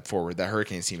another step forward, that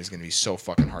Hurricanes team is going to be so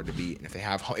fucking hard to beat. And if they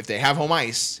have home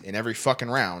ice in every fucking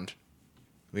round,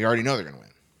 we already know they're going to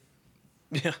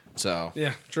win. Yeah. So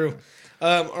Yeah, true.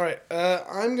 All right.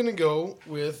 I'm going to go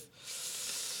with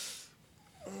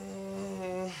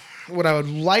what I would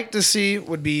like to see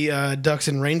would be Ducks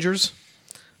and Rangers.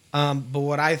 But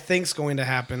what I think's going to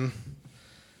happen,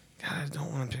 God, I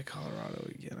don't want to pick Colorado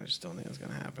again. I just don't think it's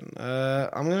going to happen.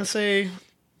 I'm going to say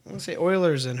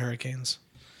Oilers and Hurricanes,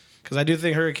 because I do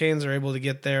think Hurricanes are able to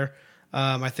get there.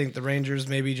 I think the Rangers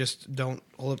maybe just don't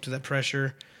hold up to that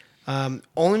pressure.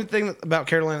 Only thing about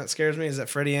Carolina that scares me is that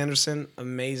Freddie Anderson,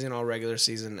 amazing all regular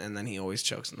season, and then he always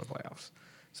chokes in the playoffs.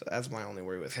 So that's my only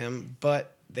worry with him.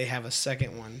 But they have a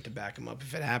second one to back him up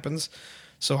if it happens.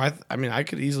 So I mean, I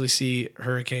could easily see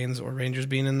Hurricanes or Rangers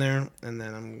being in there, and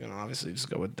then I'm gonna obviously just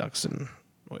go with Ducks and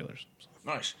Oilers. So,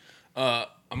 Nice. I'm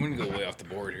gonna go way off the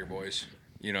board here, boys.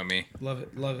 You know me. love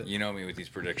it. You know me with these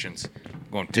predictions. I'm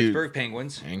going Dude. Pittsburgh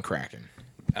Penguins. and Kraken.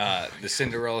 The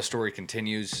Cinderella story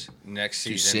continues next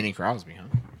Dude, season. Sidney Crosby, huh?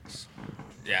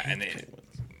 Yeah, and I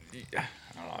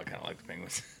don't know. I kind of like the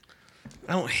Penguins.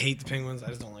 I don't hate the Penguins. I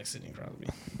just don't like Sidney Crosby.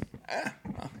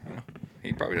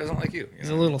 He probably doesn't like you. He's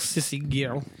a little sissy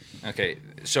girl. Okay,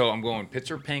 so I'm going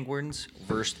Pittsburgh Penguins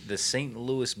versus the St.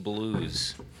 Louis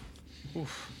Blues.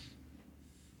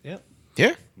 Yep,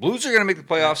 Yeah. Blues are going to make the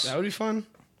playoffs. that would be fun.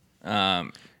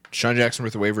 Sean Jackson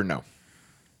worth a waiver? No.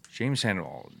 James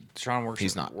Sandoval. Sean works.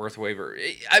 He's not. Worth waiver.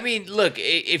 I mean, look,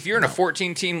 if you're in a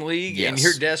 14-team league and Yes.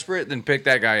 you're desperate, then pick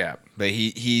that guy up. But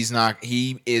he's not.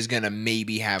 He is gonna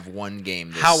maybe have one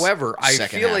game. This However, I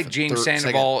second feel half like of- James third-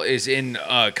 Sandoval is in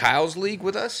Kyle's league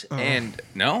with us, and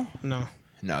no. No,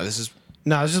 No, this is.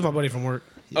 it's just my buddy from work,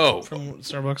 Oh, from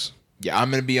Starbucks. Yeah, I'm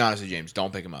gonna be honest with James.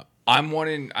 Don't pick him up. I'm 5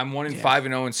 and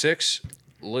 0 and 6.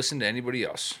 Listen to anybody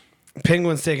else.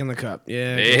 Penguins taking the cup.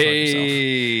 Yeah. go fuck yourself.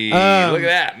 Hey, look at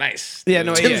that, nice. Yeah,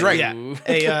 no, Tim's yeah, right. Yeah.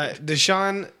 Hey,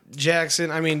 Deshaun Jackson.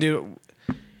 I mean, dude,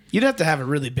 you'd have to have a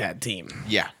really bad team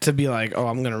Yeah, to be like, oh,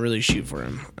 I'm gonna really shoot for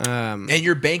him. and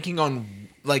you're banking on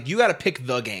like you got to pick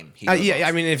the game. he goes Yeah, off.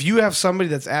 I mean, if you have somebody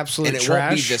that's absolute and it trash,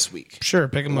 won't be this week. Sure,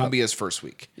 pick It him won't up. be his first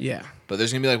week. Yeah, But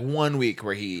there's gonna be like 1 week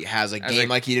where he has a game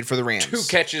like he did for the Rams. 2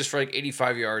 catches for like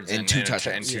 85 yards And two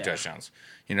touchdowns. And 2 Yeah. touchdowns.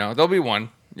 You know, there'll be one.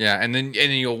 Yeah, and then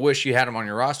you'll wish you had him on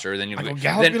your roster. Then you'll Michael be,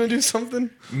 Gallup then gonna do something?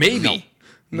 maybe,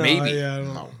 No, maybe yeah, I don't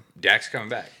know. No. Dak's coming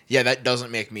back. Yeah, that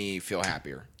doesn't make me feel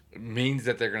happier. It means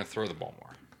that they're going to throw the ball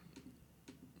more.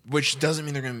 Which doesn't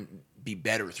mean they're gonna be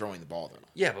better throwing the ball though.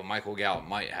 Yeah, but Michael Gallup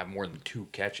might have more than 2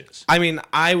 catches. I mean,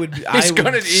 I would. He's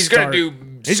gonna do He's gonna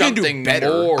do something better.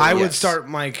 more. I would Yes. start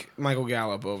Michael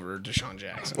Gallup over Deshaun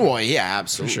Jackson. Well, yeah,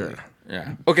 absolutely. sure.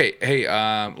 Yeah. Okay. Hey,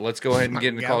 let's go ahead and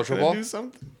get into college football. Do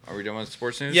something? Are we done with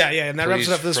sports news? Yeah, and that wraps Please,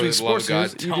 it up for this for week's the love sports of God,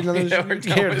 news. You tell did me another that we're you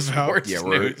done cared with about. sports Yeah,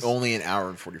 we're news. only an hour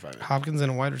and 45 minutes. Hopkins in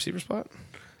a wide receiver spot.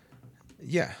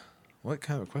 Yeah. What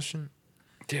kind of a question?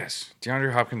 Yes,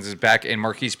 DeAndre Hopkins is back, and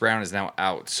Marquise Brown is now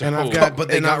out. So And I've got, but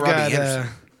they and got I've Robbie got,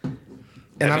 Anderson. and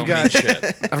That I've don't mean got,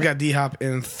 shit. I've got D Hop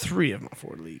in 3 of my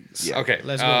 4 leagues. Yeah. Okay,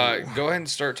 Let's go. go ahead and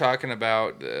start talking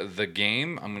about the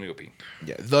game. I'm gonna go pee.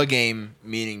 Yeah, the game,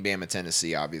 meaning Bama,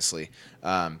 Tennessee, obviously.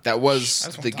 That was just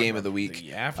wanna the talk game about of the week.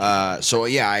 the after. So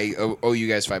yeah, I owe you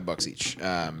guys $5 each.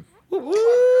 Yeah,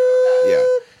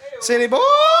 City boys.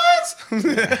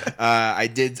 I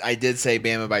did say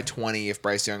Bama by 20 if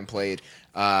Bryce Young played.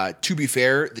 To be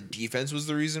fair, the defense was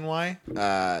the reason why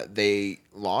they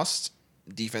lost.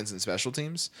 Defense and special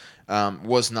teams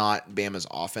was not Bama's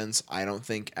offense, I don't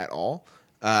think, at all.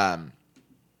 Double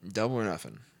or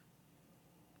nothing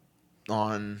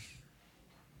on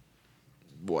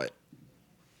what?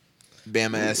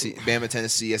 Bama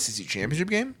Tennessee SEC championship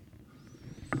game.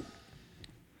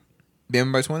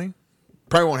 Bama by 20.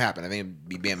 Probably won't happen. I think it'd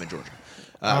be Bama Georgia.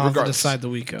 I'll have to Regardless, decide the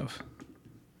week of.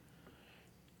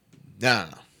 No.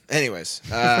 Anyways,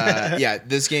 yeah,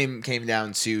 this game came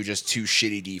down to just 2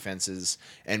 shitty defenses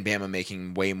and Bama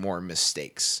making way more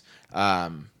mistakes.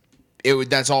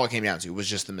 That's all it came down to was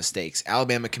just the mistakes.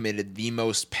 Alabama committed the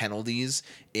most penalties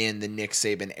in the Nick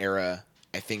Saban era,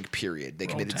 I think, period. They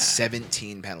committed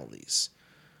 17 penalties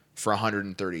for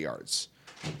 130 yards.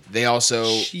 They also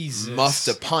Jesus. muffed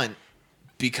a punt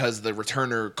because the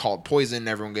returner called poison,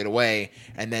 everyone get away,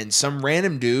 and then some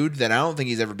random dude that I don't think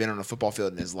he's ever been on a football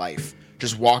field in his life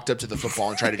just walked up to the football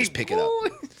and tried to just pick it up.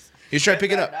 He just tried to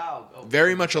pick it up.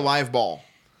 Very much a live ball.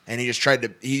 And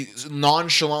he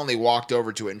nonchalantly walked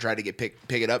over to it and tried to pick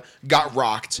it up, got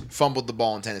rocked, fumbled the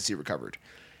ball, and Tennessee recovered.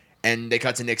 And they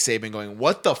cut to Nick Saban going,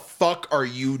 "What the fuck are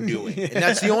you doing?" And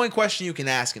that's the only question you can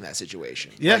ask in that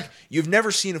situation. Yeah. Like, you've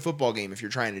never seen a football game if you're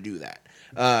trying to do that.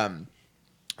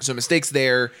 So mistakes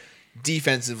there.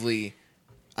 Defensively,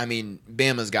 I mean,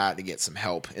 Bama's got to get some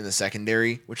help in the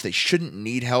secondary, which they shouldn't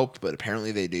need help, but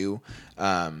apparently they do.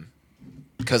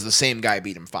 Because the same guy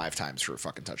beat him 5 times for a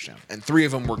fucking touchdown. And 3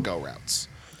 of them were go routes.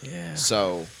 Yeah.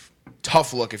 So,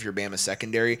 tough look if you're Bama's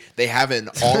secondary. They have an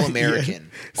All-American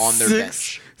on their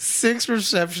bench. 6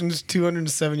 receptions,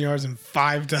 207 yards, and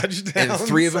 5 touchdowns. And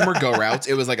 3 of them were go routes.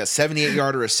 It was like a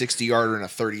 78-yarder, a 60-yarder, and a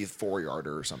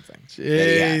 34-yarder or something. that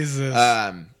he had. Jesus.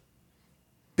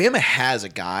 Bama has a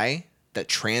guy that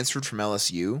transferred from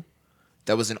LSU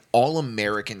that was an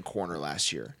All-American corner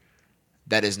last year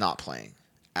that is not playing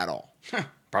at all.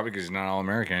 Probably because he's not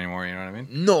All-American anymore. You know what I mean?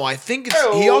 No, I think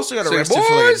he also got City arrested for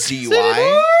like a boys! City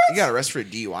DUI. He got arrested for a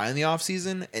DUI in the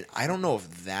offseason, and I don't know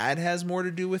if that has more to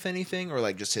do with anything or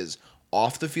like just his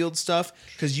off-the-field stuff,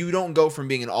 because you don't go from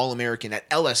being an All-American at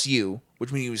LSU,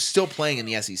 which means he was still playing in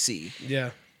the SEC.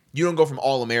 Yeah. You don't go from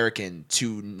All-American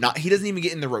to not. He doesn't even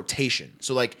get in the rotation.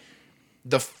 So like,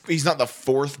 he's not the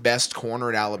 4th best corner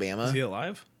at Alabama. Is he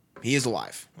alive? He is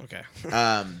alive. Okay.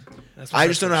 That's I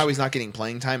just don't know how he's not getting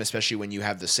playing time, especially when you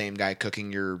have the same guy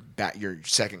cooking your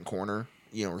second corner,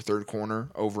 or third corner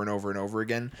over and over and over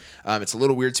again. It's a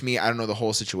little weird to me. I don't know the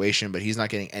whole situation, but he's not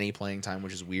getting any playing time,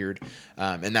 which is weird.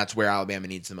 And that's where Alabama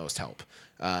needs the most help.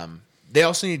 They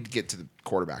also need to get to the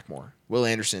quarterback more. Will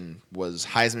Anderson was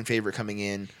Heisman favorite coming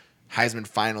in, Heisman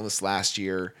finalist last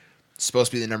year,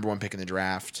 supposed to be the number 1 pick in the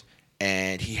draft,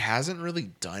 and he hasn't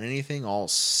really done anything all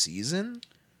season.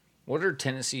 What are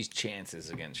Tennessee's chances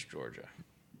against Georgia?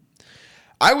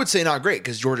 I would say not great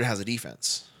because Georgia has a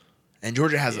defense. And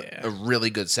Georgia has Yeah. a really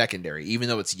good secondary. Even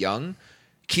though it's young,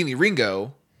 Keely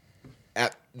Ringo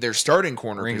at their starting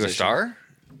corner Ringo position.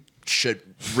 Starr?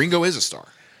 Ringo is a star.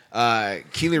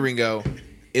 Keely Ringo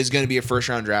is going to be a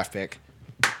first-round draft pick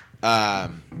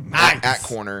at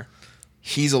corner.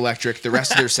 He's electric. The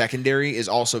rest of their secondary is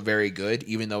also very good,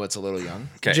 even though it's a little young.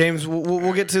 Okay. James,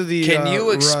 we'll get to the. Can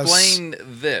you Russ explain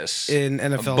this in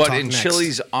NFL but talk in next.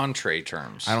 Chili's entree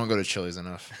terms? I don't go to Chili's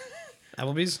enough.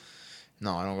 Applebee's?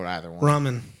 No, I don't go to either one.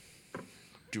 Ramen.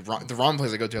 Dude, the ramen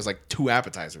place I go to has like 2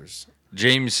 appetizers.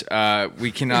 James,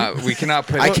 we cannot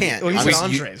put. I can't. Well, he I said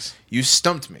mean, entrees. You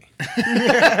stumped me.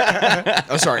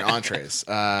 Oh, sorry, entrees.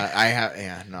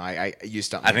 You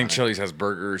stumped me. I think on it. Chili's has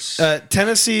burgers.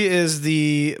 Tennessee is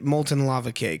the molten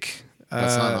lava cake.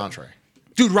 That's not an entree.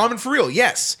 Dude, ramen for real.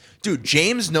 Yes. Dude,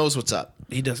 James knows what's up.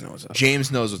 He doesn't know what's up.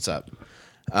 James knows what's up.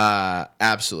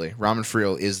 Absolutely. Ramen for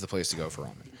real is the place to go for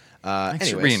ramen. Thanks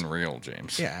for Anyways. being real,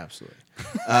 James. Yeah, absolutely.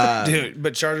 Dude,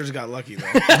 but Chargers got lucky, though.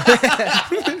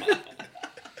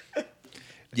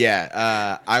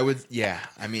 Yeah, I would. Yeah,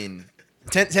 I mean,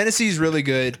 Tennessee's really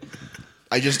good.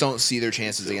 I just don't see their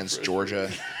chances against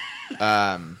Georgia.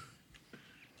 Yeah,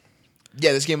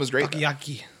 this game was great.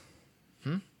 Takoyaki.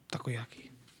 Takoyaki.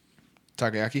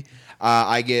 Takoyaki.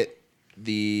 I get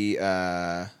the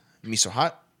miso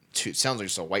hot it sounds like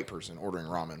just a white person ordering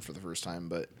ramen for the first time,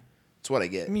 but it's what I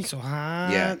get. Me so hot.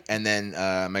 Yeah, and then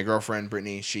my girlfriend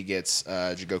Brittany, she gets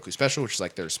Jigoku Special, which is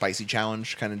like their spicy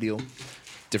challenge kind of deal,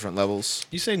 different levels.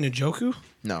 You say Nijoku?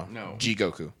 No,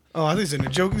 Jigoku. Oh, I think it's a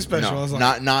Nijoku special. I No, was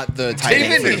like, not the Titan.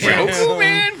 David Njoku,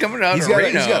 man, coming out He's of got,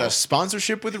 Reno. he's got a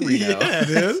sponsorship with Reno. yeah,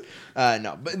 dude.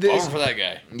 No, but there's, Over for that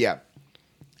guy. yeah.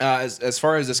 As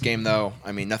far as this game though,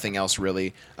 I mean nothing else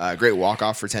really. Great walk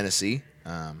off for Tennessee.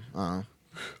 I don't know.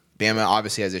 Bama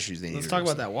obviously has issues. They need Let's to talk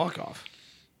address. about that walk off.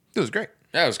 It was great.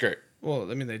 That was great. Well,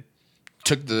 I mean, they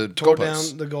Took the tore goalposts.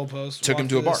 down the goalpost, Took him walked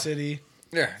to a through the bar. city,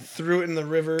 Yeah. threw it in the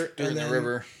river, Threw it and in the then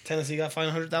river. Tennessee got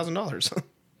fined $100,000.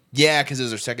 Yeah, because it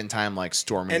was their second time like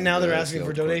storming. And now the they're asking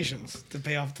field for court. donations to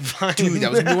pay off the fine. Dude, that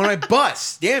was gonna be one of my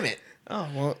busts. Damn it. Oh,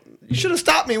 well, you should have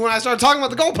stopped me when I started talking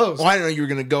about the goalpost. Well, I didn't know you were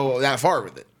gonna go that far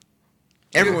with it.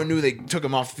 Everyone knew they took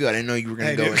him off the field. I didn't know you were gonna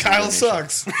Hey, go. dude, into Kyle donation.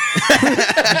 sucks.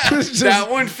 That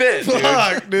one fit, dude.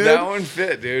 Fuck, dude. That one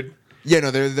fit, dude. Yeah,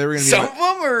 no, they were gonna be. Some Like, of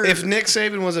them are. If Nick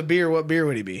Saban was a beer, what beer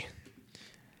would he be?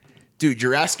 dude,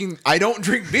 you're asking. I don't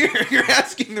drink beer. You're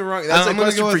asking the wrong. That's I'm a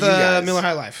going to question go for with you guys. Miller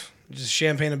High Life. Just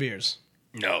champagne of beers.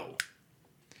 no.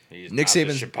 He's Nick not the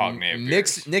Saban's Chipogne of Nick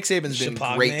beers. Saban's been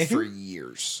Chipogne? great for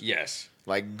years. Yes.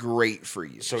 Like great for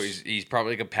years. So he's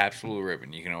probably like a Pabst Blue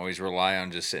Ribbon. You can always rely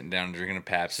on just sitting down and drinking a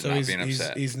Pabst and So not he's, being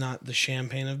upset. he's not the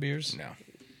champagne of beers? No.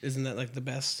 Isn't that like the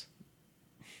best?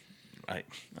 I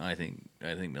think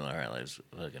Miller High Life's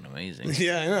fucking amazing.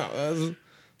 Yeah, I know.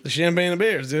 The champagne of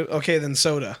beers, dude. Okay, then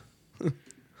soda.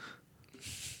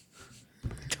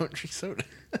 don't drink soda.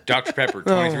 Dr. Pepper,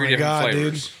 Oh 23 my different God,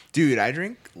 flavors. Dude, I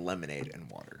drink lemonade and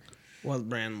water. What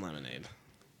brand lemonade?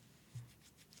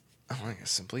 Oh, I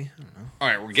guess Simply. I don't know. All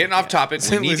right, we're getting off topic. We need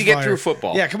Simply's to get fire. through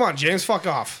football. Yeah, come on, James. Fuck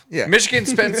off. Yeah. Michigan,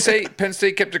 Penn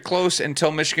State kept it close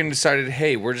until Michigan decided,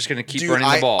 hey, we're just going to keep Dude, running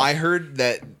the ball. I heard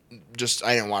that.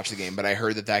 I didn't watch the game, but I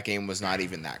heard that game was not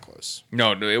even that close.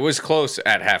 No, it was close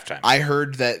at halftime. I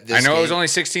heard that. This I know game, it was only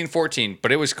 16-14,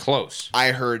 but it was close.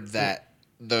 I heard that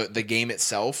the game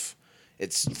itself,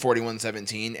 it's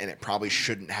 41-17, and it probably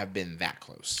shouldn't have been that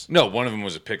close. No, one of them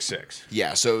was a pick six.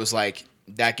 Yeah, so it was like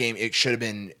that game. It should have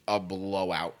been a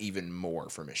blowout, even more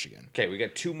for Michigan. Okay, we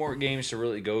got two more games to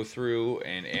really go through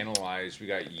and analyze. We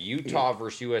got Utah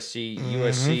versus USC.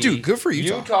 USC, Dude, good for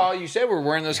Utah. Utah, you said we're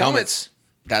wearing those helmets.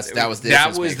 That was the that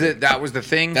difference was maker. that was the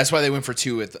thing. That's why they went for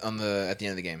two at the end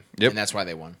of the game. Yep. And that's why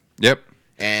they won. Yep.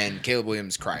 And Caleb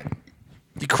Williams cried.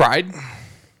 You cried.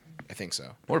 I think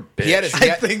so. What a bitch. He had his, I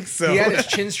think so. He had his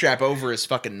chin strap over his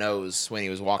fucking nose when he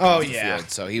was walking Oh, off the yeah. field,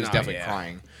 so he was No, definitely yeah.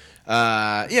 crying.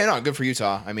 Yeah, no, good for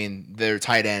Utah. I mean, their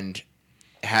tight end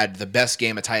had the best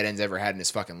game a tight end's ever had in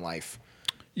his fucking life.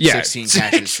 Yeah, 16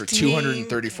 catches for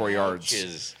 234 yards.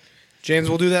 catches. James,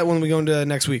 we'll do that when we go into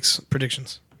next week's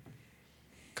predictions.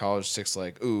 College six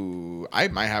leg. Ooh, I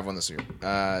might have one this year.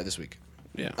 This week.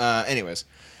 Yeah. Anyways.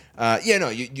 Yeah, no,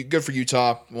 you good for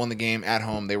Utah. Won the game at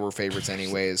home. They were favorites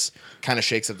anyways. Kind of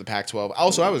shakes up the Pac-12.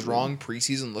 Also, I was wrong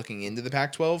preseason looking into the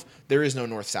Pac-12. There is no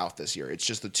North-South this year. It's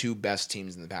just the two best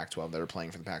teams in the Pac-12 that are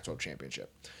playing for the Pac-12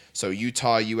 championship. So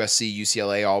Utah, USC,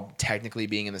 UCLA all technically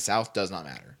being in the South does not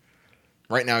matter.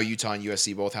 Right now, Utah and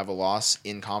USC both have a loss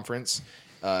in conference.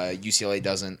 UCLA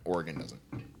doesn't. Oregon doesn't.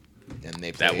 And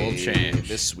they play That will change.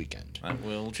 this weekend. That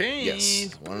will change.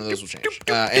 Yes, one of those will change.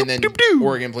 And then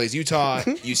Oregon plays Utah,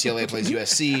 UCLA plays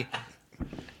USC.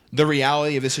 The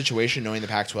reality of this situation, knowing the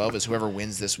Pac-12, is whoever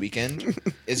wins this weekend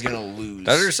is going to lose.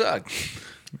 Better suck.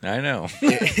 I know.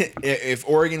 If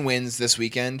Oregon wins this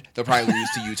weekend, they'll probably lose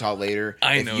to Utah later.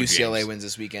 I know, If UCLA James. wins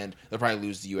this weekend, they'll probably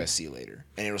lose to USC later.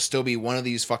 And it'll still be one of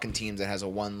these fucking teams that has a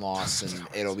one loss, and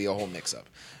it'll be a whole mix-up.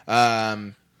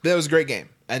 That was a great game.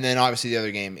 And then obviously the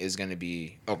other game is going to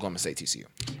be Oklahoma State TCU.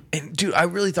 And dude, I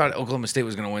really thought Oklahoma State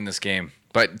was going to win this game,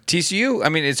 but TCU. I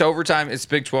mean, it's overtime. It's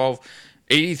Big 12,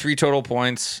 83 total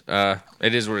points.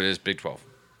 It is what it is. Big 12.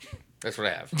 That's what I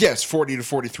have. Yes,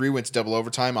 40-43 went to double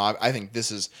overtime. I think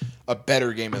this is a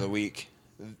better game of the week.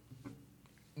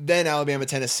 Then Alabama,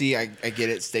 Tennessee. I get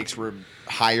it. Stakes were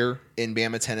higher in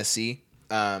Bama, Tennessee.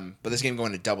 But this game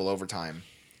going to double overtime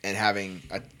and having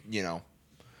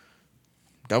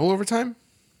double overtime.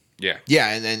 Yeah. Yeah,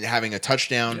 and then having a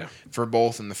touchdown Yeah. for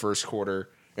both in the first quarter,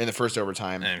 in the first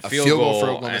overtime, And a field field goal for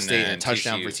goal, Oklahoma and State, and then a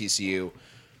touchdown TCU. for TCU.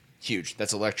 Huge.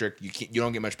 That's electric. You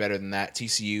don't get much better than that.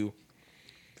 TCU,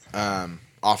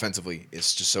 offensively,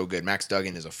 is just so good. Max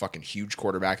Duggan is a fucking huge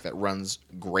quarterback that runs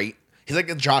great. He's like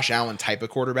a Josh Allen type of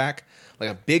quarterback, like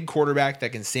a big quarterback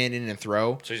that can stand in and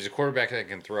throw. So he's a quarterback that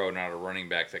can throw, not a running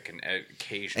back that can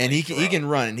occasionally. And he throw. can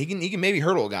run, and he can maybe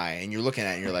hurdle a guy, and you're looking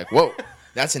at it and you're like, whoa,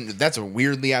 that's a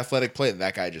weirdly athletic play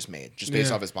that guy just made, just based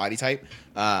Yeah. off his body type.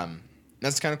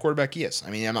 That's the kind of quarterback he is.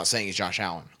 I mean, I'm not saying he's Josh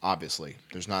Allen. Obviously,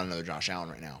 there's not another Josh Allen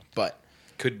right now, but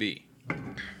Could be.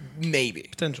 maybe,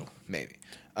 Potential. maybe.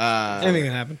 Anything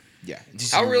can happen. Yeah.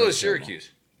 How real is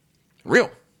Syracuse? Real.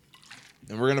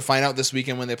 And we're gonna find out this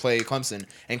weekend when they play Clemson.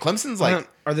 And Clemson's like,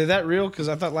 Are they that real? Because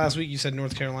I thought last week you said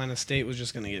North Carolina State was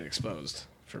just going to get exposed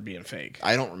for being fake.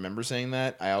 I don't remember saying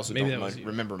that. I also Maybe don't that was you.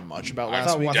 remember much about I last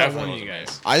thought, week. I thought Definitely one of you wasn't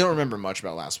guys. I don't remember much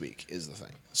about last week. Is the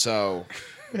thing. So.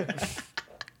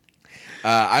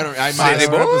 I don't. I might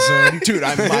Our episode. dude.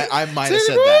 I might have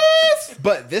said that.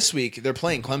 But this week they're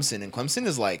playing Clemson, and Clemson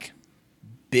is like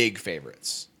big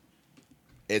favorites.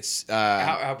 It's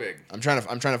How big? I'm trying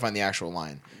to find the actual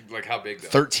line. Like how big though?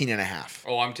 13.5.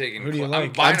 Oh, I'm taking. Who do you I'm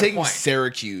like? buying I'm taking a point.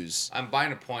 Syracuse. I'm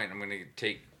buying a point. I'm going to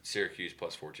take Syracuse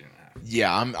plus 14.5.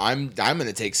 Yeah, I'm going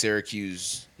to take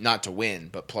Syracuse not to win,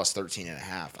 but plus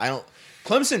 13.5. I don't.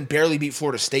 Clemson barely beat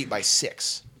Florida State by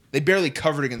 6. They barely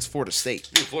covered against Florida State.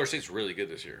 Dude, Florida State's really good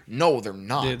this year. No, they're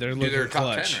not. Dude, they're Dude, looking they're top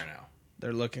clutch. 10 right now.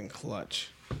 They're looking clutch.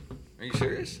 Are you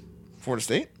serious? Florida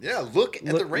State? Yeah, look at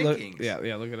the rankings. yeah,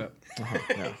 look it up.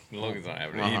 Yeah. Logan's not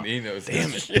having it. He knows.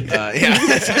 Damn it.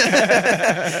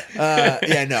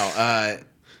 Yeah, no.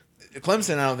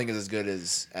 Clemson, I don't think is as good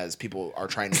as people are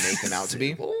trying to make them out to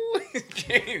be.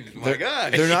 James, my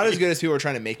God. They're not as good as people are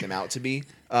trying to make them out to be.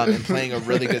 And playing a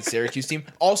really good Syracuse team.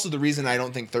 Also, the reason I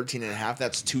don't think 13.5,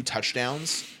 that's 2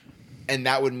 touchdowns. And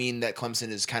that would mean that Clemson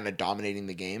is kind of dominating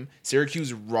the game.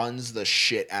 Syracuse runs the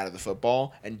shit out of the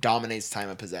football and dominates time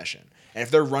of possession. And if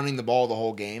they're running the ball the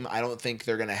whole game, I don't think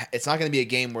they're going to... It's not going to be a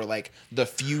game where, like, the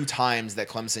few times that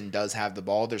Clemson does have the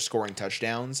ball, they're scoring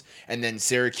touchdowns. And then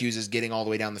Syracuse is getting all the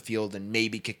way down the field and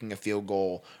maybe kicking a field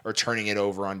goal or turning it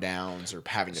over on downs or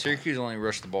having to... Syracuse only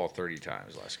rushed the ball 30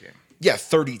 times last game. Yeah,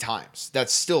 30 times.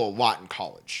 That's still a lot in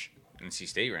college. NC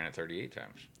State ran it 38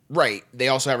 times. Right. They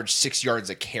also average 6 yards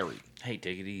a carry. Hey,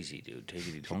 take it easy, dude. Take it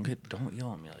easy. Don't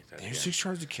yell at me like that. They're again. 6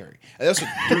 yards a carry. They also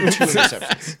threw 2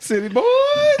 interceptions. City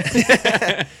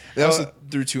boys. They also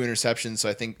threw 2 interceptions. So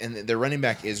I think, and their running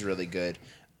back is really good.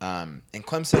 And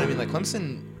Clemson, I mean, like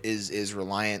Clemson is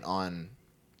reliant on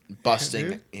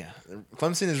busting. Yeah,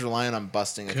 Clemson is reliant on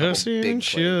busting a couple Cussing big and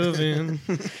plays. shoving.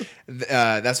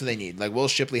 That's what they need. Like Will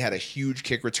Shipley had a huge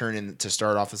kick return to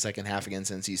start off the second half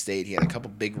against NC State. He had a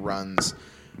couple big runs.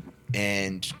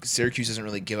 And Syracuse doesn't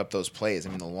really give up those plays. I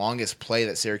mean, the longest play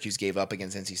that Syracuse gave up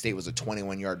against NC State was a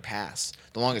 21-yard pass.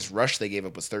 The longest rush they gave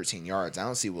up was 13 yards. I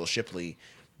don't see Will Shipley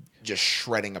just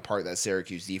shredding apart that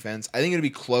Syracuse defense. I think it'll be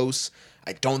close.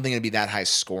 I don't think it'll be that high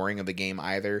scoring of the game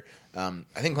either. I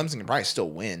think Clemson can probably still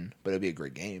win, but it'll be a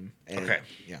great game. And Okay.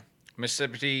 Yeah.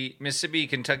 Mississippi,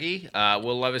 Kentucky.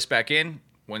 Will Levis back in.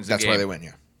 Wins the That's game. why they win,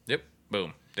 yeah. Yep.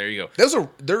 Boom. There you go. Those are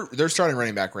their starting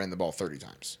running back ran the ball 30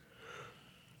 times.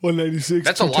 196.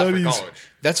 That's a lot for college.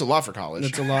 That's a lot for college.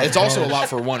 That's a lot It's for also college. a lot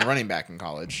for one running back in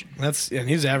college. And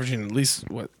he's averaging at least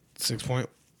what 6 point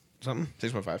something.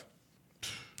 6.5.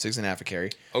 6.5 a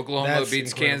carry. Oklahoma That's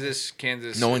beats incredible.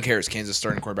 Kansas. No one cares. Kansas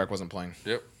starting quarterback wasn't playing.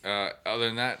 Yep. Other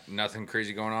than that, nothing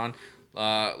crazy going on.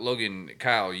 Logan,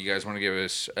 Kyle, you guys want to give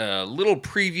us a little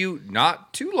preview,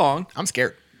 not too long, I'm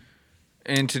scared.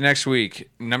 into next week.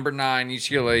 Number 9,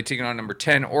 UCLA taking on number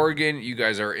 10, Oregon. You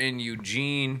guys are in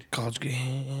Eugene. College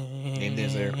game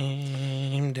day's there.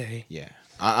 day. Yeah,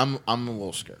 I'm a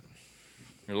little scared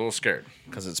You're a little scared.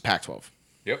 because it's Pac-12.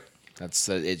 Yep. That's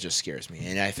it. Just scares me.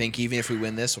 And I think even if we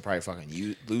win this, we'll probably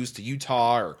fucking lose to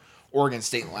Utah or Oregon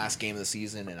State in the last game of the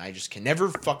season. And I just can never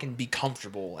fucking be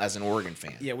comfortable as an Oregon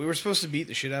fan. Yeah, we were supposed to beat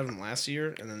the shit out of them last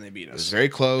year, and then they beat It was us. very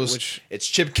close. Which- It's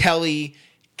Chip Kelly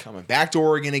coming back to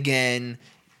Oregon again.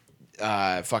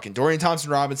 Fucking Dorian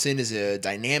Thompson-Robinson is a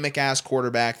dynamic-ass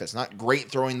quarterback that's not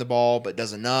great throwing the ball, but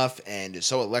does enough and is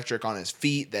so electric on his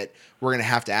feet that we're going to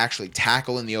have to actually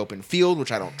tackle in the open field,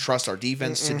 which I don't trust our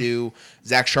defense to do.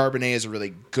 Zach Charbonnet is a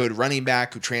really good running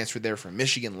back who transferred there from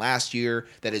Michigan last year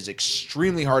that is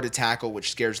extremely hard to tackle,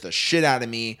 which scares the shit out of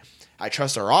me. I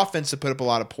trust our offense to put up a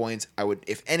lot of points. I would,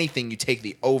 if anything, you take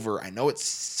the over. I know it's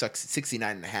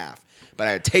 69.5. But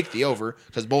I would take the over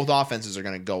because both offenses are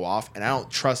going to go off, and I don't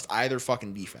trust either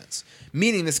fucking defense.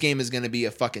 Meaning this game is going to be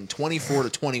a fucking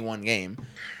 24-21 game,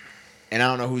 and I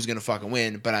don't know who's going to fucking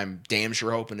win, but I'm damn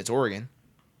sure hoping it's Oregon.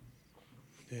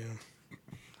 Yeah.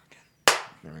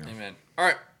 There we go. Amen. All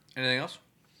right. Anything else?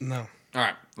 No. All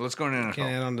right. Let's go into NFL.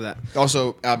 Can't add on to that.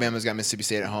 Also, Alabama's got Mississippi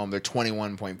State at home. They're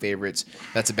 21-point favorites.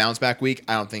 That's a bounce back week.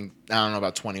 I don't know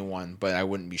about 21, but I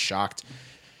wouldn't be shocked.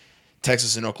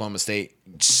 Texas and Oklahoma State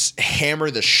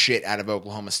hammer the shit out of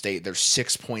Oklahoma State. They're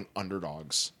 6-point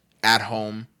underdogs at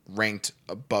home, ranked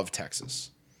above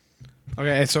Texas.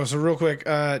 Okay, so real quick,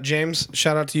 James,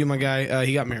 shout out to you, my guy.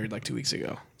 He got married like 2 weeks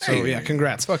ago. So Hey. yeah,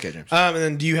 congrats. Fuck it, James. And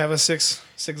then do you have a six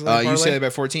leg You parlay? said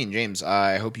about 14, James.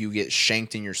 I hope you get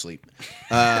shanked in your sleep.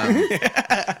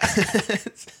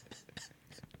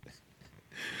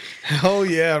 Hell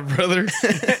yeah, brother.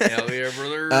 Hell yeah,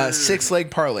 brother. 6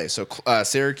 leg parlay. So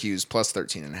Syracuse plus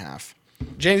 13.5.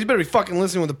 James, you better be fucking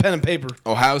listening with a pen and paper.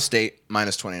 Ohio State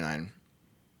minus 29.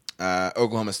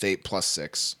 Oklahoma State plus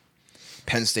 6.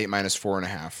 Penn State minus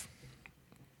 4.5.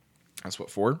 That's what,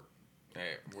 4? Hey,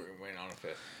 we're waiting on a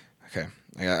fifth. Okay.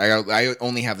 I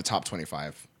only have the top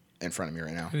 25 in front of me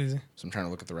right now. Easy. So I'm trying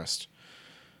to look at the rest.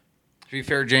 To be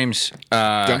fair, James.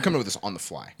 I'm coming up with this on the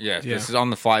fly. Yeah, this is on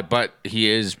the fly, but he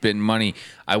is bidding money.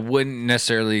 I wouldn't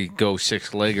necessarily go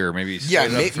 6-legger. Maybe Yeah,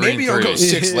 split up 3 maybe don't and go 3.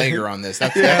 6-legger on this.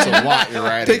 That's a lot you're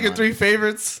riding Take your on. 3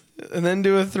 favorites and then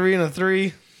do a 3 and a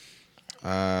 3.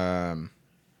 No,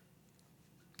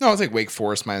 I'll take Wake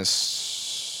Forest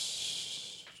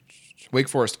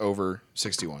over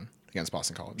 61 against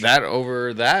Boston College. That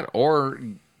over that, or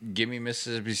give me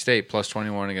Mississippi State plus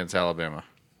 21 against Alabama.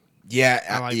 Yeah,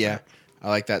 I like that. I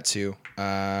like that too.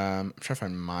 I'm trying to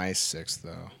find my 6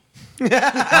 though.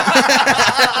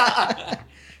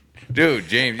 Dude,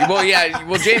 James.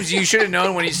 Well, James, you should have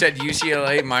known when he said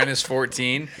UCLA minus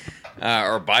 14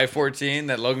 or by 14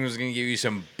 that Logan was going to give you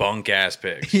some bunk ass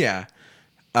picks. Yeah.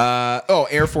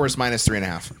 Air Force minus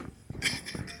 3.5.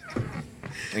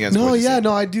 Against No, Boise yeah, State.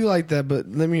 no, I do like that, but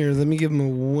let me give him a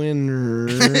winner.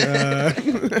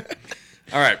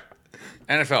 All right,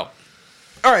 NFL.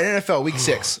 All right, NFL week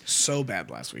 6. So bad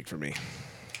last week for me.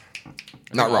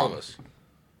 Not All wrong. of us.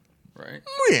 Right?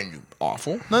 We didn't do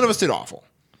awful. None of us did awful.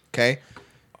 Okay.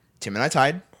 Tim and I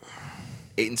tied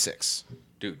 8-6,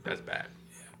 Dude, that's bad.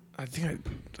 I think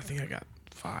I got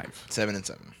 5.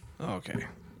 7-7. Okay.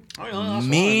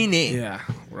 Meaning Yeah,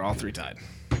 we're all 3 tied.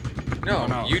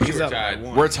 No, you two he's are up by tied.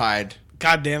 1. we're tied.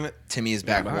 God damn it. Timmy is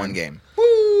back behind. 1 game.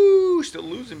 Woo! Still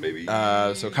losing, baby.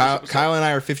 So Kyle and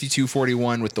I are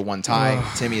 52-41 with the 1 tie.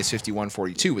 Timmy is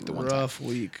 51-42 with the 1 tie. Rough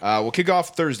week. We'll kick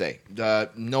off Thursday.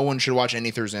 No one should watch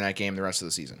any Thursday night game the rest of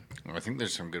the season. I think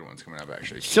there's some good ones coming up,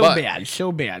 actually. So but- bad.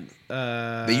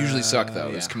 They usually suck though.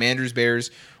 It's Commanders, Bears.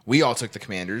 We all took the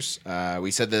Commanders. We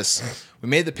said this. We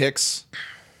made the picks,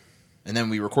 and then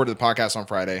we recorded the podcast on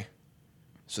Friday.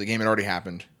 So the game had already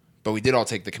happened, but we did all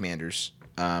take the Commanders,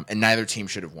 and neither team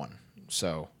should have won.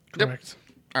 So Correct.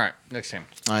 All right, next game.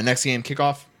 next game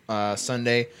kickoff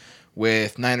Sunday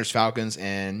with Niners Falcons,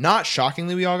 and not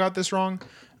shockingly, we all got this wrong.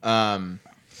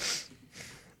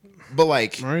 But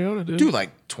like Mariota, dude. dude,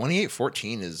 like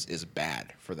 28-14 is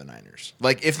bad for the Niners.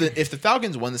 Like if the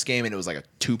Falcons won this game and it was like a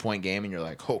 2-point game and you're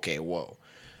like, okay, whoa.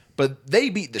 But they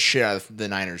beat the shit out of the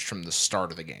Niners from the start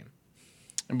of the game.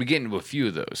 And we get into a few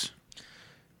of those.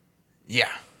 Yeah.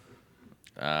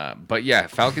 But yeah,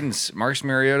 Falcons, Marcus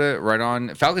Mariota, right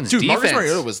on. Falcons Dude, defense. Marcus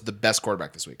Mariota was the best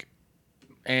quarterback this week.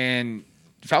 And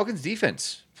Falcons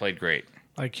defense played great.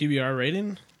 Like QBR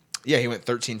rating? Yeah, he went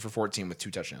 13 for 14 with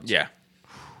 2 touchdowns. Yeah.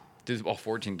 Did the ball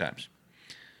 14 times.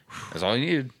 That's all you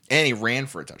needed. And he ran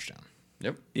for a touchdown.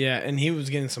 Yep. Yeah, and he was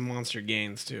getting some monster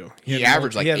gains too. He had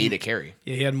averaged mul- like he had- 8 a carry.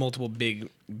 Yeah, he had multiple big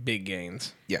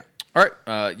gains. Yeah. All right.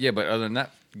 But other than that,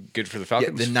 good for the Yeah,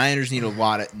 Falcons. the Niners need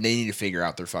they need to figure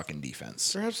out their fucking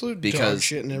defense. They're absolute dog Because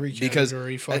shit in every because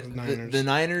category. Fuck the Niners. the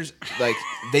Niners, like,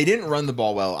 they didn't run the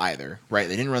ball well either, right?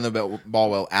 They didn't run the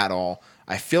ball well at all.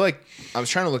 I feel like I was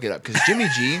trying to look it up because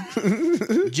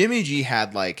Jimmy G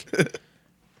had like,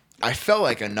 I felt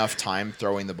like enough time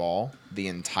throwing the ball the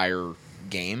entire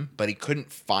game, but he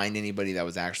couldn't find anybody that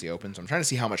was actually open. So I'm trying to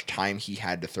see how much time he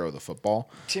had to throw the football.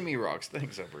 Timmy rocks.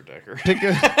 Thanks, Upper Decker. Pick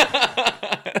a,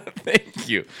 Thank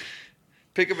you.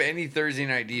 Pick up any Thursday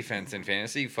night defense in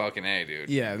fantasy. Fucking A, dude.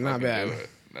 Yeah, not Fucking bad. do it.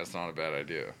 That's not a bad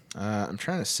idea. I'm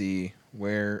trying to see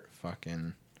where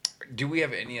fucking Do we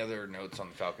have any other notes on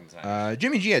the Falcons? Niners?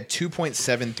 Jimmy G had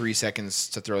 2.73 seconds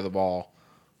to throw the ball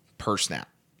per snap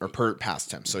or per pass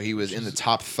attempt. So he was in the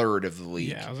top third of the league.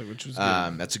 yeah, I was like, which was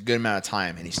good. That's a good amount of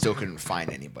time, and he still couldn't find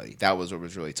anybody. That was what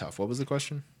was really tough. What was the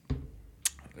question?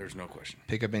 There's no question.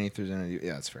 Pick up any Thursday night.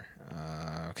 Yeah, that's fair.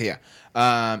 Okay,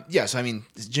 yeah. Yeah, so, I mean,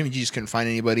 Jimmy G just couldn't find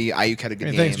anybody. Ayuk had a good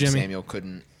Hey, game. thanks, Jimmy. Samuel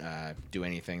couldn't do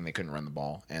anything. They couldn't run the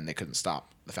ball, and they couldn't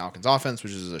stop the Falcons' offense,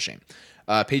 which is a shame.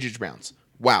 Patriots-Browns.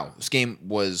 Wow, this game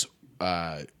was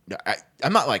I'm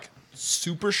not, like,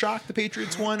 super shocked the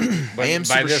Patriots won. I am by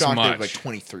super this shocked they much. have, like,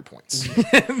 23 points.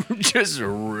 Just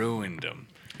ruined them.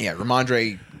 Yeah,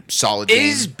 Ramondre, solid game.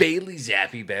 Is Bailey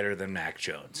Zappi better than Mac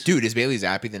Jones? Dude, is Bailey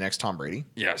Zappi the next Tom Brady?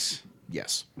 Yes.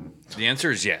 Yes. The answer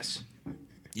is yes.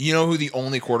 You know who the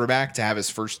only quarterback to have his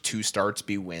first 2 starts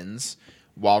be wins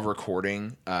while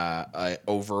recording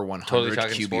over 100 Totally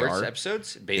Talking Sports QBR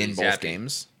episodes. Bailey in both Zappi.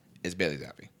 games is Bailey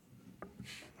Zappi.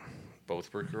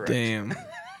 Both were correct. Damn.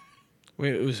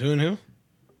 Wait, it was who and who?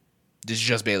 This is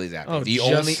just Bailey Zappi. Oh, the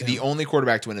just him. only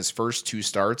quarterback to win his first 2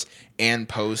 starts and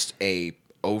post a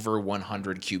over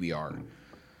 100 QBR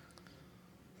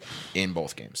in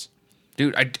both games.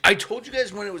 Dude, I told you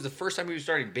guys when it was the first time he was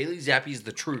starting, Bailey Zappi is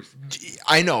the truth.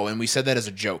 I know, and we said that as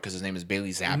a joke because his name is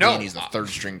Bailey Zappi, No. and he's the 3rd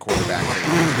string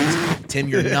quarterback. Tim,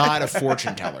 you're not a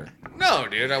fortune teller. No,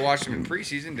 dude, I watched him in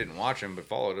preseason, didn't watch him, but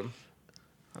followed him.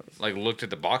 Like, looked at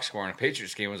the box score on a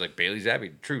Patriots game and was like, Bailey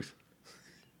Zappi, truth.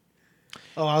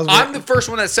 Oh, I was. I'm the first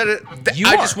one that said it. You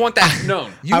I are. just want that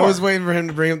known. You I are. was waiting for him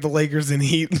to bring up the Lakers and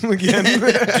Heat again.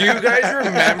 Do you guys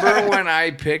remember when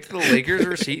I picked the Lakers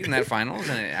receipt in that finals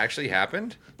and it actually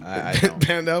happened? I don't.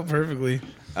 Panned out perfectly.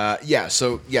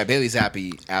 Bailey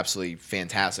Zappi, absolutely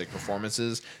fantastic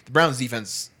performances. The Browns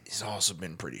defense has also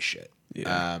been pretty shit.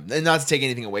 Yeah. And not to take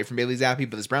anything away from Bailey Zappi,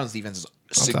 but this Browns defense is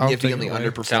I'll take significantly it away.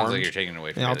 underperformed. Sounds like you're taking it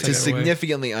away from Yeah, I'll Bailey take It's it away.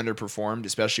 significantly underperformed,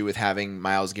 especially with having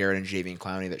Myles Garrett and Javian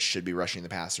Clowney that should be rushing the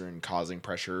passer and causing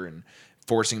pressure and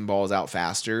forcing balls out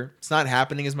faster. It's not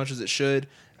happening as much as it should.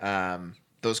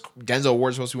 Denzel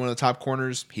Ward's supposed to be one of the top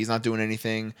corners. He's not doing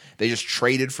anything. They just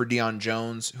traded for Deion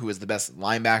Jones, who is the best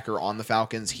linebacker on the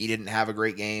Falcons. He didn't have a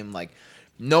great game. Like,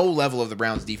 no level of the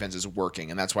Browns defense is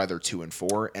working, and that's why they're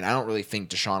 2-4. And I don't really think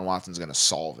Deshaun Watson's going to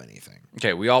solve anything.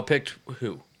 Okay, we all picked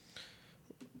who?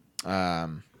 I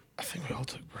think we all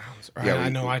took Browns. Or Yeah, I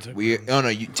know I took. we. Browns. Oh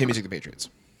no, Timmy took the Patriots.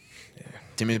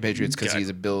 Timmy took the Patriots because God. he's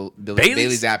a Bailey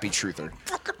Bailey's- Zappi truther.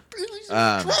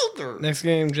 Next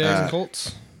game, Jags and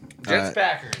Colts. Jets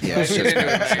Packers. yeah, Let's get Jets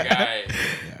into it, my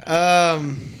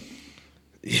guy.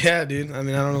 Yeah, dude. I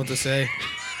mean, I don't know what to say.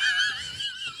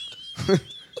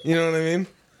 You know what I mean?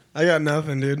 I got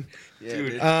nothing, dude.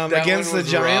 Dude, Against the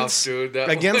Giants,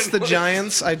 against the Giants.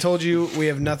 Giants, I told you we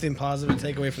have nothing positive to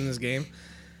take away from this game.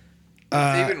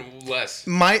 Even less.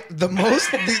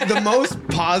 The most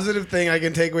positive thing I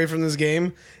can take away from this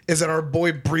game is that our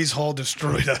boy Brees Hall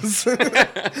destroyed us.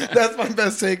 That's my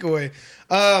best takeaway.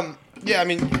 Yeah, I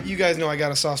mean, you guys know I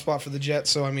got a soft spot for the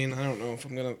Jets, so I mean, I don't know if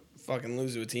I'm gonna fucking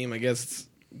lose to a team. I guess it's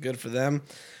good for them.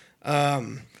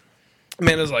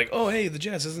 Amanda's like, "Oh, hey, the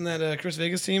Jets, isn't that Chris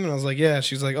Vegas team?" And I was like, "Yeah."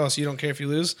 She's like, "Oh, so you don't care if you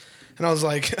lose?" And I was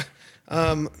like,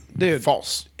 "Dude,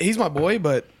 False. he's my boy,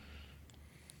 but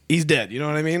he's dead." You know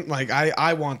what I mean? Like,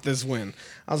 I want this win.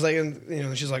 I was like, and you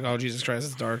know, she's like, "Oh, Jesus Christ,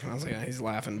 it's dark." And I was like, "Yeah, he's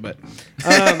laughing." But,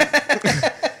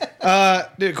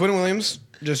 dude, Quinn Williams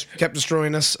just kept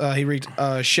destroying us. He wreaked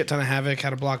a shit ton of havoc,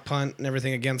 had a block punt and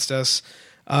everything against us.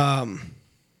 Dude,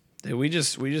 we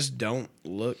just don't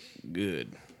look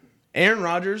good. Aaron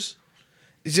Rodgers.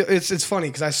 It's funny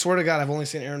because I swear to God I've only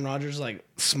seen Aaron Rodgers like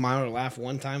smile or laugh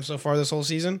one time so far this whole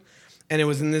season, and it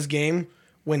was in this game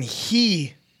when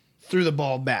he threw the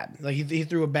ball bad. Like he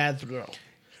threw a bad throw,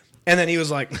 and then he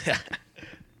was like,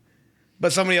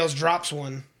 but somebody else drops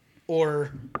one,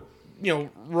 or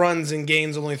runs and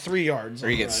gains only 3 yards, Or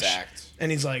he gets sacked.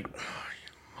 and he's like,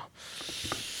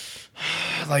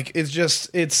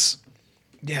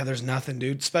 there's nothing,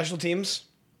 dude. Special teams.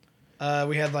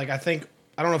 We had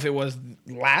I don't know if it was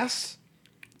last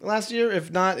year.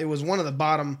 If not, it was one of the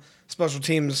bottom special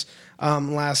teams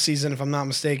last season, if I'm not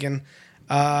mistaken.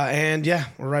 And yeah,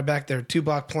 we're right back there. 2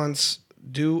 blocked punts,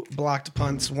 blocked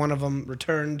punts. One of them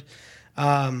returned. You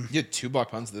had 2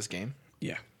 block punts this game.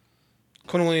 Yeah.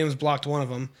 Quinn Williams blocked one of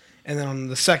them, and then on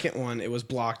the second one, it was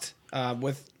blocked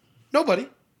with nobody.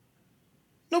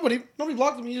 Nobody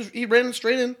blocked him. He ran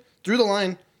straight in through the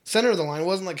line, center of the line. It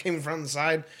wasn't like came in front of the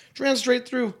side. Just ran straight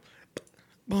through.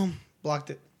 Boom. Blocked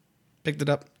it. Picked it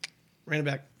up. Ran it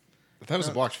back. I thought it was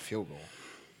a blocked field goal.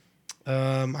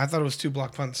 I thought it was 2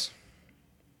 blocked punts.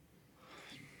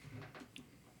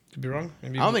 Could be wrong.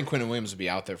 Maybe I don't think Quinn Williams would be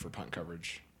out there for punt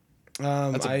coverage.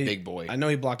 That's a big boy. I know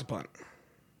he blocked a punt.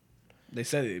 They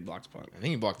said he blocked a punt. I think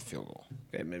he blocked the field goal.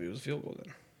 Okay, maybe it was a field goal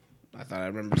then. I thought I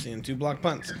remember seeing 2 blocked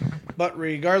punts. But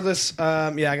regardless,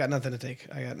 I got nothing to take.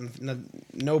 I got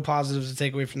no positives to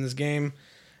take away from this game.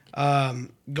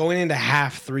 Going into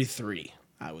half 3-3,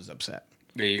 I was upset.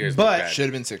 Yeah, you guys But- look bad. Should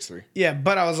have been 6-3. Yeah,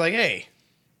 but I was like, hey,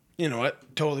 you know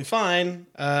what? Totally fine.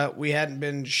 We hadn't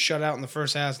been shut out in the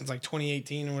first half since like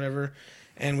 2018 or whatever.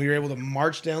 And we were able to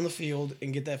march down the field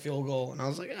and get that field goal. And I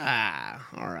was like,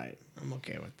 all right. I'm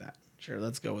okay with that. Sure,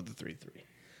 let's go with the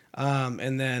 3-3.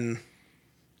 And then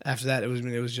after that, it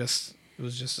was just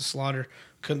a slaughter.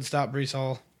 Couldn't stop Brees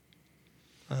Hall.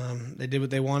 They did what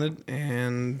they wanted,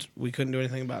 and we couldn't do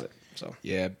anything about it. So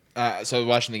Yeah. So I was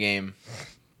watching the game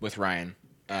with Ryan,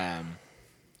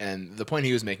 and the point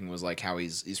he was making was like how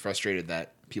he's frustrated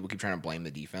that people keep trying to blame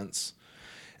the defense.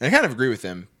 And I kind of agree with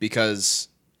them because,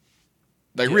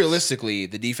 like, realistically,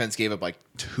 the defense gave up like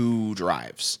 2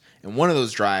 drives. And one of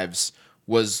those drives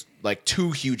was like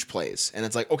 2 huge plays. And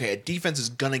it's like, okay, a defense is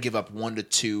going to give up 1 to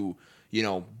 2,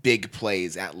 big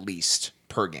plays at least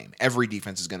per game. Every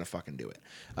defense is going to fucking do it.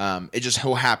 It just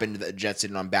so happened that the Jets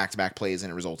did it on back-to-back plays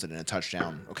and it resulted in a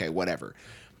touchdown. Okay, whatever.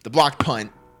 The blocked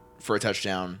punt for a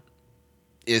touchdown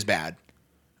is bad.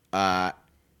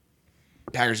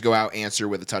 Packers go out, answer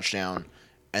with a touchdown,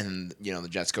 and the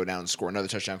Jets go down and score another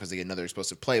touchdown because they get another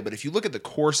explosive play. But if you look at the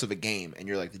course of a game and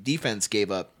you're like, the defense gave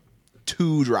up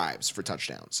 2 drives for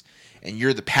touchdowns, and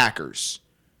you're the Packers,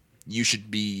 you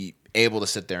should be able to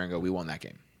sit there and go, we won that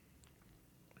game.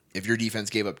 If your defense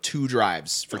gave up 2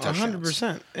 drives for touchdowns.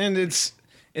 100%. And it's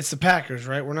the Packers,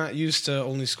 right? We're not used to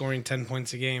only scoring 10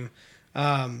 points a game.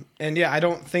 And yeah, I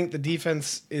don't think the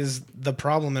defense is the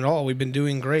problem at all. We've been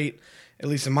doing great, at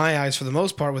least in my eyes, for the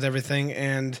most part with everything.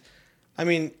 And I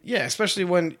mean, yeah, especially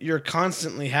when you're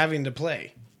constantly having to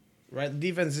play, right? The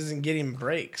defense isn't getting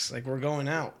breaks. Like, we're going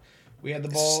out. We had the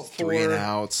ball for 3 and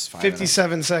outs, 5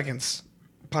 57 seconds,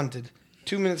 punted.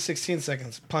 2 minutes, 16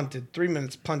 seconds, punted. 3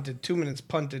 minutes, punted. 2 minutes,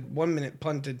 punted. 1 minute,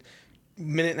 punted.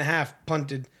 Minute and a half,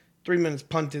 punted. 3 minutes,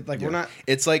 punted. Like, we're not.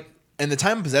 It's like, in the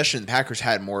time of possession, the Packers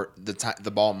had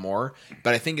the ball more,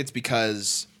 but I think it's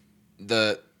because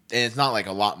and it's not like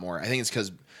a lot more. I think it's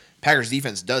because Packers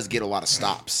defense does get a lot of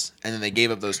stops, and then they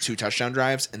gave up those 2 touchdown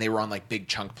drives, and they were on like big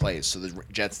chunk plays, so the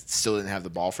Jets still didn't have the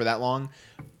ball for that long.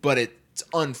 But it's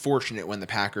unfortunate when the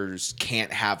Packers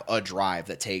can't have a drive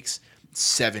that takes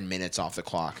 7 minutes off the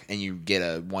clock, and you get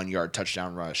a 1-yard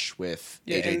touchdown rush with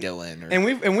AJ Dillon. And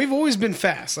we've always been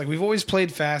fast. Like, we've always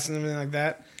played fast and everything like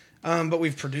that. But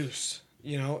we've produced,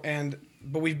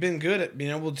 but we've been good at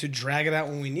being able to drag it out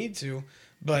when we need to.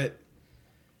 But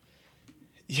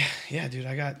yeah, dude,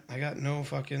 I got no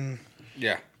fucking.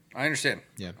 Yeah, I understand.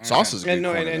 Yeah, Sauce is a good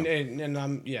corner,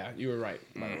 and you were right,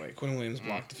 by the way. Quinn Williams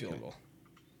blocked the field goal.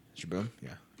 Shaboom?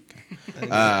 Yeah. I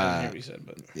didn't hear what you said,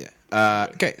 but yeah.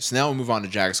 Okay, so now we'll move on to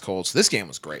Jags Colts. This game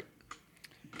was great.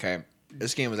 Okay.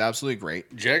 This game was absolutely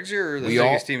great. Jags are the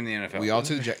biggest team in the NFL. We all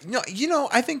took the Jags. No,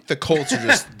 I think the Colts are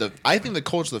just I think the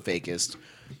Colts are the fakest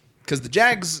because the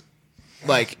Jags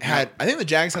I think the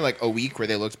Jags had like a week where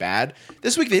they looked bad.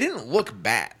 This week they didn't look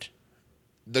bad.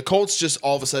 The Colts just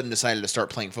all of a sudden decided to start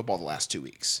playing football the last 2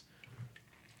 weeks.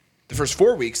 The first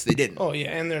 4 weeks they didn't. Oh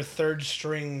yeah, and their third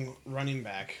string running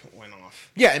back went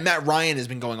off. Yeah, and Matt Ryan has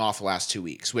been going off the last 2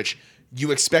 weeks, which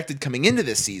you expected coming into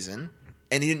this season.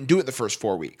 And he didn't do it the first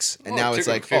 4 weeks, and now it's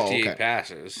like 58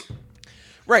 passes.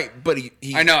 Right, but he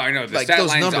I know. The stat those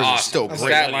line's numbers awesome. are still The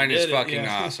great. stat line is fucking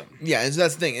awesome. Yeah, and so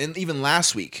that's the thing. And even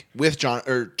last week with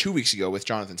 2 weeks ago with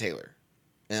Jonathan Taylor,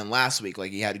 and then last week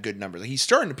he had good numbers. He's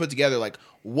starting to put together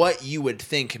what you would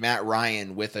think Matt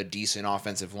Ryan with a decent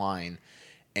offensive line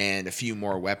and a few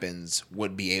more weapons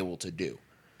would be able to do.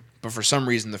 But for some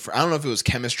reason, I don't know if it was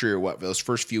chemistry or what, but those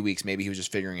first few weeks, maybe he was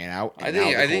just figuring it out. I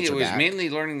think it was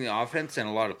mainly learning the offense and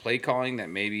a lot of play calling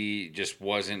that maybe just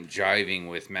wasn't jiving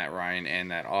with Matt Ryan and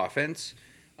that offense.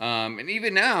 And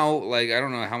even now, I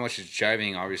don't know how much it's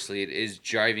jiving. Obviously, it is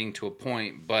jiving to a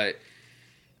point, but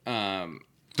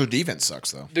the defense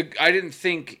sucks, though. I didn't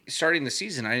think, starting the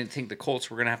season, I didn't think the Colts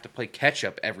were going to have to play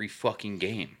catch-up every fucking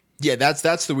game. Yeah,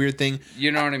 that's the weird thing.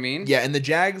 You know what I mean? Yeah, and the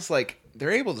Jags,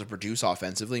 they're able to produce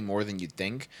offensively more than you'd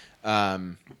think. They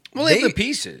have the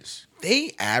pieces.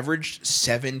 They averaged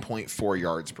 7.4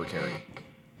 yards per carry.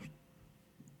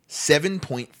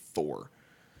 7.4.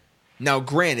 Now,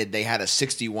 granted, they had a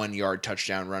 61-yard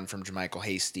touchdown run from JaMychal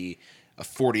Hasty, a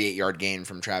 48-yard gain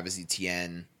from Travis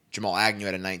Etienne. Jamal Agnew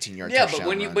had a 19-yard touchdown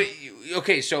run.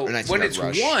 So when it's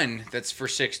rush. one that's for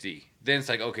 60, then it's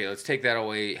okay, let's take that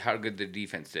away, how good the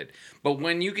defense did. But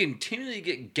when you continually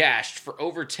get gashed for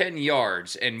over 10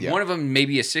 yards, and one of them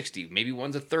maybe a 60, maybe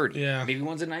one's a 30, maybe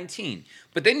one's a 19.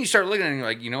 But then you start looking at it and you're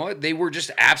like, you know what? They were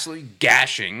just absolutely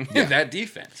gashing that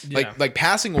defense. Yeah. Like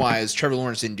passing-wise, Trevor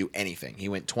Lawrence didn't do anything. He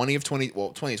went 20 of 20.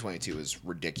 Well, 20-22 is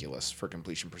ridiculous for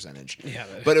completion percentage. Yeah,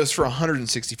 but it was for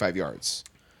 165 yards.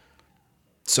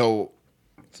 So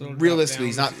realistically,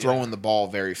 he's not throwing the ball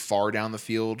very far down the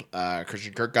field.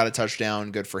 Christian Kirk got a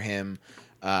touchdown. Good for him.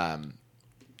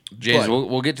 James,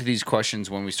 we'll get to these questions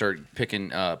when we start picking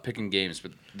games,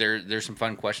 but there's some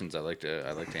fun questions I'd like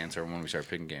to answer when we start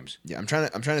picking games. Yeah, I'm trying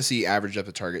to see average depth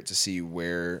of target to see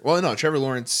where. Well, no, Trevor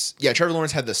Lawrence. Yeah, Trevor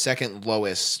Lawrence had the second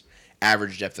lowest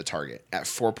average depth of target at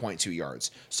 4.2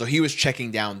 yards. So he was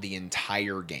checking down the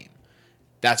entire game.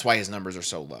 That's why his numbers are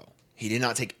so low. He did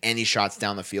not take any shots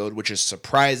down the field, which is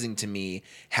surprising to me,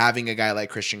 having a guy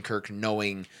like Christian Kirk,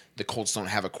 knowing the Colts don't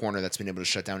have a corner that's been able to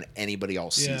shut down anybody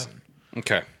all season.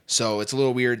 Okay. So it's a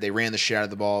little weird. They ran the shit out of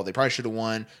the ball. They probably should have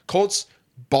won. Colts,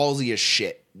 ballsy as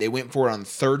shit. They went for it on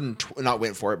third and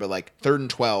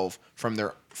 12 from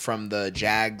the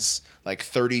Jags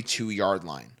 32-yard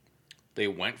line. They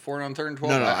went for it on 3rd and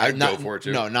 12? No, I'd not, go for it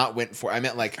too. No, not went for it. I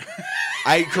meant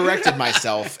I corrected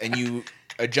myself and you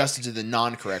adjusted to the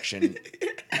non-correction.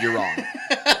 You're wrong.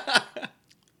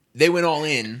 They went all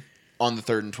in on the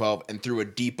 3rd and 12 and threw a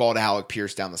deep ball to Alec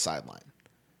Pierce down the sideline.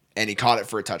 And he caught it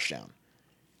for a touchdown.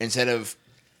 Instead of,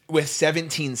 with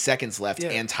 17 seconds left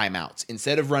and timeouts,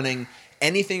 instead of running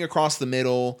anything across the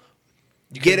middle,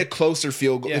 get a closer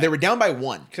field goal. Yeah. They were down by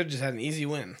 1. Could have just had an easy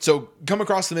win. So come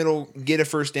across the middle, get a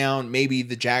first down. Maybe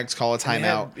the Jags call a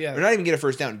timeout. Yeah. Or not even get a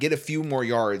first down. Get a few more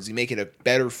yards. You make it a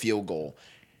better field goal.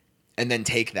 And then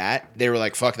take that. They were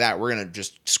like, fuck that. We're going to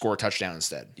just score a touchdown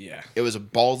instead. Yeah. It was a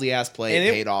ballsy-ass play.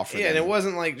 It paid off for them. And it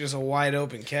wasn't just a wide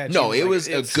open catch. No, it was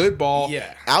a good ball.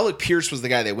 Yeah. Alec Pierce was the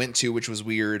guy they went to, which was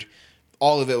weird.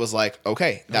 All of it was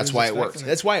okay, that's why it worked.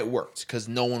 That's why it worked, because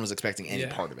no one was expecting any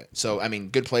part of it. So,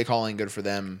 good play calling, good for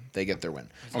them. They get their win.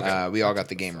 Okay. We all got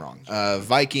the game wrong.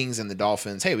 Vikings and the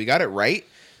Dolphins, hey, we got it right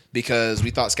because we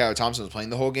thought Skylar Thompson was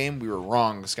playing the whole game. We were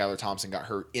wrong. Skylar Thompson got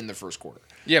hurt in the first quarter.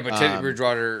 Yeah, but Teddy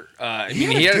Bridgewater,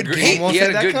 he had a good game. He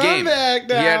had a good game.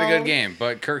 He had a good game,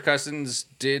 but Kirk Cousins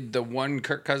did the one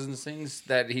Kirk Cousins things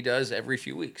that he does every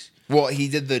few weeks. Well, he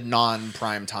did the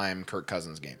non-prime time Kirk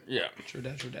Cousins game. Yeah. True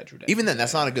that. Even then,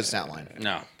 that's not a good stat line.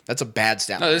 No. That's a bad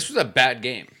stat No, line. this was a bad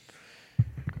game.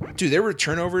 Dude, there were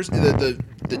turnovers. The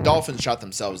Dolphins shot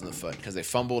themselves in the foot because they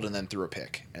fumbled and then threw a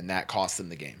pick, and that cost them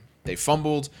the game. They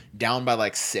fumbled down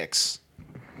by 6,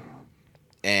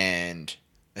 and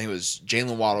I think it was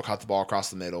Jalen Waddle caught the ball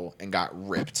across the middle and got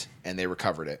ripped, and they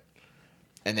recovered it.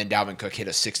 And then Dalvin Cook hit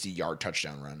a 60-yard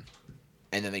touchdown run.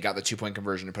 And then they got the 2-point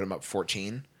conversion to put them up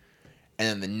 14. And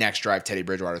then the next drive, Teddy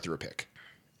Bridgewater threw a pick.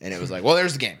 And it was well,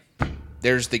 there's the game.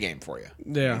 There's the game for you.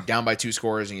 Yeah. You're down by 2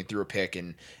 scores and you threw a pick.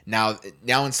 And now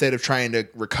instead of trying to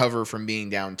recover from being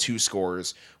down 2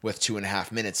 scores with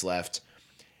 2.5 minutes left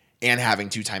and having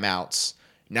 2 timeouts,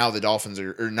 now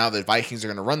the Vikings are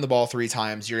going to run the ball 3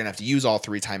 times. You're going to have to use all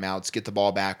 3 timeouts, get the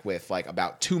ball back with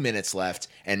about 2 minutes left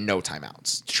and no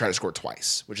timeouts to try to score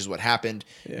twice, which is what happened.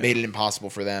 Yeah. Made it impossible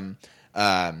for them.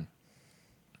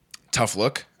 Tough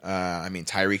look.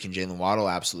 Tyreek and Jalen Waddle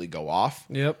absolutely go off.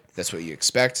 Yep. That's what you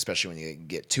expect, especially when you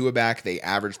get Tua back. They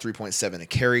average 3.7 a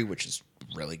carry, which is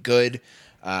really good.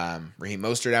 Raheem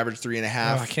Mostert averaged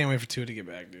 3.5. I can't wait for Tua to get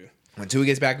back, dude. When Tua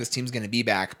gets back, this team's going to be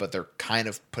back, but they're kind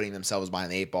of putting themselves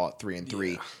behind the 8 ball at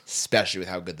 3-3, especially with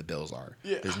how good the Bills are.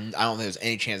 Yeah. I don't think there's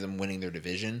any chance of them winning their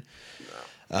division.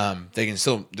 No. They're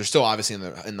still obviously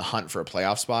in the hunt for a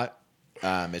playoff spot.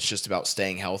 It's just about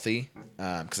staying healthy,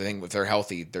 because I think if they're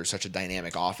healthy, they're such a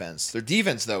dynamic offense. Their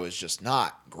defense, though, is just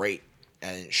not great,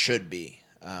 and it should be.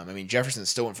 Jefferson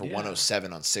still went for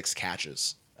 107 on 6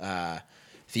 catches.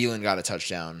 Thielen got a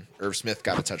touchdown. Irv Smith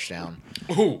got a touchdown.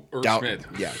 Ooh, Irv Smith.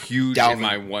 Yeah. Huge in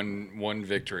my one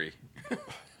victory.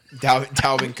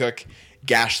 Dalvin Cook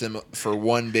gashed them for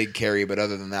 1 big carry, but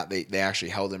other than that, they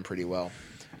actually held him pretty well.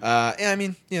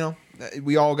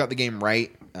 We all got the game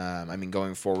right.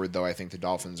 Going forward, though, I think the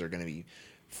Dolphins are going to be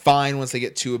fine once they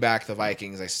get Tua back. The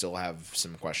Vikings, I still have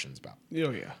some questions about.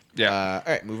 Oh, yeah. Yeah.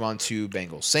 All right, move on to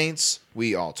Bengals Saints.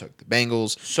 We all took the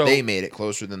Bengals. So they made it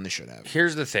closer than they should have.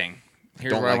 Here's the thing.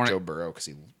 Don't like Joe Burrow because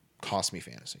he cost me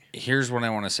fantasy. Here's what I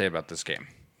want to say about this game.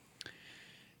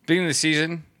 Beginning of the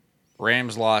season,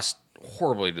 Rams lost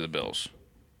horribly to the Bills.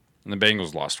 And the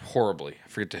Bengals lost horribly. I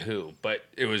forget to who. But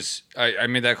it was, I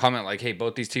made that comment hey,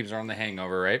 both these teams are on the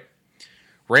hangover, right?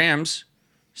 Rams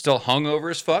still hungover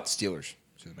as fuck. Steelers.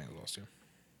 So the Bengals lost too.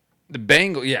 The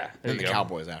Bengals, yeah. And the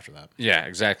Cowboys after that. Yeah,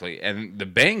 exactly. And the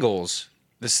Bengals,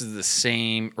 this is the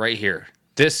same right here.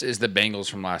 This is the Bengals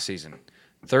from last season.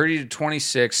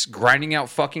 30-26, grinding out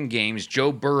fucking games.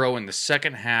 Joe Burrow in the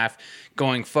second half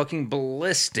going fucking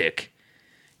ballistic.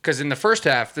 Because in the first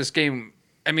half, this game,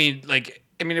 it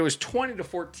was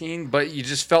 20-14, but you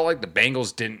just felt like the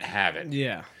Bengals didn't have it.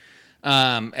 Yeah.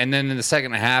 And then in the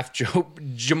second half,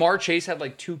 Jamar Chase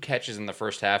had 2 catches in the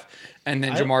first half, and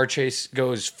then Jamar Chase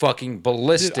goes fucking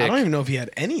ballistic. Dude, I don't even know if he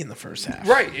had any in the first half.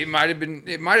 Right, it might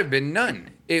have been none.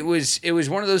 It was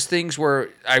one of those things where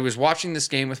I was watching this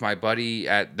game with my buddy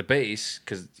at the base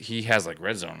because he has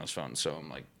Red Zone on his phone, so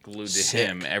I'm glued to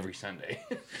him every Sunday.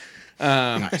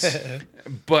 Nice.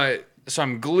 But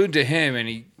I'm glued to him, and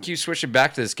he keeps switching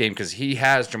back to this game because he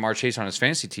has Jamar Chase on his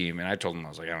fantasy team. And I told him, I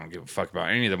was like, I don't give a fuck about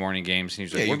any of the morning games. And he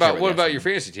was like, Yeah, what about your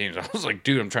fantasy teams? I was like,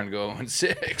 dude, I'm trying to go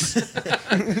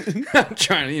 0-6. I'm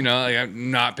trying to,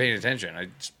 I'm not paying attention. I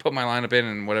just put my lineup in,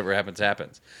 and whatever happens,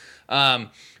 happens.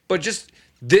 But just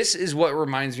this is what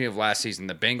reminds me of last season.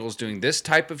 The Bengals doing this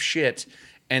type of shit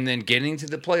and then getting to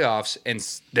the playoffs and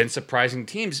then surprising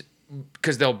teams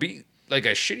because they'll beat like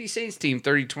a shitty Saints team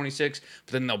 30-26,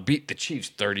 but then they'll beat the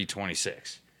Chiefs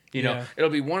 30-26. It'll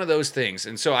be one of those things.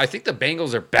 And so I think the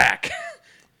Bengals are back.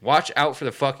 Watch out for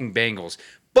the fucking Bengals.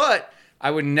 But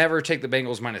I would never take the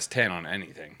Bengals -10 on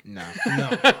anything. No.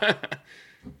 No.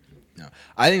 No.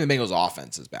 I think the Bengals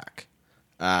offense is back.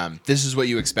 This is what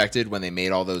you expected when they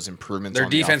made all those improvements. Their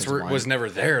on defense the offensive line. was never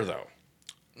there, though.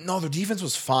 No, their defense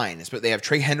was fine. But they have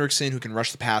Trey Hendrickson who can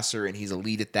rush the passer, and he's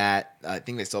elite at that. I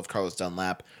think they still have Carlos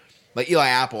Dunlap. Like Eli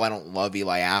Apple, I don't love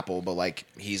Eli Apple, but like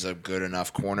he's a good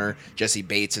enough corner. Jesse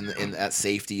Bates in that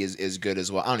safety is good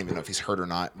as well. I don't even know if he's hurt or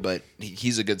not, but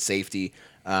he's a good safety.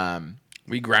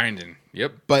 We grinding.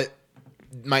 Yep. But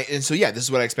this is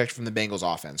what I expect from the Bengals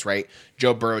offense, right?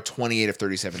 Joe Burrow, 28 of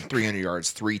 37, 300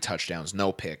 yards, 3 touchdowns,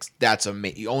 no picks. That's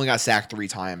amazing. You only got sacked 3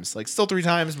 times. Like still 3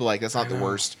 times, but like that's not the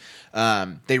worst.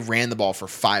 They ran the ball for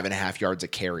 5.5 yards a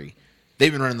carry.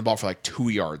 They've been running the ball for like 2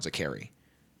 yards a carry,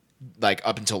 like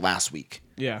up until last week.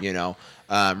 Yeah.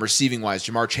 Receiving wise,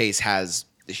 Jamar Chase has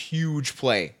a huge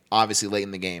play, obviously late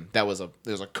in the game. There was a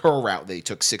curl route that he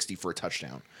took 60 for a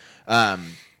touchdown.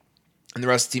 And the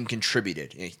rest of the team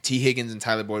contributed. T. Higgins and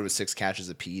Tyler Boyd with 6 catches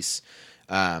apiece.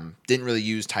 Didn't really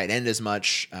use tight end as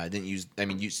much.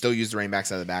 You still used the running backs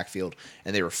out of the backfield,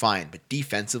 and they were fine. But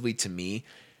defensively, to me,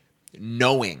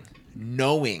 knowing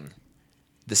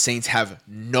the Saints have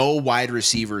no wide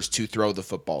receivers to throw the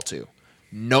football to,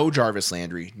 no Jarvis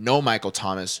Landry, no Michael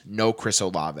Thomas, no Chris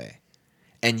Olave,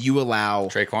 and you allow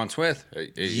Traquan Smith. you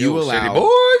Yo, City allow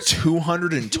boys.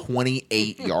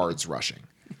 228 yards rushing.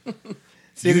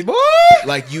 City boy.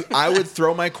 I would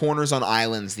throw my corners on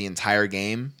islands the entire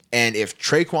game, and if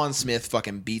Traquan Smith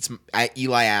fucking beats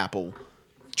Eli Apple,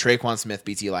 Traquan Smith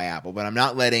beats Eli Apple, but I'm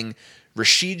not letting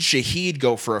Rashid Shaheed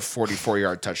go for a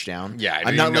 44-yard touchdown. Yeah,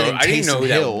 I'm not letting I didn't know Taysom who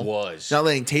Hill. that was. Not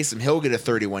letting Taysom Hill get a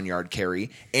 31-yard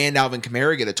carry, and Alvin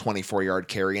Kamara get a 24-yard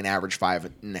carry and average 5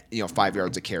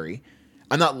 yards a carry.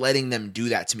 I'm not letting them do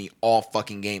that to me all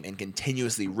fucking game and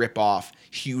continuously rip off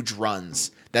huge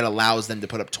runs that allows them to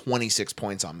put up 26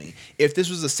 points on me. If this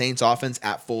was the Saints offense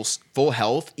at full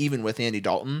health, even with Andy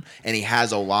Dalton, and he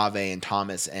has Olave and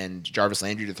Thomas and Jarvis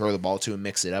Landry to throw the ball to and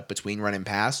mix it up between run and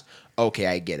pass, okay,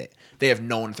 I get it. They have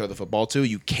no one to throw the football to.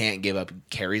 You can't give up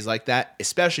carries like that,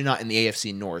 especially not in the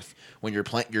AFC North when you're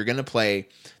going to play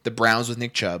the Browns with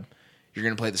Nick Chubb, you're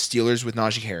going to play the Steelers with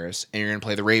Najee Harris, and you're going to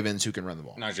play the Ravens who can run the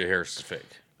ball. Najee Harris is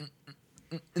fake.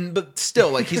 But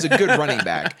still, he's a good running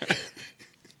back.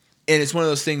 And it's one of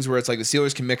those things where it's like the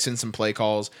Steelers can mix in some play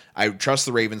calls. I trust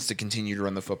the Ravens to continue to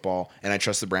run the football, and I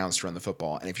trust the Browns to run the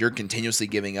football. And if you're continuously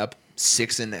giving up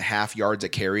 6.5 yards a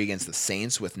carry against the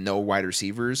Saints with no wide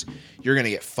receivers, you're going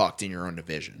to get fucked in your own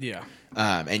division. Yeah.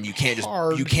 And you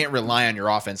can't rely on your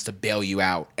offense to bail you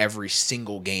out every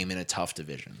single game in a tough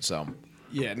division. So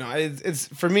Yeah, no, it's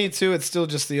for me too. It's still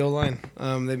just the O line.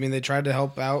 They tried to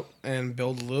help out and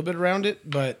build a little bit around it,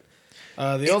 but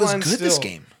the O line good this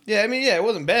game. Yeah, it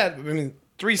wasn't bad.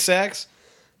 3 sacks,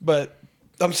 but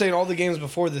I'm saying all the games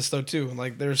before this though too.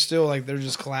 They're still they're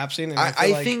just collapsing. And I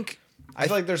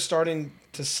feel like they're starting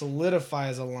to solidify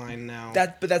as a line now.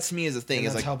 But that's to me is the thing. And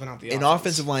Is that's helping out the an offense.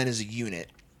 offensive line is a unit,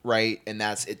 right? And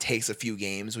it takes a few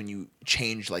games when you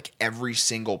change every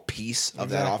single piece of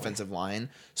that Exactly. offensive line.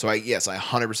 So I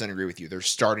 100% agree with you. They're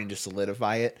starting to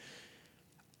solidify it.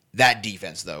 That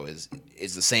defense though is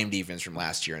the same defense from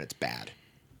last year, and it's bad.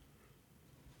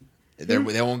 They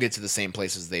won't get to the same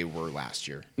places they were last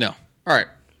year. No. All right.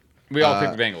 We all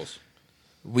picked the Bengals.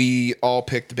 We all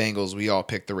picked the Bengals. We all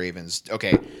picked the Ravens.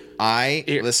 Okay,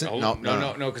 listen. No,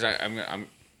 because I'm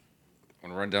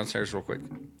gonna run downstairs real quick.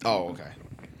 Oh, okay.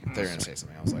 They're gonna say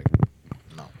something. I was like,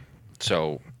 no.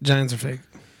 So Giants are fake.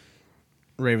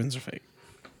 Ravens are fake.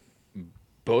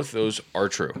 both those are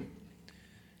true.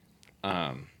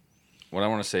 What I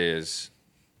want to say is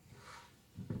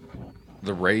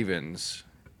the Ravens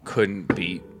couldn't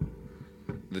beat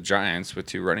the Giants with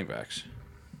 2 running backs.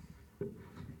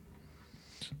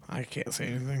 I can't say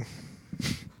anything.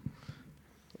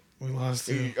 We lost.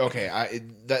 Okay,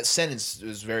 that sentence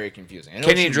was very confusing. I know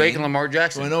Kenny what you Drake mean. and Lamar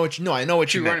Jackson. I know what you Two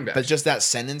meant, running backs. but just that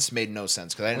sentence made no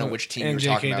sense because I didn't know which team you were and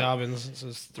talking J.K. about. Dobbins. So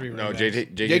it's 3 No, running J.K.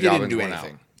 backs. J.K. Dobbins didn't do went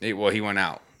anything. out. He went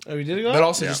out. Oh, he did it go? But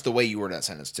also Yeah. just the way you worded that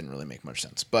sentence didn't really make much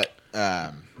sense. But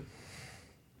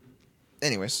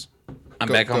anyways, I'm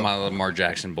Go- back go. on my Lamar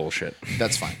Jackson bullshit.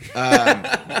 that's fine.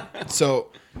 So,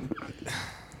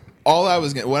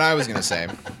 what I was gonna say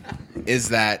is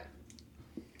that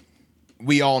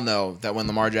we all know that when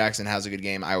Lamar Jackson has a good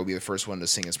game, I will be the first one to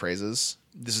sing his praises.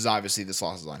 This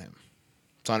loss is on him.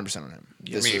 It's 100% on him.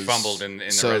 This mean he was- fumbled in the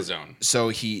red zone? So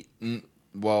he,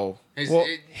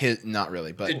 not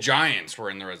really, but The Giants were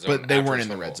in the red zone. but they after weren't his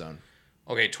in the red fumble. zone.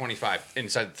 Okay, 25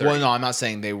 inside the 30. Well, no, I'm not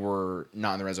saying they were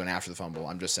not in the red zone after the fumble.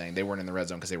 I'm just saying they weren't in the red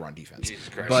zone because they were on defense. Jesus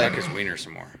Christ, But- suck his wiener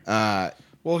some more.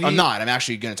 Well, I'm not. I'm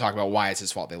actually going to talk about why it's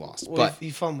his fault they lost. Well, but he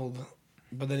fumbled,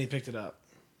 but then he picked it up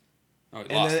No, he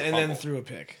and lost then, the and fumble. then threw a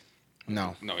pick.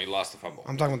 no, No, he lost the fumble.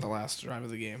 I'm talking about the last drive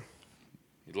of the game.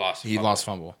 He lost. The he fumble. lost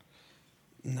fumble.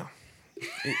 No,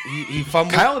 he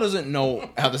fumbled. Kyle doesn't know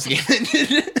how this game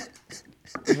ended.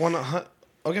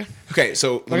 Okay, Okay,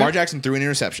 so Lamar Jackson threw an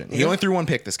interception. He only threw one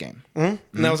pick this game. and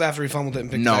that was after he fumbled it and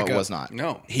picked No, it back it up. was not.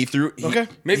 No. He threw. Okay.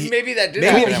 Maybe that did.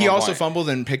 happen Maybe at he one also point. fumbled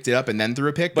and picked it up and then threw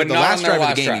a pick. But the not last on their drive of the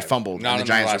last game, drive. he fumbled Not and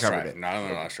the on their Giants last recovered drive. it. Not on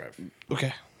the last drive.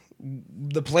 Okay,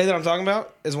 the play that I'm talking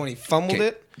about is when he fumbled Okay.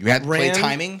 it. You had to play ran,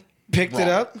 timing. picked wrong. it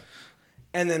up,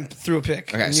 and then threw a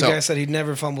pick. Okay, and you so- guys said he'd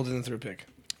never fumbled and then threw a pick.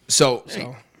 So,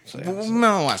 So yeah,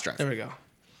 no, last drive. there we go.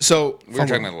 So We were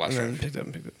talking about the last And then drive. picked up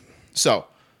and picked it. So,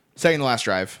 second to last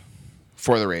drive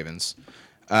for the Ravens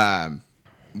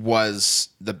was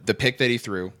the pick that he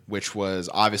threw, which was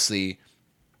obviously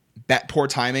poor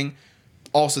timing.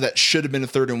 Also, that should have been a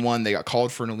 3rd and 1. They got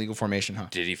called for an illegal formation, huh?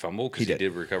 Did he fumble? Because he did.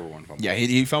 did recover one fumble. Yeah,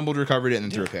 he fumbled, recovered it, and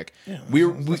then threw a pick. Yeah, we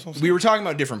that's what I'm we were talking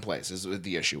about different plays. Is what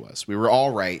the issue was. We were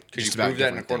all right. Could just you about prove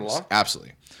that in a different court of things. law?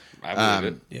 Absolutely. I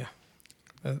believe it. Yeah.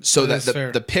 So That is that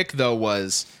fair. the pick though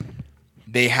was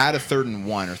they had a 3rd and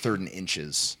 1 or 3rd and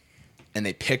inches, and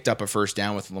they picked up a first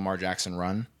down with the Lamar Jackson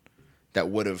run that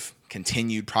would have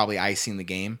continued probably icing the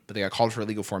game, but they got called for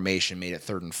illegal formation, made it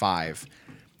 3rd and 5.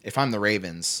 If I'm the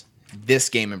Ravens, this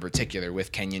game in particular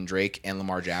with Kenyon Drake and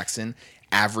Lamar Jackson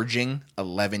averaging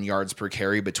 11 yards per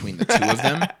carry between the two of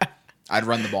them, I'd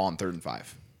run the ball on 3rd and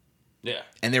 5. Yeah.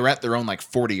 And they were at their own like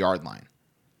 40-yard line.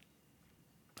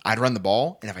 I'd run the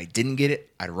ball, and if I didn't get it,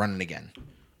 I'd run it again.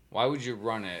 Why would you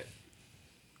run it?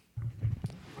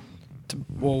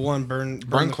 Well, one burn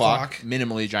Burn the clock.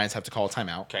 Minimally, Giants have to call a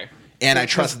timeout. Okay. And I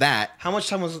trust that. How much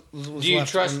time was Do you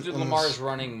left trust on Lamar's this?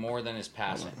 running more than his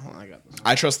passing? Hold on, I got this.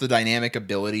 I trust the dynamic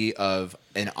ability of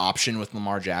an option with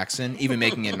Lamar Jackson, even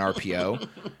making it an RPO.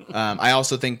 I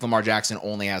also think Lamar Jackson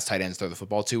only has tight ends to throw the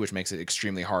football to, which makes it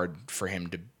extremely hard for him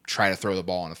to try to throw the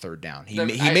ball on a 3rd down. He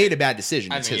made a bad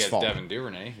decision. I It's think his he has fault. Devin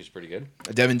Duvernay, who's pretty good.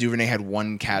 Devin Duvernay had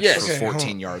 1 catch Yes. for Okay, hold 14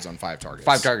 on. yards on 5 targets.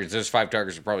 5 targets. Those 5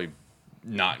 targets are probably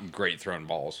not great throwing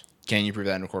balls. Can you prove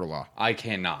that in a court of law? I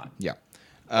cannot. Yeah.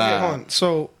 Okay, hold on.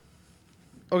 So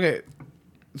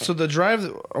the drive.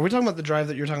 Are we talking about the drive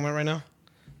that you're talking about right now?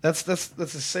 That's the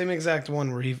same exact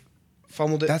one where he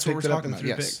fumbled it. That's what we're picked it up, talking and about.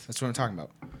 threw a Yes, pick. that's what I'm talking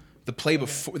about. The play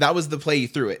before that was the play he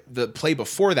threw it. The play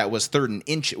before that was 3rd and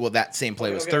inch. Well, that same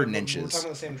play was Okay, 3rd and we're inches. talking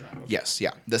about the same drive. Okay. Yes,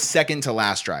 yeah. The second to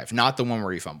last drive, not the one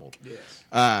where he fumbled.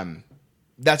 Yes.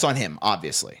 That's on him,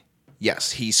 obviously.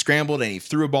 Yes, he scrambled and he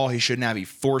threw a ball he shouldn't have. He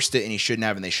forced it and he shouldn't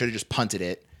have, and they should have just punted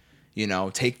it. You know,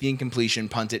 take the incompletion,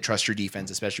 punt it, trust your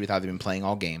defense, especially with how they've been playing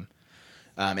all game.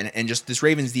 And just this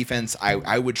Ravens defense,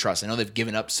 I would trust. I know they've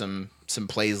given up some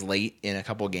plays late in a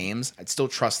couple games. I'd still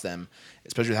trust them,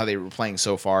 especially with how they were playing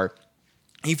so far.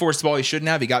 He forced the ball he shouldn't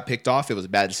have. He got picked off. It was a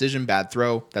bad decision, bad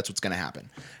throw. That's what's going to happen.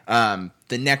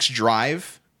 The next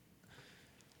drive,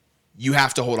 you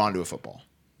have to hold on to a football.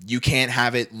 You can't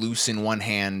have it loose in one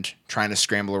hand trying to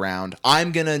scramble around.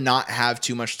 I'm going to not have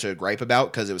too much to gripe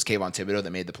about because it was Kayvon Thibodeau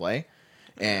that made the play.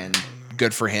 And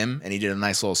good for him. And he did a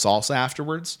nice little salsa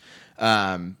afterwards.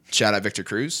 Shout out Victor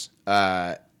Cruz.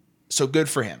 So good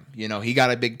for him. You know, he got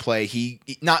a big play. He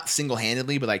not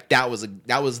single-handedly, but like that was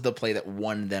the play that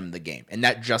won them the game. And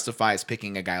that justifies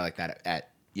picking a guy like that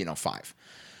at 5.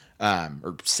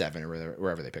 Or 7 or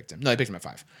wherever they picked him. No, they picked him at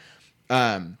 5.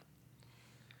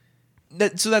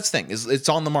 So that's the thing. It's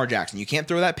on Lamar Jackson. You can't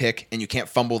throw that pick and you can't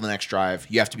fumble the next drive.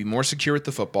 You have to be more secure with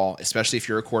the football, especially if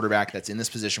you're a quarterback that's in this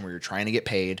position where you're trying to get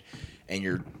paid and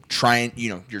you're trying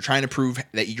to prove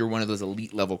that you're one of those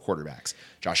elite level quarterbacks.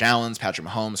 Josh Allen's, Patrick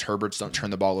Mahomes, Herbert's don't turn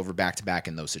the ball over back to back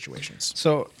in those situations.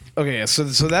 So okay, yeah, so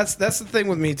that's the thing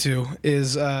with me too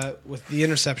is with the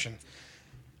interception,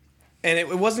 and it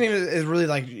wasn't even really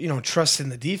like trust in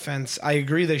the defense. I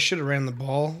agree they should have ran the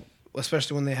ball,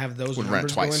 especially when they have those Would've ran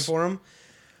it numbers going twice. for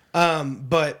them.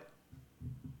 But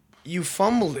you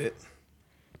fumbled it.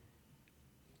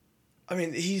 I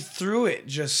mean, he threw it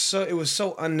it was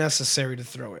so unnecessary to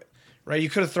throw it, right? You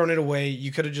could have thrown it away.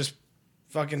 You could have just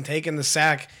fucking taken the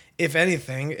sack, if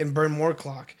anything, and burned more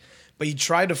clock. But he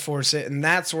tried to force it, and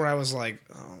that's where I was like,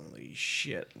 holy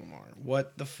shit, Lamar.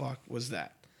 What the fuck was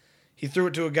that? He threw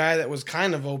it to a guy that was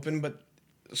kind of open, but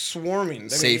swarming. I mean,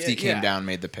 Safety came yeah. down,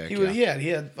 made the pick. He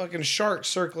had fucking sharks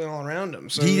circling all around him.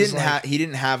 So He it was didn't like- have he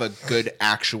didn't have a good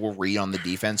actual read on the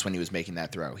defense when he was making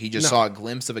that throw. He just No. saw a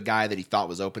glimpse of a guy that he thought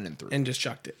was open and threw. and just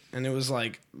chucked it. And it was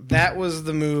like, that was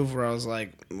the move where I was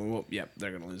like, well, yep,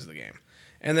 they're going to lose the game.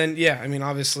 And then, yeah, I mean,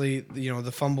 obviously,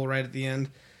 the fumble right at the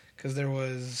end, because there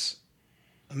was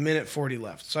a minute 40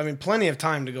 left. So, I mean, plenty of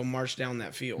time to go march down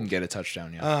that field. And get a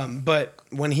touchdown, yeah. But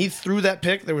when he threw that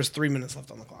pick, there was 3 minutes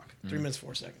left on the clock. 3 minutes,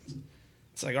 4 seconds.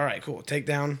 It's like, all right, cool.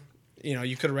 Takedown.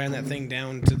 You could have ran that thing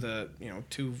down to the,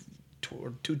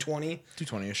 220.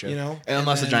 220-ish. and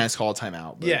unless the then- Giants call a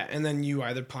timeout. But Yeah, and then you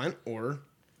either punt or,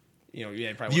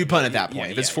 probably You punt at that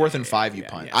point. If it's 4th and 5, you yeah,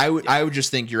 punt. yeah. I would just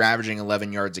think you're averaging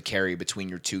 11 yards a carry between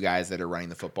your two guys that are running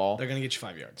the football. They're going to get you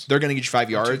 5 yards. They're going to get you 5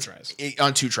 yards tries.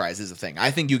 on 2 tries is the thing.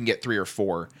 I think you can get 3 or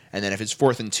 4, and then if it's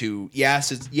 4th and 2,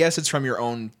 yes, it's from your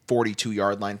own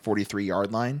 42-yard line,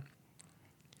 43-yard line.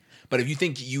 But if you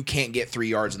think you can't get 3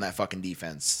 yards in that fucking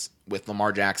defense with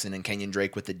Lamar Jackson and Kenyon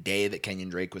Drake with the day that Kenyon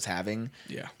Drake was having,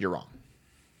 Yeah. you're wrong.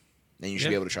 And you should Yeah.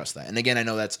 be able to trust that. And again, I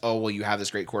know that's, you have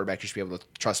this great quarterback. You should be able to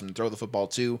trust him to throw the football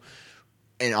too.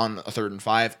 And on a 3rd and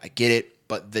 5, I get it.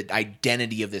 But the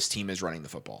identity of this team is running the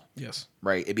football. Yes.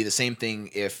 Right? It'd be the same thing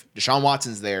if Deshaun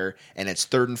Watson's there and it's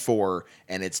 3rd and 4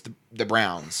 and it's the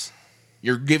Browns.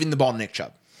 You're giving the ball to Nick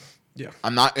Chubb. Yeah.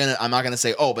 I'm not gonna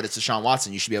say, but it's Deshaun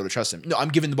Watson. You should be able to trust him. No, I'm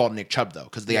giving the ball to Nick Chubb though,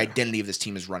 because the identity of this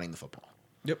team is running the football.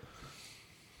 Yep.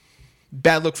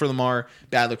 Bad look for Lamar.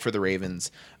 Bad look for the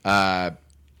Ravens.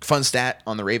 Fun stat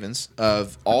on the Ravens: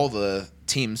 of all the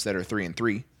teams that are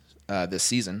 3-3 this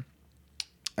season,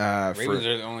 Ravens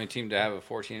are the only team to have a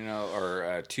 14-0 or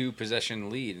a 2-possession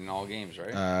lead in all games,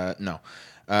 right? no.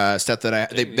 Stat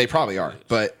that they probably are,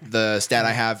 but the stat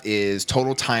I have is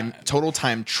total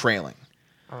time trailing.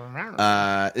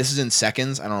 This is in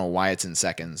seconds. I don't know why it's in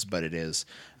seconds, but it is.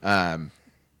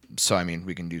 So I mean,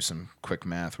 we can do some quick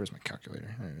math. Where's my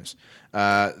calculator? There it is.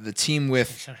 The team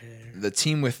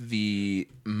with the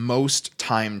most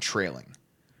time trailing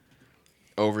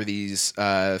over these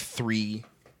 3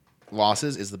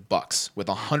 losses is the Bucks with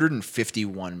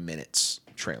 151 minutes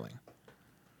trailing.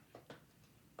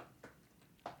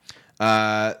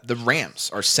 The Rams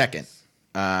are second.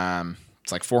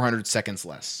 It's like 400 seconds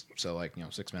less. So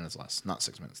 6 minutes less. Not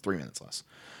 6 minutes, 3 minutes less.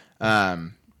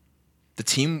 The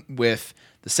team with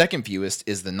the second fewest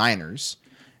is the Niners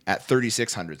at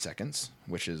 3,600 seconds,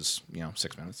 which is,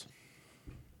 6 minutes.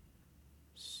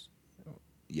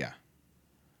 Yeah.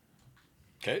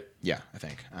 Okay. Yeah, I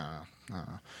think. I don't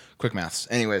know. Quick maths.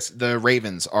 Anyways, the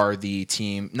Ravens are the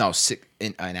team. No,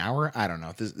 in an hour? I don't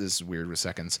know. This is weird with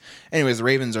seconds. Anyways, the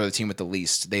Ravens are the team with the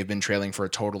least. They've been trailing for a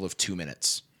total of 2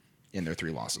 minutes in their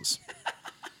 3 losses.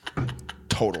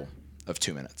 Total of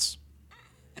 2 minutes.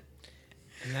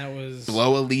 And that was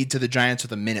Blow a lead to the Giants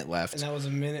with a minute left. a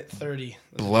minute 30.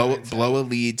 Blow a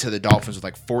lead to the Dolphins with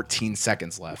like 14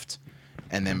 seconds left.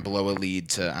 And then blow a lead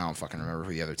to, I don't fucking remember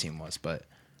who the other team was, but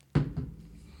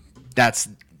that's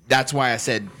why I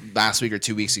said last week or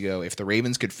 2 weeks ago, if the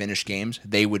Ravens could finish games,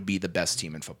 they would be the best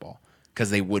team in football because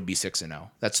they would be 6-0.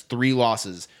 That's 3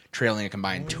 losses trailing a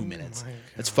combined 2 minutes.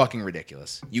 That's fucking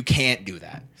ridiculous. You can't do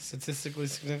that. Statistically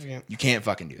significant. You can't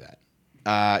fucking do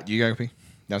that. Do you gotta pee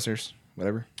downstairs?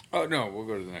 Whatever. Oh no, we'll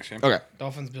go to the next game. Okay.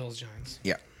 Dolphins, Bills, Giants.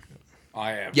 Yeah.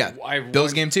 I have. Yeah. I've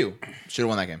Bills won- game 2. Should have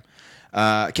won that game.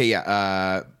 Okay.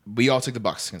 Yeah. We all took the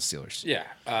Bucks against Steelers.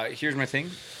 Yeah. Here's my thing.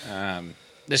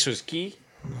 This was key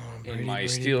in my Brady,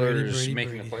 Steelers Brady,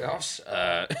 making Brady. the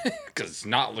playoffs because it's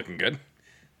not looking good.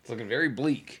 It's looking very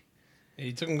bleak. Yeah,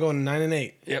 you took them going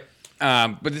 9-8. Yep.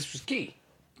 But this was key.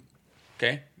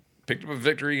 Okay. Picked up a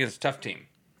victory against a tough team.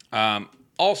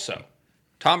 Also,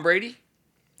 Tom Brady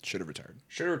Should have retired.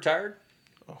 should have retired.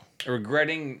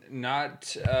 Regretting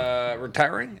not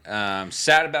retiring.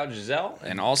 Sad about Giselle,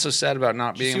 and also sad about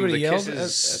not you being see able what to he kiss yelled his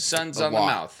at- sons a on the lot.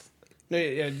 mouth. No,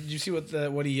 yeah. Did you see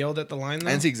what he yelled at the line though?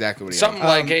 That's exactly what he Something had.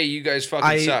 like, "Hey, you guys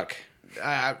fucking suck."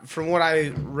 From what I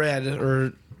read,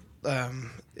 or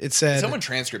it said, Someone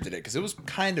transcribted it because it was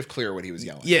kind of clear what he was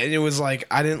yelling. yeah, it was like,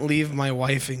 I didn't leave my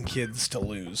wife and kids to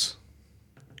lose.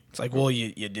 It's like, well,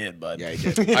 you did, bud. Yeah,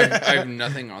 he did. I have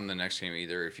nothing on the next game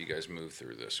either. If you guys move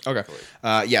through this, Okay. quickly.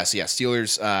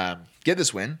 Steelers get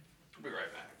this win. We'll be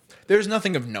right back. There's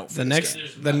nothing of note for The this next,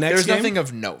 game. the next There's game? nothing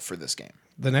of note for this game.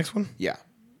 The next one. Yeah.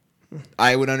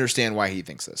 I would understand why he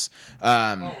thinks this.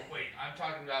 Oh wait, I'm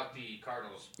talking about the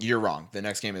Cardinals. You're wrong. The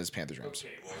next game is Panthers Rams.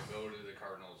 Okay, we'll go to the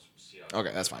Cardinals. See how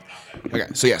Okay, that's fine. Okay,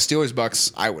 so yeah, Steelers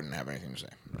Bucks. I wouldn't have anything to say,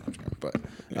 but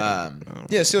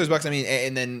yeah, Steelers Bucks. I mean,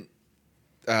 and then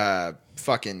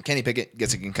fucking Kenny Pickett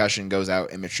gets a concussion, goes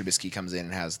out, and Mitch Trubisky comes in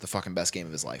and has the fucking best game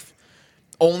of his life,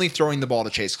 only throwing the ball to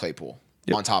Chase Claypool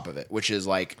on top of it, which is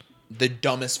like the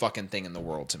dumbest fucking thing in the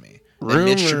world to me. And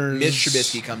Mitch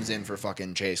Trubisky comes in for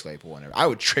fucking Chase Claypool, and I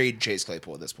would trade Chase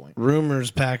Claypool at this point. Rumors,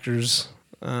 Packers.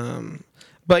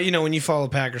 But you know, when you follow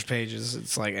Packers pages,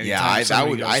 it's like I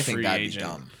think that'd be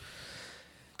dumb.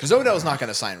 Because Odell's not going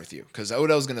to sign with you. Because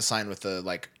Odell's going to sign with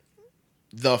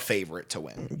the favorite to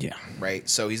win. Yeah. Right.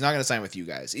 So he's not going to sign with you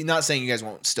guys. He's not saying you guys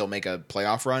won't still make a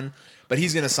playoff run, but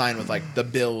he's going to sign with like the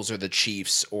Bills or the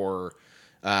Chiefs or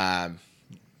I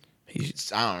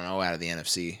don't know, out of the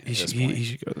NFC. He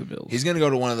should go to the Bills. He's going to go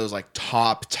to one of those like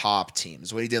top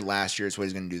teams. What he did last year is what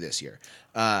he's going to do this year.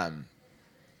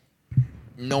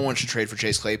 No one should trade for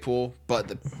Chase Claypool, but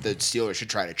the Steelers should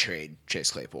try to trade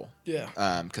Chase Claypool.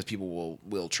 Yeah. Because people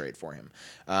will trade for him.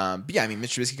 But yeah, I mean,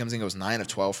 Mitch Trubisky comes in, goes 9 of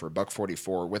 12 for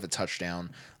 $144 with a touchdown,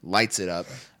 lights it up,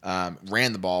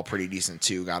 ran the ball pretty decent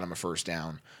too, got him a first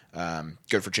down.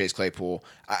 Good for Chase Claypool.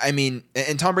 I mean,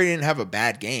 and Tom Brady didn't have a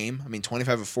bad game. I mean,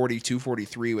 25 of 40,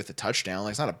 243 with a touchdown.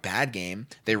 Like, it's not a bad game.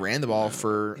 They ran the ball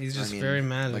for, He's just very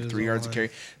mad at like his 3 yards a line. carry.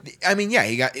 I mean,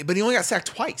 yeah, but he only got sacked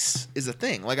twice is the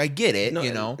thing. Like, I get it,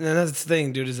 you know. And that's the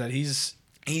thing, dude, is that he's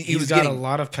was got getting- a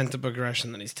lot of pent up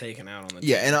aggression that he's taken out on the team.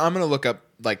 Yeah, and I'm going to look up,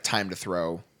 like, time to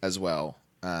throw as well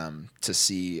to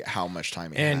see how much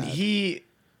time he And had. he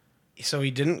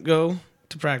didn't go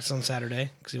to practice on Saturday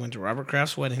because he went to Robert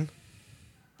Kraft's wedding.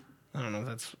 I don't know if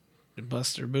that's a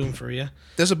bust or boom for you.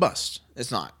 There's a bust.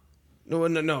 It's not. No.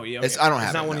 Yeah, okay. I don't have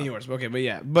It's not it, one no. of yours. Okay, but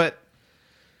yeah, but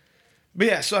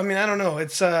yeah. So I mean, I don't know.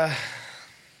 It's a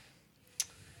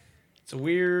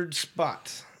weird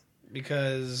spot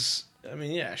because I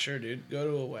mean, yeah, sure, dude, go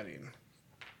to a wedding,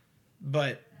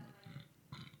 but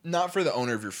Not for the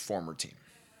owner of your former team.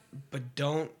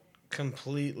 don't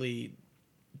completely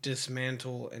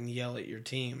dismantle and yell at your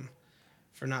team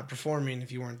for not performing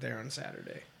if you weren't there on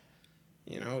Saturday.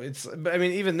 You know, but I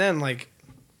mean, even then, like,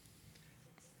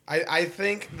 I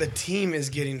think the team is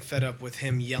getting fed up with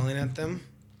him yelling at them.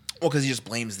 Well, because he just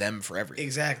blames them for everything.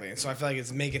 Exactly. And so I feel like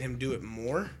it's making him do it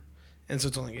more. And so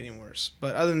it's only getting worse.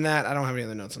 But other than that, I don't have any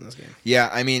other notes on this game. Yeah,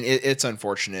 I mean, it's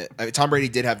unfortunate. I mean, Tom Brady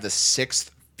did have the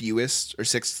sixth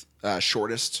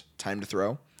shortest time to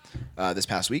throw this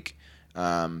past week.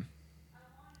 I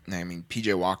mean,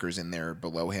 PJ Walker's in there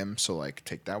below him, so like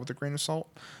take that with a grain of salt.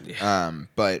 Yeah.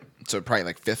 But so probably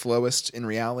like fifth lowest in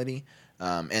reality.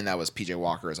 And that was PJ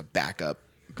Walker as a backup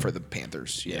for the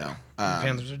Panthers, you know. The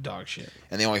Panthers are dog shit.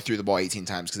 And they only threw the ball 18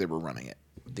 times because they were running it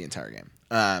the entire game.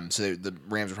 So the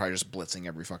Rams were probably just blitzing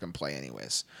every fucking play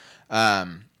anyways. But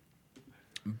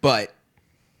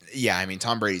yeah, I mean,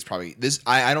 Tom Brady's probably this.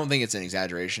 I don't think it's an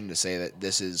exaggeration to say that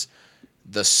this is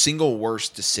the single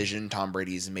worst decision Tom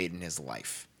Brady's made in his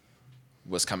life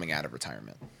was coming out of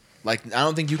retirement. Like, I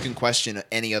don't think you can question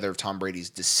any other of Tom Brady's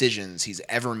decisions he's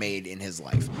ever made in his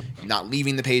life. Not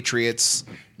leaving the Patriots,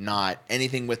 not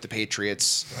anything with the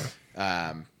Patriots,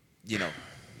 you know,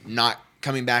 not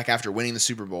coming back after winning the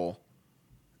Super Bowl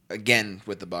again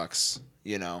with the Bucks,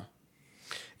 you know.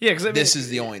 Yeah, because This is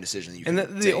the only decision that you can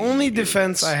And the say only he did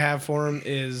defense this. I have for him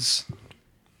is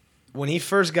when he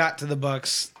first got to the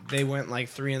Bucks, they went like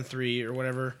 3-3 or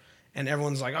whatever, and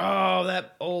everyone's like, "Oh,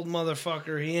 that old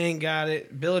motherfucker, he ain't got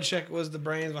it." Belichick was the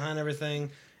brains behind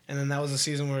everything, and then that was a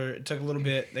season where it took a little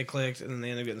bit, they clicked, and then they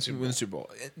ended up getting the Super Win Bowl. the Super Bowl.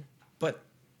 But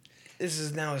this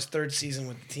is now his third season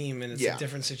with the team, and it's Yeah. a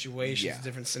different situation, Yeah. it's a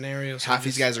different scenario. So Half it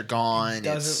these just guys are gone.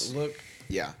 doesn't look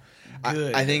Yeah.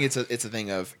 good. I think it's a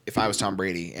thing of if I was Tom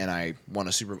Brady and I won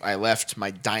a I left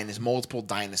my multiple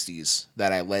dynasties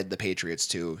that I led the Patriots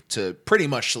to pretty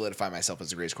much solidify myself as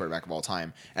the greatest quarterback of all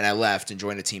time, and I left and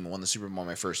joined a team and won the Super Bowl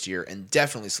my first year and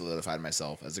definitely solidified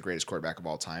myself as the greatest quarterback of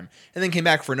all time, and then came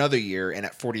back for another year and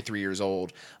at 43 years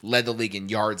old led the league in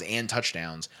yards and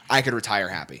touchdowns, I could retire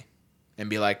happy and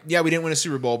be like, yeah, we didn't win a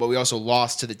Super Bowl, but we also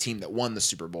lost to the team that won the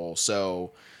Super Bowl,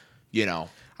 so, you know.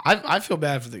 I feel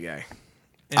bad for the guy.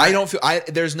 I don't feel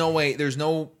there's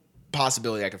no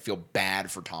possibility I could feel bad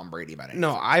for Tom Brady about it.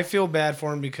 No, I feel bad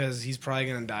for him because he's probably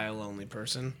going to die a lonely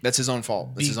person That's his own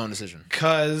fault. That's his own decision.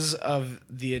 because of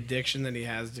the addiction that he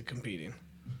has to competing.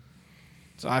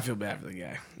 So I feel bad for the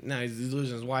guy. Now he's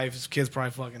losing his wife. His kids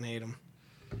probably fucking hate him.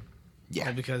 Yeah.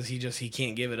 All because he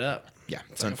can't give it up. Yeah,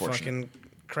 it's like unfortunate. a fucking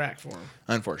crack for him.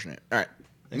 Unfortunate. All right.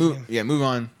 Next game. Move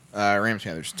on. Rams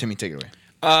Panthers. Timmy, take it away.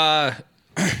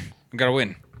 Gotta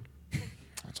win.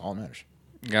 That's all that matters.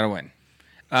 Gotta win.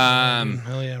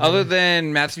 Hell yeah, Other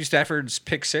than Matthew Stafford's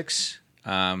pick six,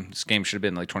 This game should have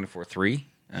been like 24-3.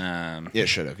 It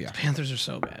should have, yeah. Panthers are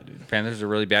so bad, dude. Panthers are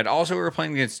really bad. Also, we were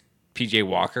playing against PJ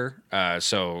Walker.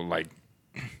 So, like,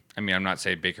 I mean, I'm not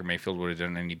saying Baker Mayfield would have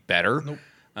done any better. Nope.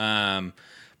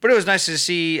 But it was nice to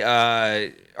see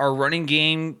our running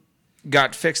game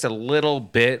got fixed a little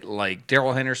bit. Like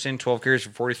Darrell Henderson, 12 carries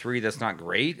for 43. That's not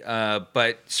great.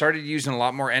 But started using a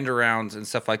lot more end arounds and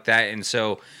stuff like that. And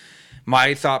so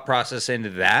my thought process into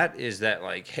that is that,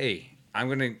 like, hey,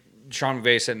 Sean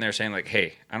McVay sitting there saying, like,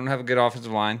 hey, I don't have a good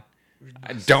offensive line.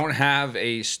 I don't have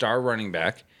a star running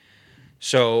back.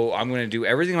 So I'm going to do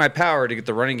everything in my power to get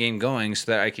the running game going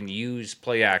so that I can use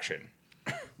play action,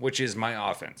 which is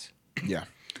my offense. Yeah.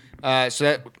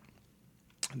 So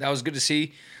that was good to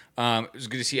see. It was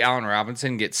good to see Allen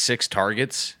Robinson get 6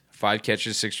 targets, 5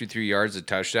 catches, 63 yards, a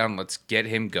touchdown. Let's get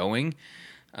him going.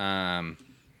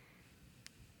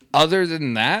 Other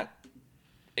than that,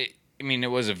 it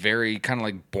was a very kind of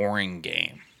like boring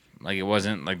game. Like it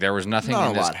wasn't like there was nothing.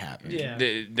 Not in a this, lot happened.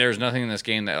 Yeah. There's nothing in this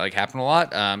game that like happened a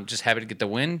lot. Just happy to get the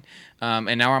win.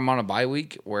 And now I'm on a bye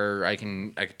week where I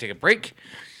can take a break,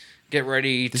 get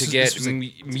ready to this was a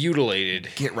mutilated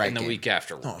Get right in the game. week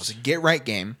afterwards. No, it was a get right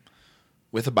game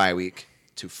with a bye week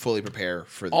to fully prepare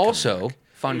for the Also, comeback.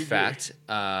 fun fact: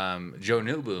 Joe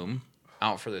Newboom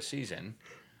out for the season.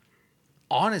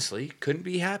 Honestly, couldn't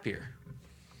be happier.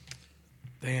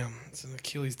 Damn, it's an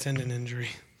Achilles tendon injury.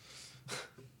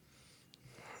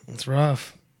 It's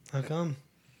rough. How come?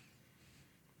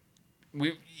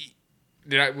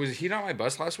 Was he not my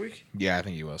bus last week? Yeah, I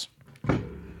think he was. I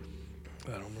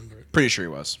don't remember it. Pretty sure he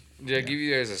was. Did I give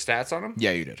you guys the stats on him?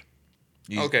 Yeah, you did.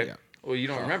 Okay. Yeah. Well, you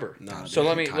don't remember. not a So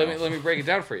let big me break it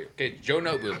down for you. Okay, Joe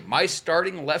Noteboom, my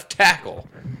starting left tackle,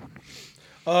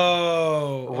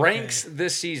 Oh. okay. ranks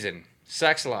this season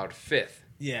sacks allowed 5th.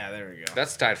 Yeah, there we go.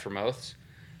 That's tied for most.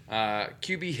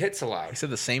 QB hits He allowed. said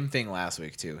the same thing last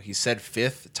week too. He said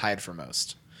 5th, tied for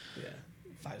most. Yeah.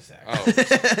 5 sacks. Oh,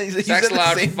 He said sacks the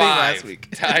allowed same thing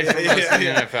 5, tied for most in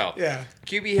the NFL. Yeah.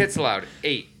 QB hits allowed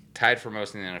 8, tied for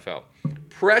most in the NFL.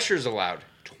 Pressures allowed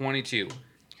 22,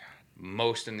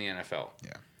 most in the NFL.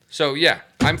 Yeah. So yeah,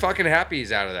 I'm fucking happy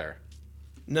he's out of there.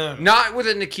 No. Not with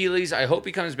an Achilles. I hope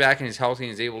he comes back and is healthy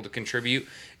and is able to contribute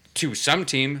to some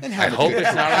team. And I hope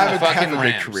it's not on the fucking have a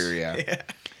Rams. good career, yeah.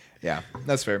 Yeah,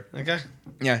 that's fair. Okay.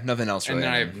 Yeah, nothing else And really.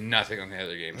 then I I have nothing on the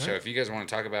other game. So if you guys want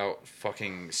to talk about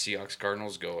fucking Seahawks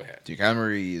Cardinals, go ahead. Dude, Kyler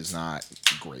Murray is not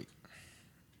great.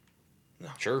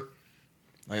 Sure.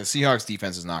 Like the Seahawks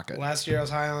defense is not good. Last year I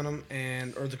was high on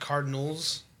them, or the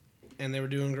Cardinals, and they were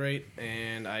doing great,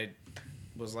 and I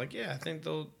was like, yeah, I think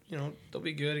they'll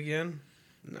be good again.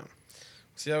 No.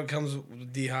 See how it comes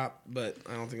with D-Hop, but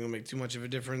I don't think it'll make too much of a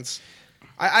difference.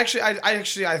 I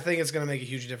think it's going to make a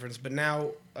huge difference, but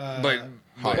now But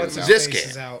what's his this face game,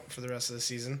 is out for the rest of the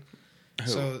season.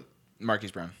 So,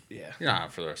 Marquise Brown yeah. you're not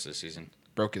out for the rest of the season.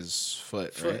 broke his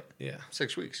foot, right? Yeah.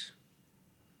 6 weeks.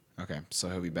 Okay, so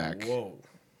he'll be back. Whoa.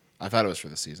 I thought it was for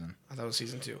the season. I thought it was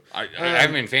season 2. I have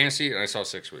him in fantasy, and I saw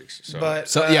 6 weeks. So But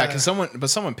So yeah, because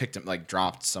someone picked him, like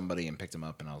dropped somebody and picked him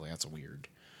up, and I was like, that's weird.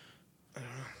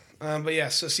 but yeah,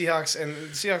 so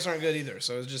Seahawks aren't good either.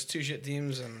 So it's just 2 shit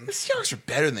teams, and The Seahawks are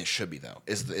better than they should be, though.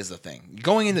 Is the thing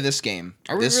going into this game?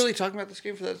 are we this, really talking about this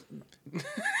game for that?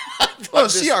 Well,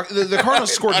 Seahawks. The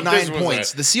Cardinals scored thought this 9 was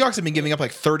points. a- The Seahawks have been giving up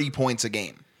like 30 points a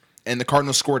game, and the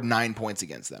Cardinals scored 9 points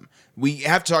against them. We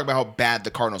have to talk about how bad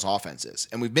the Cardinals' offense is,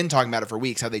 and we've been talking about it for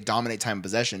weeks. How they dominate time of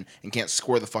possession and can't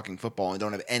score the fucking football and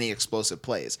don't have any explosive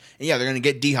plays. And yeah, they're going to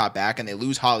get D-Hop back, and they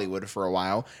lose Hollywood for a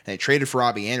while, and they traded for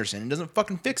Robbie Anderson. And it doesn't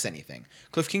fucking fix anything.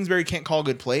 Cliff Kingsbury can't call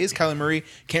good plays. Kyler Murray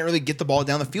can't really get the ball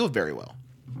down the field very well.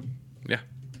 Yeah.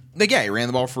 Like, yeah, he ran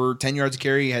the ball for 10 yards a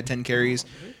carry. He had 10 carries.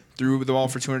 Threw the ball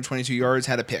for 222 yards.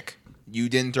 Had a pick. You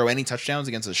didn't throw any touchdowns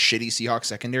against a shitty Seahawks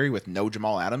secondary with no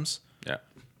Jamal Adams. Yeah.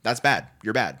 That's bad.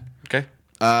 You're bad. Okay.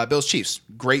 Bills Chiefs.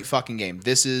 Great fucking game.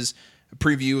 This is a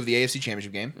preview of the AFC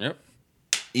Championship game. Yep.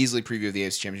 Easily preview of the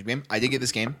AFC Championship game. I did get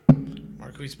this game.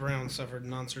 Marquise Brown suffered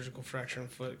non-surgical fracture in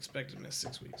foot, expected to miss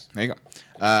 6 weeks. There you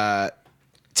go.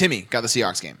 Timmy got the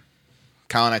Seahawks game.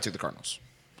 Kyle and I took the Cardinals.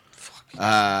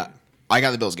 I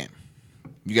got the Bills game.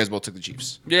 You guys both took the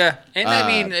Chiefs. Yeah, and I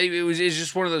mean, it's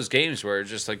just one of those games where it's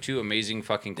just like 2 amazing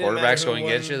fucking Didn't matter quarterbacks who going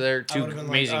against each won. other, I 2 would've been like,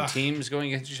 amazing ugh. teams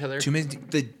going against each other.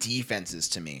 The defenses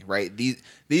to me, right? These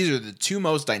are the 2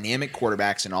 most dynamic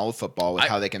quarterbacks in all of football with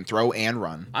how they can throw and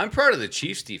run. I'm proud of the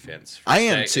Chiefs defense. I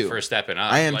am too. For stepping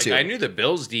up. I am like, too. I knew the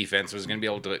Bills defense was going to be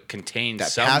able to contain That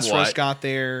somewhat. pass rush got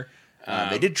there.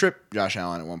 They did trip Josh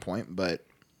Allen at one point, but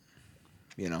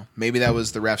You know, maybe that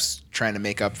was the refs trying to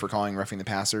make up for calling roughing the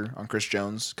passer on Chris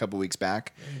Jones a couple weeks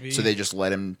back. Maybe. So they just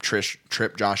let him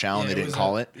trip Josh Allen. Yeah, They it didn't was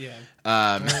call a- it. Yeah.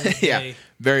 Yeah, They-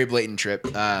 very blatant trip.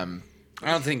 I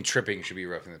don't think tripping should be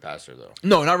roughing the passer though.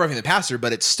 No, not roughing the passer,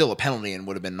 but it's still a penalty and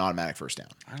would have been an automatic first down.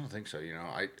 I don't think so. You know,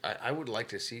 I would like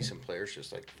to see some players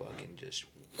just like fucking just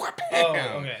whap Oh, him.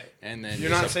 okay. And then You're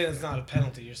just not saying it's not a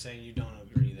penalty. You're saying you don't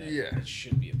agree that Yeah. it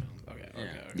should be a penalty. Okay. Okay.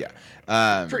 Yeah. okay.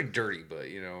 Yeah. pretty dirty, but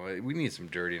you know, we need some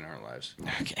dirty in our lives.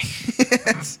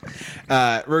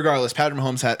 Okay. Regardless, Patrick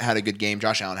Mahomes had a good game.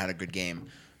 Josh Allen had a good game.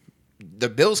 The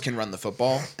Bills can run the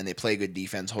football, and they play good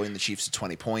defense, holding the Chiefs to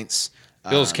 20 points.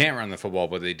 Bills can't run the football,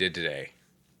 but they did today,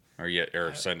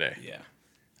 or Sunday. Yeah.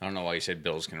 I don't know why you said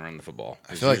Bills can run the football.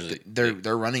 I feel like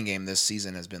their running game this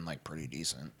season has been like pretty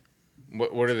decent.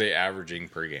 What are they averaging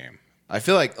per game? I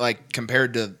feel like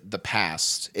compared to the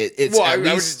past, it's Well, at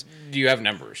least. do you have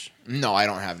numbers? No, I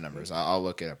don't have numbers. I'll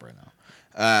look it up right now.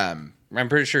 I'm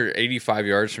pretty sure 85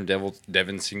 yards from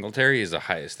Devin Singletary is the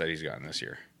highest that he's gotten this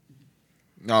year.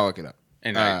 I'll look it up.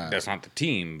 And that's not the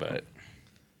team, but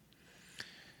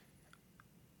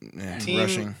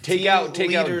Rushing. take out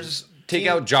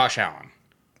Josh Allen.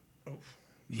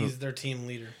 He's their team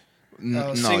leader.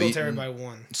 No, Singletary by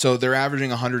 1. So they're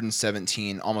averaging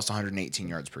 117, almost 118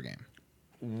 yards per game.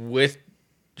 With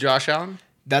Josh Allen?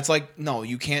 That's like, no,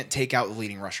 you can't take out the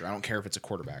leading rusher. I don't care if it's a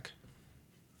quarterback.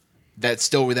 That's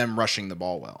still with them rushing the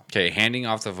ball well. Okay, handing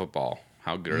off the football.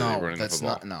 How good are they No, running the that's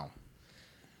football? not. No.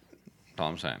 That's all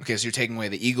I'm saying. Okay, so you're taking away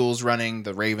the Eagles running,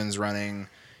 the Ravens running.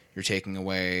 You're taking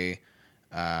away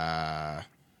the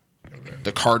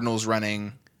Cardinals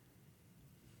running.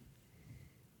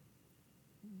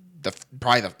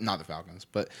 Not the Falcons,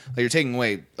 but like you're taking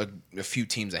away a few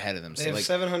teams ahead of them. They So have like,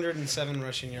 707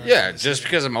 rushing yards. Yeah, just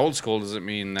because I'm old school doesn't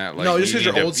mean that like no, just you because need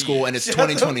you're to- old school and it's Shut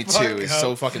the 2022 fuck is up.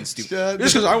 so fucking stupid. Shut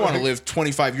Just the because I want to fuck- live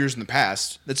 25 years in the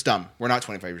past, that's dumb. We're not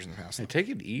 25 years in the past. Hey, take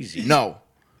it easy. No,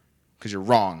 because you're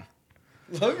wrong.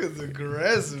 Look at the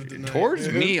aggressive tonight. Towards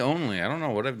dude. me only. I don't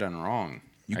know what I've done wrong.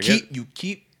 You I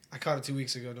keep. I caught it 2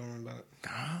 weeks ago. Don't worry about it.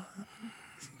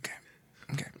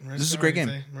 Okay. Mariska This is a great game.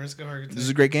 Hargitay. Mariska Hargitay. This is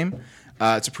a great game.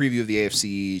 It's a preview of the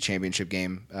AFC Championship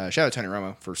game. Shout out to Tony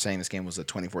Romo for saying this game was a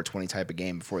 24-20 type of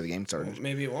game before the game started.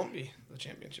 Maybe it won't be the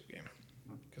championship game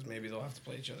because maybe they'll have to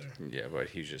play each other. Yeah, but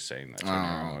he's just saying that. I don't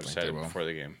I think said they it will. before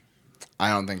the game. I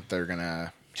don't think they're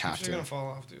gonna have They're gonna to. fall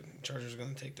off, dude. Chargers are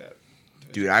gonna take that.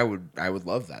 Dude, I would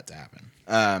love that to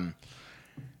happen.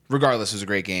 Regardless, it was a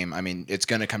great game. I mean, it's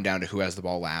gonna come down to who has the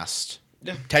ball last.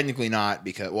 Yeah. Technically not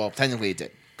technically it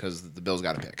did because the Bills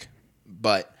got a pick,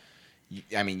 but.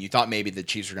 I mean, you thought maybe the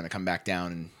Chiefs were going to come back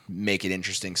down and make it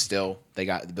interesting. Still, the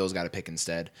Bills got a pick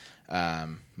instead.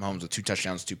 Mahomes with 2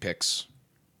 touchdowns, 2 picks,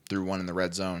 threw 1 in the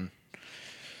red zone.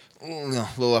 A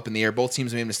little up in the air. Both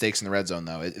teams made mistakes in the red zone,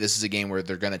 though. This is a game where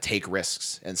they're going to take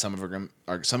risks, and some of them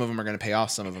are going to pay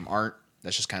off. Some of them aren't.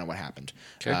 That's just kind of what happened.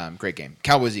 Okay. Great game.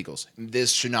 Cowboys Eagles.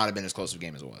 This should not have been as close of a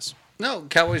game as it was. No,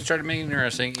 Cowboys tried to make it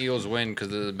interesting. Eagles win because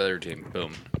they're the better team.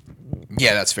 Boom.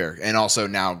 Yeah, that's fair. And also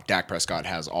now Dak Prescott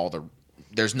has all the.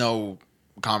 There's no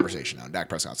conversation now. Dak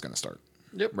Prescott's going to start.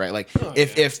 Yep. Right? Like,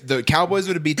 if the Cowboys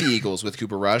would have beat the Eagles with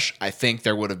Cooper Rush, I think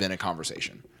there would have been a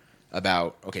conversation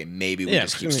about, okay, maybe we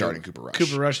just keep starting Cooper Rush.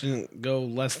 Cooper Rush didn't go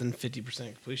less than 50%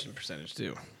 completion percentage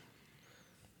too.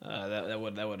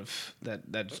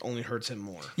 That just only hurts him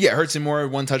more. Yeah, it hurts him more.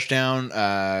 1 touchdown,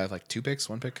 like 2 picks,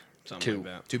 1 pick, Something like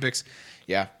that. 2 picks.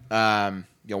 Yeah. Yeah.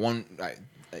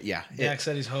 Dak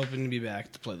said he's hoping to be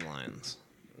back to play the Lions.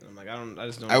 And I'm like, I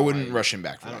just don't. I know wouldn't why- rush him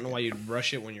back. For I don't that know why you'd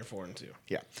rush it when you're 4-2.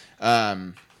 Yeah.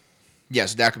 Yeah,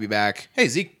 so Dak will be back. Hey,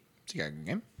 Zeke got a good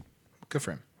game. Good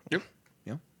for him. Yep.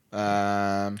 You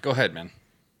know? Go ahead, man.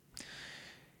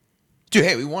 Dude,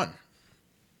 hey, we won.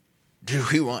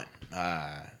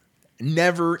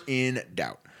 Never in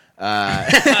doubt.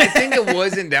 I think it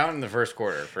wasn't down in the first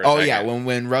quarter. For a Oh, second. yeah,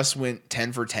 when Russ went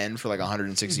 10 for 10 for like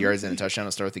 160 yards and a touchdown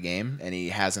to start the game, and he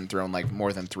hasn't thrown like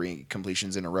more than 3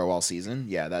 completions in a row all season,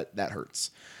 yeah, that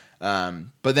hurts.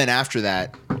 But then after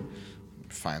that,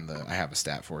 I have a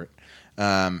stat for it.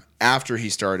 After he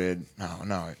started,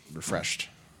 it refreshed.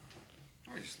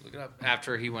 Just look it up.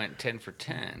 After he went 10 for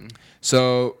 10.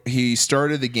 So he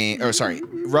started the game.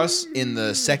 Russ in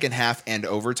the second half and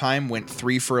overtime went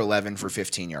 3 for 11 for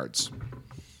 15 yards.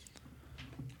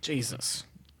 Jesus.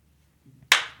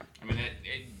 I mean,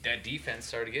 that defense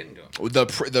started getting to him.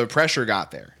 The pressure got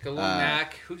there. Khalil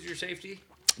Mack, who's your safety?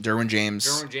 Derwin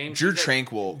James. Drew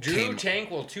Tranquil Drew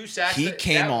Tranquil, 2 sacks. He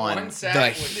came on the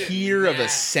heater of the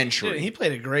Dude, century. he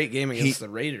played a great game against the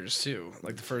Raiders too.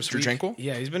 Like the first Drew week. Tranquil?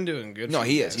 Yeah, he's been doing good. No, for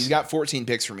he you is. guys. He's got 14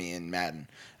 picks for me in Madden.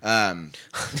 I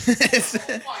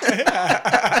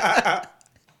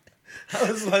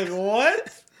was like,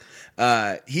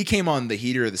 what? He came on the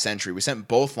heater of the century. We sent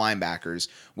both linebackers.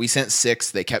 We sent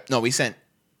 6. We sent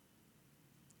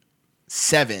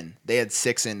 7. They had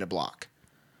 6 in to block.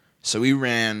 So we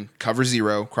ran cover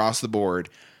 0 across the board,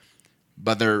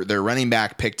 but their running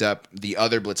back picked up the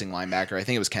other blitzing linebacker. I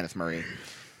think it was Kenneth Murray,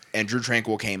 and Drew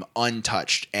Tranquil came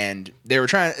untouched. And they were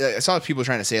trying. I saw people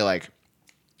trying to say like,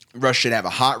 Rush should have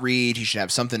a hot read. He should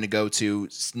have something to go to,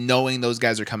 knowing those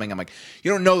guys are coming. I'm like,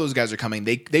 you don't know those guys are coming.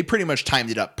 They pretty much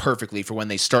timed it up perfectly for when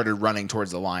they started running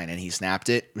towards the line, and he snapped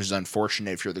it, which is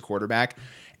unfortunate if you're the quarterback.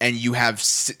 And you have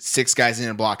 6 guys in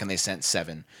a block, and they sent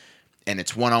 7, and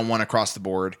it's 1-on-1 across the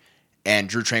board. And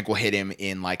Drew Tranquil hit him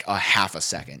in like a half a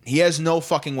second. He has no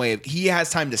fucking way. He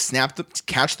has time to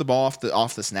catch the ball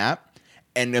off the snap,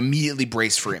 and immediately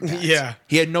brace for impact. Yeah.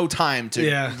 He had no time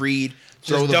to read,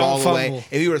 throw Just the don't ball away. fumble.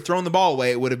 If he would have thrown the ball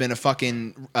away, it would have been a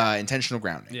fucking intentional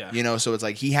grounding. Yeah. You know, so it's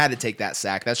like he had to take that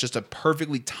sack. That's just a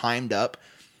perfectly timed up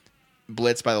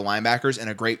blitz by the linebackers and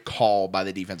a great call by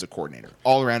the defensive coordinator.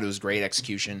 All around, it was great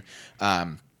execution.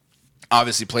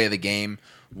 Obviously, play of the game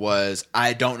was,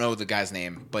 I don't know the guy's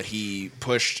name, but he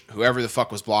pushed whoever the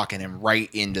fuck was blocking him right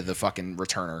into the fucking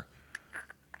returner.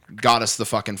 Got us the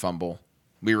fucking fumble.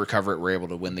 We recover it. We're able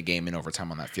to win the game in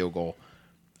overtime on that field goal.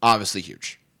 Obviously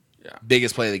huge. Yeah.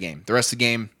 Biggest play of the game. The rest of the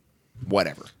game,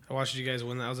 whatever. I watched you guys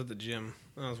win that. I was at the gym.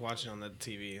 I was watching on the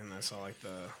TV, and I saw like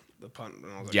the punt.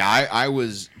 And I was like, Yeah,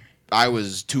 I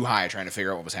was too high trying to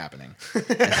figure out what was happening.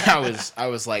 And I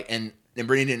was like, and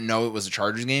Brittany didn't know it was a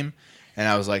Chargers game. And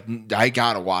I was like, I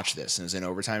gotta watch this. And it was in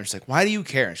overtime. She's like, why do you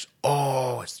care? And she's like,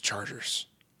 oh, it's the Chargers.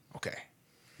 Okay.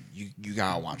 You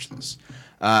gotta watch this.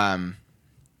 We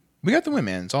got the win,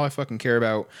 man. It's all I fucking care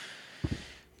about.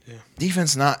 Yeah.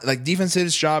 Defense did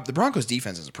its job. The Broncos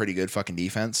defense is a pretty good fucking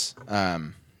defense.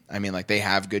 I mean, like, they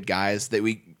have good guys that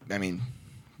we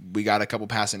got a couple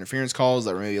pass interference calls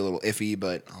that were maybe a little iffy,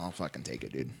 but I'll fucking take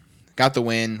it, dude. Got the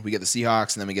win. We get the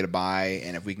Seahawks, and then we get a bye.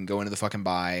 And if we can go into the fucking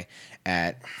bye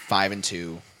at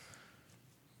 5-2,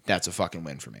 that's a fucking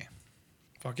win for me.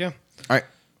 fuck yeah. All right.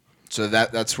 So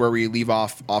that's where we leave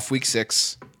off week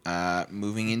 6.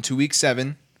 Moving into week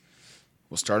 7.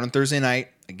 We'll start on Thursday night.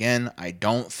 Again, I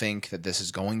don't think that this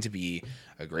is going to be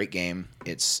a great game.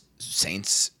 It's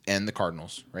Saints and the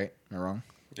Cardinals, right? Am I wrong?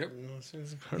 Yep.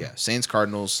 Yeah, Saints,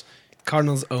 Cardinals.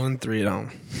 Cardinals 0-3 at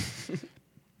home.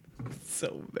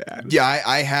 So bad. Yeah,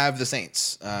 I have the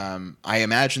Saints. I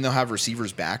imagine they'll have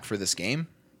receivers back for this game.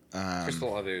 Crystal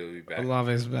Olave will be back.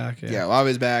 Olave's back. Yeah,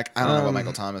 Olave's back. I don't know about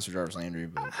Michael Thomas or Jarvis Landry,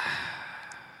 but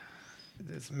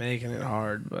It's making it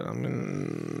hard, but I'm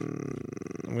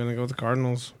gonna go with the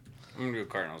Cardinals. I'm going to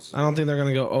go Cardinals. I don't think they're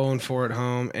gonna go 0-4 at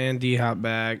home and D-Hop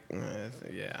back.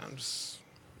 Yeah, I'm just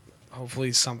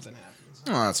hopefully something happens.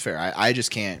 oh, that's fair. I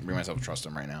just can't bring myself to trust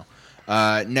them right now.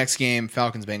 Next game,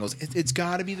 Falcons Bengals. It's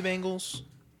got to be the Bengals.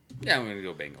 Yeah, I'm going to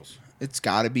go Bengals. It's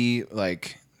got to be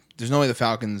like. There's no way the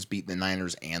Falcons beat the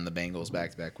Niners and the Bengals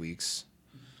back-to-back weeks.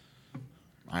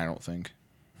 I don't think.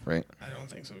 Right? I don't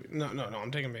think so. No,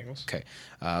 I'm taking Bengals. Okay.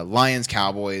 Lions,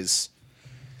 Cowboys.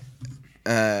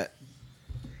 I'm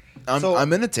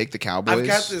going to take the Cowboys. I've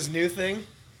got this new thing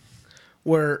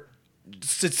where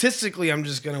statistically I'm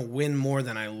just gonna win more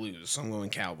than I lose. So I'm going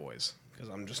Cowboys because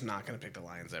I'm just not gonna pick the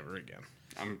Lions ever again.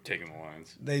 I'm taking the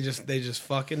Lions. They just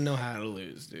fucking know how to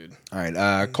lose, dude. All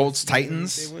right. Colts, They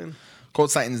Titans. win.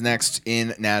 Colts, Titans next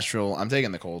in Nashville. I'm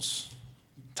taking the Colts.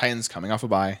 Titans coming off a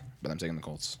bye, but I'm taking the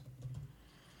Colts.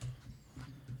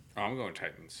 Oh, I'm going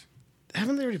Titans.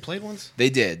 Haven't they already played once? They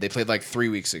did. They played like 3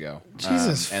 weeks ago.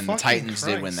 Jesus, and the fucking Titans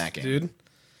did Christ, win that game. dude.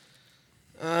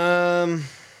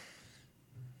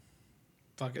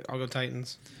 Fuck it, I'll go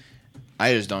Titans.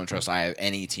 I just don't trust I have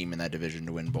any team in that division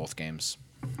to win both games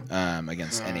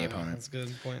against any opponent. That's a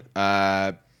good point.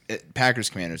 Packers,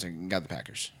 Commanders. I got the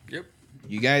Packers. Yep.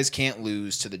 You guys can't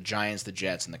lose to the Giants, the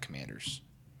Jets, and the Commanders.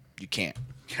 You can't.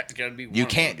 Gotta be one You of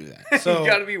can't them. do that. So- you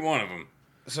gotta be one of them.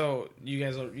 So you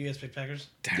guys pick Packers?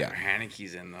 Damn, Yeah.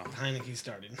 Heineke's in, though. Heineke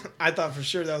started. I thought for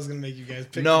sure that was gonna make you guys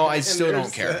pick. No, the I still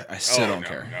don't Commanders. care. I still Oh, don't no,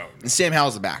 care. no. And Sam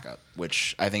Howell's the backup,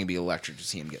 which I think would be electric to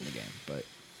see him get in the game. But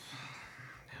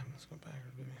Let's go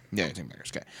Packers, baby. yeah, I think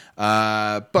Packers. Okay.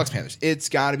 Bucks, Panthers. It's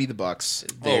got to be the Bucks.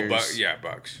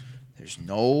 Bucks. There's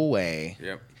no way.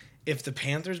 Yep. If the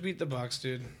Panthers beat the Bucks,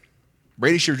 dude.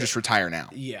 Brady should just retire now.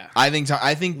 Yeah. I think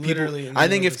people. Literally in the I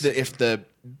think middle if of the if the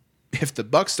if the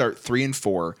Bucks start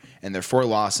 3-4 and their 4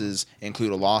 losses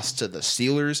include a loss to the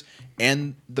Steelers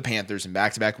and the Panthers in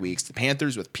back-to-back weeks, the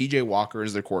Panthers with PJ Walker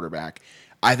as their quarterback,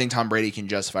 I think Tom Brady can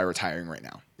justify retiring right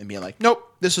now and being like,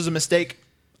 nope, this was a mistake.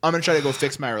 I'm going to try to go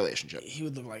fix my relationship. He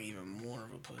would look like even more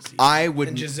of a pussy. I And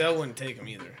wouldn't. Giselle wouldn't take him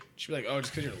either. She'd be like, "Oh,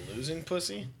 just because you're losing,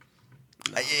 pussy."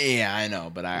 Yeah, I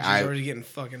know, but She's I already getting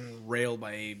fucking railed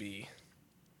by AB.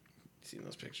 Seen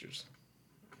those pictures?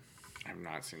 I've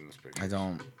not seen this picture. I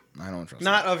don't trust.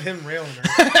 Not of him railing her.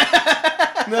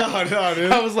 No,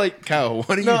 dude. I was like, Kyle,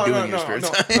 what are you doing in your spare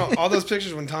time? No. All those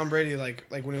pictures when Tom Brady, like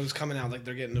when it was coming out, like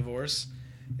they're getting divorced.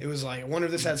 It was like, I wonder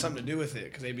if this had something to do with it,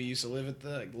 because AB used to live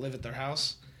at their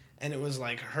house, and it was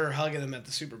like her hugging them at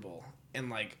the Super Bowl,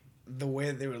 and like the way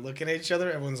that they were looking at each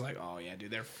other, everyone's like, "Oh yeah, dude,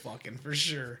 they're fucking for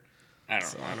sure." I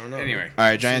don't know. know. Anyway, All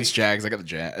right, Giants, Jags. I got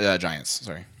the Giants.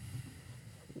 Sorry,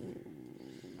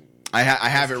 I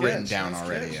have it written down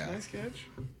already. Yeah. Nice catch.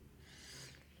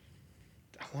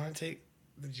 I want to take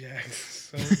the Jags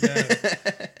so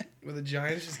bad, but the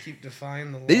Giants just keep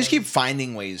defying the law. They just keep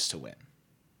finding ways to win.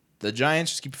 The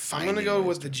Giants just keep I'm finding. gonna go ways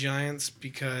with to the Giants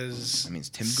because That means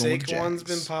Tim's going with the Saquon's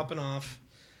Jags. been popping off,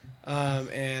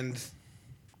 and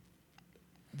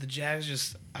the Jags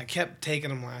just. I kept taking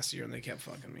them last year and they kept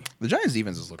fucking me. The Giants'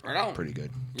 defense has looked Right on. pretty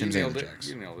good. you Tim's taking nailed the it. Jags.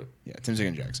 You nailed it. Yeah, Tim's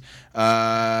taking the Jags.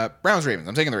 Browns, Ravens.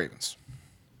 I'm taking the Ravens.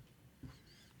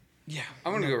 Yeah,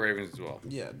 I'm gonna go Ravens as well.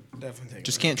 Yeah, definitely taking.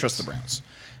 Just them. can't trust the Browns.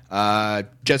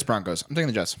 Jets, Broncos. I'm taking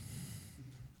the Jets.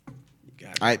 You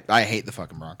got it. I hate the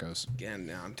fucking Broncos. Again,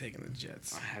 now I'm taking the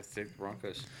Jets. I have to take the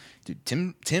Broncos. Dude,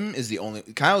 Tim is the only.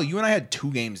 Kyle, you and I had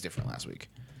 2 games different last week,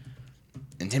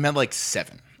 and Tim had like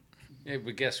 7. Yeah,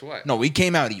 but guess what? No, we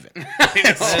came out even.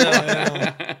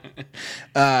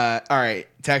 All right,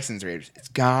 Texans, Raiders. It's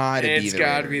gotta be It's the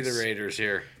got to Raiders. be the Raiders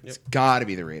here. It's gotta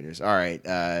be the Raiders. All right,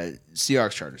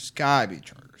 Seahawks, Chargers. Gotta be the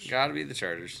Chargers. Got to be the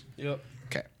Chargers. Yep,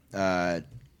 Okay,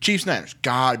 Chiefs, Niners.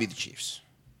 Gotta be the Chiefs.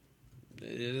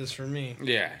 it is for me.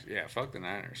 Yeah. Fuck the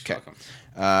Niners. Okay. Fuck them.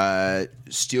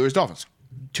 Steelers, Dolphins.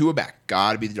 Tua back.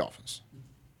 Gotta be the Dolphins.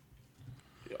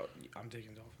 I'm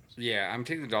taking Dolphins. Yeah, I'm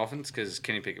taking the Dolphins because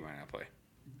Kenny Pickett might not play.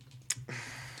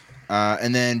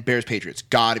 And then Bears, Patriots.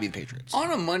 Gotta be the Patriots.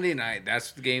 On a Monday night,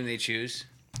 that's the game they choose.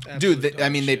 Dude, Absolute I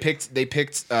mean, dog they shit.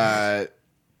 picked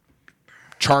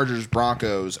Chargers,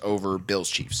 Broncos over Bills,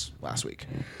 Chiefs last week.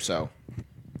 So,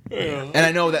 and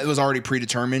I know that was already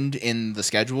predetermined in the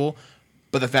schedule,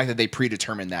 but the fact that they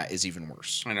predetermined that is even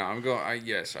worse. I know. I'm going.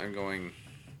 Yes, I'm going.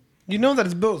 You know that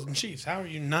it's Bills and Chiefs. How are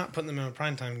you not putting them in a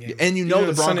primetime game? And you know Either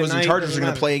the it's Sunday Broncos and night, Chargers are doesn't going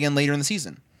to matter. play again later in the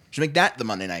season. Should make that the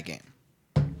Monday night game.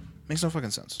 Makes no fucking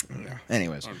sense.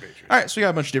 Anyways, all On Patriots. right. So we got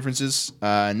a bunch of differences.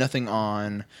 Nothing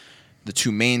on the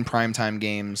 2 main primetime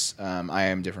games. I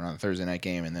am different on the Thursday night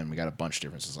game, and then we got a bunch of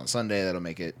differences on Sunday. That'll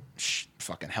make it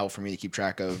fucking hell for me to keep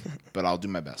track of, but I'll do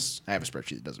my best. I have a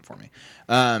spreadsheet that does it for me.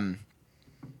 All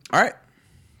right.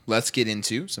 Let's get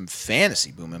into some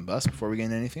fantasy boom and bust before we get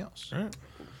into anything else. All right.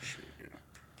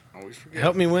 Always forget.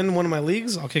 Help me win one of my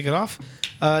leagues. I'll kick it off.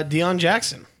 Deion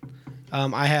Jackson.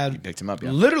 I had Picked him up,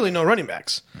 yeah. literally no running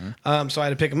backs. So I had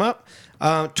to pick him up.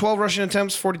 12 rushing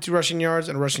attempts, 42 rushing yards,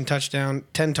 and a rushing touchdown,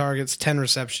 10 targets, 10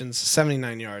 receptions,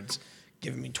 79 yards,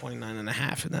 giving me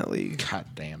 29.5 in that league. God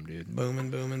damn, dude.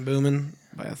 Booming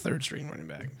by a third string running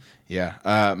back.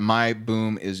 Yeah. My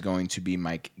boom is going to be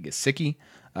Mike Gesicki.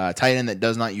 Tight end that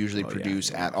does not usually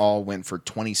produce at all. Went for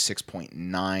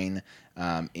 26.9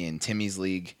 in Timmy's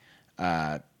league.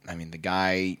 I mean, the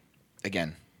guy,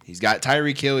 again, he's got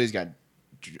Tyreek Hill. He's got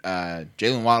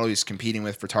Jalen Waddle he's competing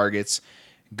with for targets.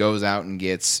 Goes out and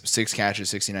gets 6 catches,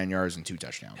 69 yards, and 2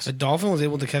 touchdowns. If a Dolphin was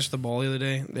able to catch the ball the other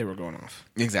day, they were going off.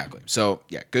 Exactly. So,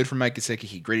 yeah, good for Mike Gesicki.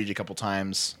 He graded a couple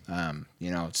times.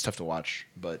 It's tough to watch,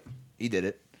 but he did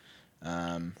it.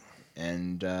 And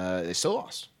they still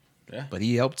lost. Yeah. But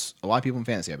he helped a lot of people in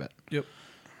fantasy, I bet. Yep.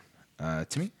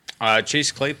 Timmy?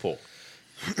 Chase Claypool.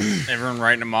 Everyone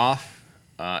writing him off,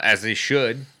 as they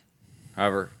should.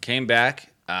 However, came back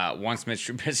once Mitch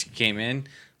Trubisky came in.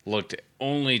 Looked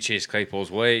only Chase Claypool's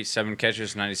way. 7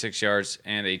 catches, 96 yards,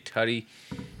 and a tutty.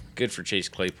 Good for Chase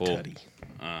Claypool. Tutty.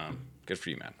 Good for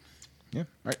you, man. Yeah. All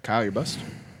right, Kyle, your bust.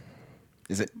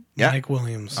 Is it? Yeah. Mike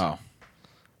Williams. Oh.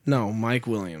 No, Mike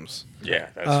Williams. Yeah,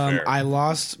 that's fair. I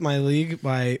lost my league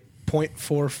by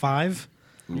 0.45.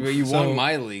 You So- won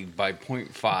my league by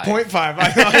 0.5. 0.5. I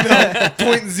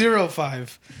know.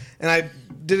 0.05. And I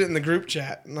did it in the group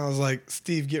chat, and I was like,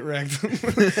 Steve, get wrecked.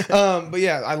 But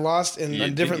yeah, I lost in You a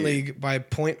different did. league by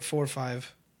 0.45.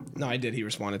 No, I did. He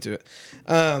responded to it.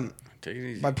 Take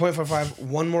it easy. by 0.55,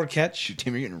 one more catch.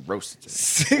 Tim, you're getting roasted.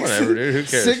 Six, Whatever, dude. Who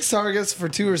cares? 6 targets for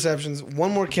 2 receptions.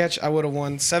 One more catch, I would have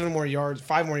won. 7 more yards,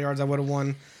 5 more yards, I would have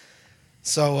won.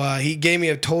 So he gave me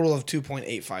a total of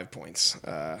 2.85 points.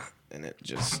 And it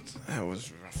just, that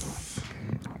was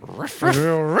rough.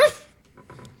 Real rough.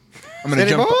 I'm gonna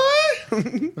City jump. boy.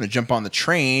 I'm gonna jump on the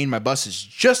train. My bus is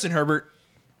Justin Herbert,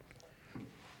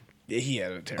 Yeah, he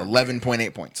had a terrible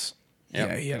 11.8 points.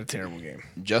 Yeah, he had a terrible game.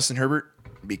 Justin Herbert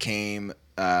became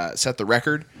set the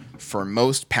record for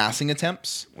most passing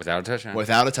attempts Without a touchdown.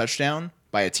 without a touchdown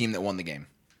by a team that won the game.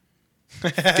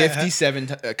 57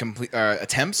 complete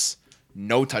attempts,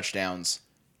 no touchdowns.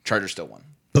 Chargers still won.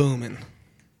 Booming.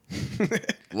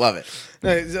 Love it.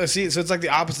 No, see, so it's like the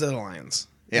opposite of the Lions.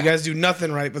 Yeah. You guys do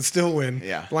nothing right, but still win.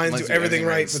 Yeah, Lions do everything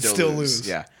right, but still lose.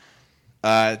 Yeah.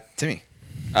 Timmy,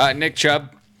 Nick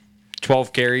Chubb,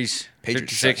 12 carries,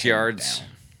 Patriots 56 shut him yards, down.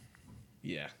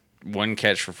 Yeah. 1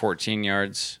 catch for 14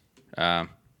 yards. Yeah.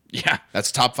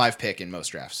 That's top 5 pick in most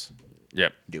drafts.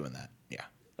 Yep. Doing that. Yeah,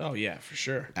 Oh yeah, for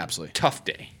sure. absolutely. Tough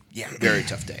day. Yeah, very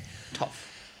tough day. Tough.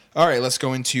 All right, let's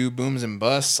go into booms and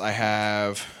busts. I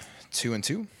have 2 and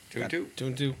 2. 2-2.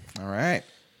 2-2. All right.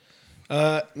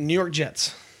 New York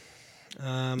Jets.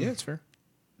 Yeah, it's fair.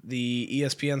 The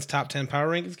ESPN's top 10 power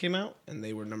rankings came out, and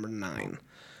they were number 9.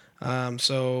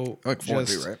 So Like 4 and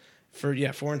 2, just right?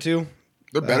 For 4 and 2.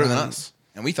 They're better than us,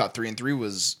 and we thought 3 and 3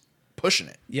 was pushing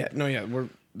it. Yeah, no, yeah,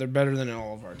 they're better than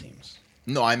all of our teams.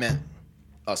 No, I meant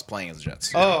us playing as the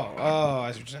Jets. Oh,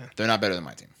 I see what you're saying. They're not better than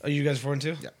my team. Are you guys 4 and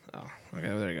 2? Yeah. Oh, okay,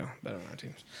 well, there you go. Better than our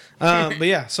teams. But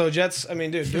yeah, so Jets. I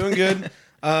mean, dude, doing good.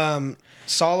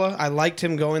 Saleh, I liked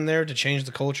him going there to change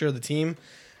the culture of the team,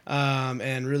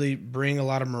 and really bring a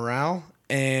lot of morale.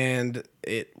 And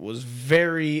it was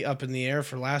very up in the air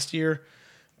for last year,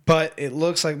 but it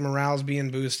looks like morale's being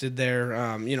boosted there.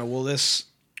 Will this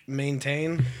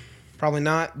maintain? Probably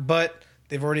not, but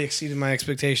they've already exceeded my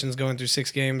expectations going through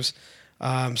 6 games.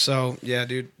 So yeah,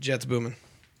 dude, Jets booming.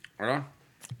 Right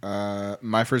on.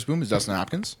 My first boom is Dustin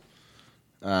Hopkins.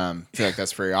 I feel like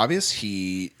that's very obvious.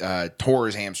 He tore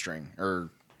his hamstring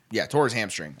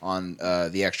on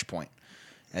the extra point,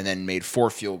 and then made 4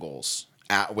 field goals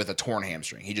with a torn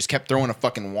hamstring. He just kept throwing a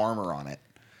fucking warmer on it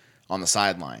on the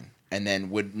sideline, and then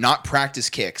would not practice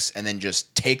kicks, and then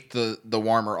just take the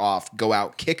warmer off, go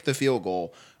out, kick the field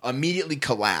goal, immediately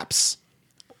collapse,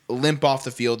 limp off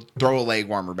the field, throw a leg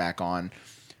warmer back on.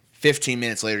 15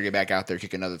 minutes later, get back out there,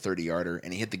 kick another 30-yarder,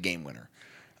 and he hit the game winner.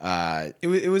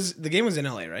 It was the game was in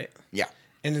LA, right? Yeah.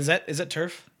 And is that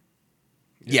turf?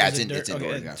 Yeah, Is it's it dirt?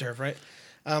 indoors. Okay, Yeah. it's turf, right?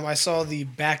 I saw the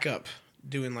backup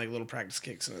doing like little practice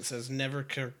kicks, and it says never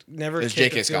kicked It's a J.K.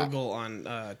 field Scott. goal on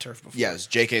turf before. Yeah, it's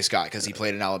J.K. Scott because he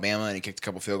played in Alabama and he kicked a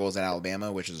couple field goals in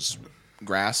Alabama, which is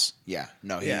grass. Yeah,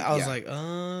 no, I was like,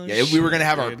 oh, yeah, we were gonna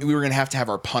have shit, dude. we were gonna have to have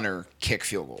our punter kick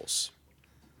field goals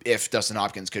if Dustin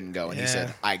Hopkins couldn't go, and he Yeah.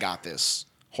 said, "I got this.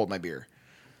 Hold my beer,"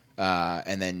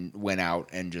 and then went out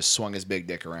and just swung his big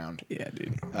dick around. Yeah,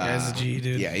 dude. Guy's a G,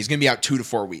 dude. Yeah, he's gonna be out 2 to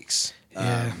 4 weeks.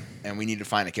 Yeah. And we need to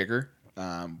find a kicker.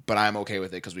 But I'm okay with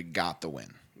it because we got the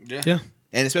win. Yeah.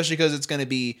 And especially because it's going to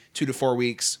be 2 to 4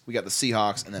 weeks. We got the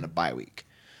Seahawks and then a bye week.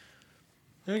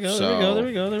 There we go. So, There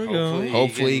we go.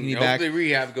 Hopefully he can be back. Hopefully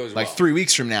rehab goes Like well. 3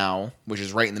 weeks from now, which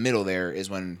is right in the middle there, is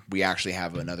when we actually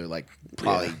have another,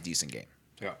 probably decent game.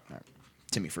 Yeah.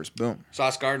 Timmy first. Boom.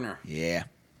 Sauce Gardner. Yeah.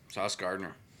 Sauce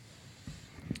Gardner.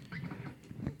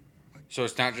 So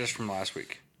it's not just from last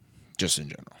week. Just in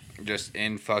general. Just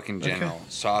in fucking general.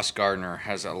 Sauce Gardner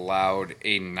has allowed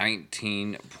a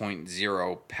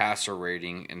 19.0 passer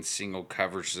rating in single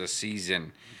coverage this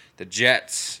season. The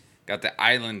Jets got the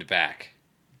island back.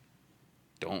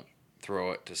 Don't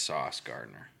throw it to Sauce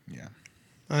Gardner. Yeah.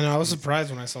 I know. I was surprised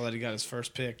when I saw that he got his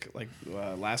first pick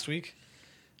last week,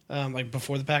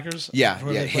 before the Packers. Yeah.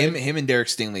 Before Yeah. they played. Him and Derek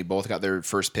Stingley both got their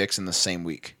first picks in the same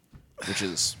week, which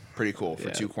is pretty cool for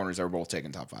Yeah. 2 corners that were both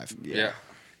taking top 5. Yeah.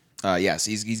 Yes,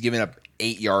 he's given up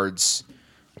 8 yards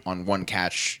on 1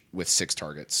 catch with 6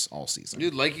 targets all season.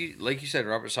 Dude, like you said,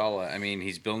 Robert Saleh, I mean,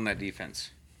 he's building that defense.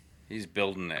 He's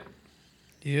building it.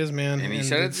 He is, man. And he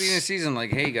said at the beginning of the season,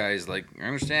 hey, guys, I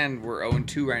understand we're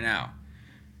 0-2 right now.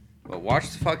 But watch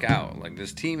the fuck out.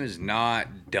 This team is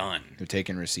not done. They're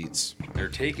taking receipts. They're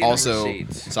taking Also,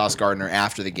 receipts. Sauce Gardner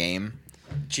after the game.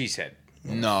 Cheesehead.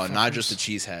 No, not just a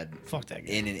cheesehead. Fuck that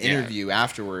guy. In an interview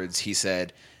afterwards, he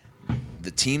said,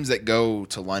 the teams that go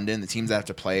to London, the teams that have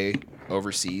to play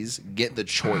overseas, get the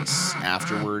choice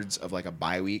afterwards of a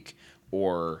bye week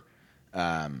or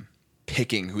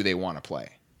picking who they want to play.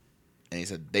 And he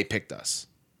said, they picked us.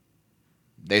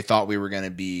 They thought we were going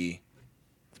to be...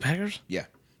 Packers? Yeah.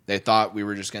 They thought we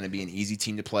were just going to be an easy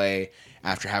team to play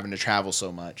after having to travel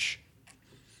so much.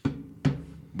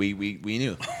 We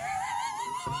knew.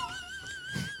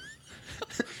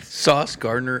 Sauce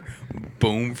Gardner,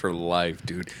 boom for life,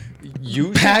 dude.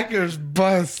 You Packers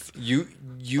bust. you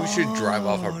should drive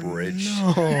off a bridge.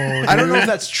 I don't know if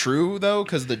that's true though,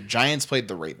 because the Giants played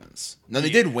the Ravens. No, they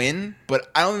did win, but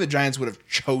I don't think the Giants would have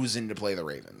chosen to play the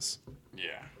Ravens. Yeah.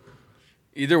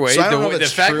 Either way, So I don't know if the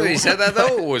that's fact true. that he said that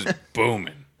though was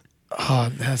booming.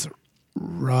 Oh, that's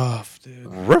rough, dude.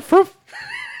 Ruff, ruff.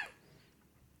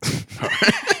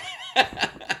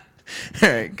 All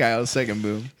right, Kyle's second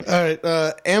boom. All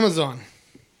right, Amazon.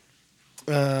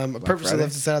 I purposely Friday?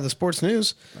 left this out of the sports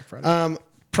news. Friday?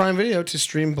 Prime Video to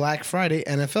stream Black Friday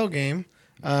NFL game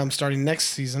starting next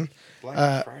season.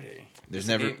 Friday. There's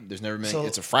never been. So-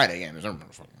 It's a Friday game. There's never been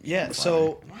a fucking Yeah, Friday.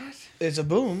 so it's a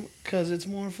boom because it's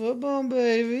more football,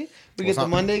 baby. We get it's the not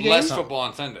Monday game. Less football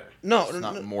on Sunday. No, It's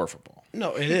not no, more football.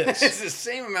 no, it is. It's the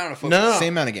same amount of football. No, no,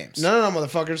 Same amount of games. no,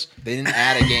 motherfuckers. They didn't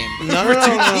add a game. No,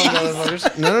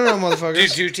 motherfuckers. No, Do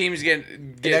motherfuckers. two teams get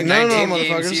No, 19 game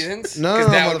motherfuckers. seasons? No,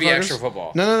 Because that motherfuckers. would be extra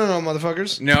football. No,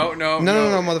 motherfuckers. No, No,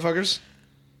 motherfuckers.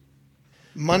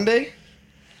 Monday,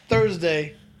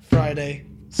 Thursday, Friday,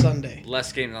 Sunday.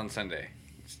 Less games on Sunday.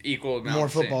 It's equal amount. More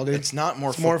of same. football, dude. It's not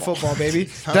more It's football. more football, baby.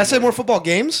 not Did I say more more football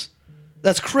games?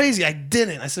 That's crazy. I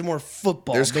didn't. I said more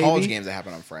football. There's baby. college games that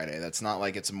happen on Friday. That's not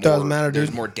like it's more. Doesn't matter, There's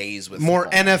dude. more days with More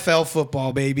football. NFL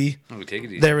football, baby. Oh, take it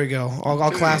easy. There we go.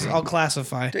 I'll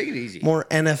classify. Take it easy. More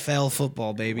NFL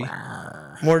football, baby.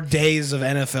 More days of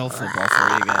NFL football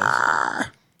for you guys.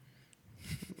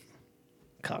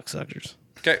 Cocksuckers.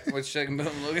 Okay, what's your second boom,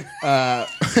 Logan?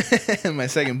 My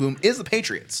second boom is the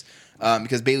Patriots.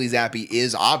 Because Bailey Zappi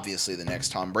is obviously the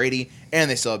next Tom Brady, and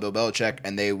they still have Bill Belichick,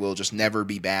 and they will just never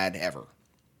be bad ever.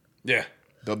 Yeah.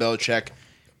 Bill Belichick,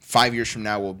 5 years from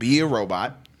now, will be a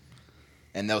robot,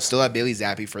 and they'll still have Bailey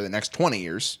Zappi for the next 20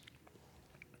 years,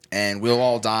 and we'll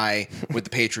all die with the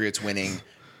Patriots winning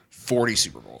 40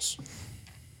 Super Bowls.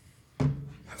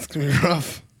 It's gonna be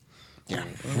rough. Yeah.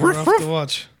 Rough to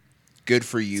watch. Good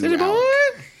for you, City Alec.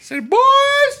 boy. City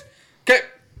boys! Okay.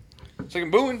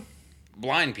 Second booming.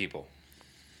 Blind people.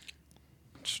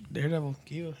 Daredevil.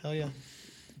 Kiva. Hell yeah.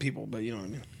 People, but you know what I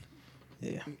mean.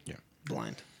 Yeah. Yeah.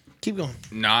 Blind. Keep going.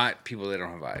 Not people that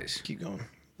don't have eyes. Keep going.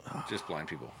 Just blind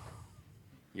people.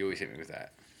 You always hit me with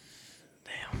that.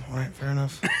 All right. Fair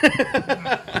enough.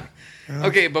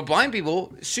 Okay, but blind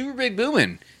people, super big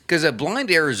booming. Because a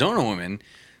blind Arizona woman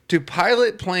to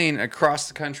pilot plane across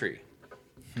the country.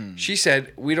 She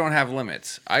said, we don't have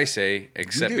limits. I say,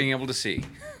 except do. being able to see.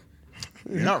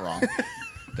 You're not wrong.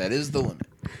 That is the limit.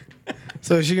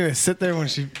 So is she gonna sit there when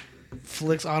she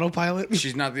flicks autopilot?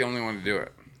 She's not the only one to do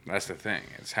it. That's the thing.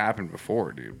 It's happened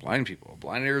before, dude. Blind people.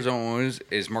 Blind Arizona woman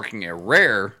is marking a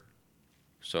rare,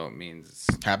 so it means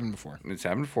Happened before. it's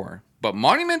happened before, but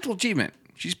monumental achievement.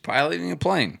 She's piloting a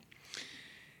plane.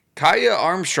 Kaya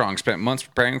Armstrong spent months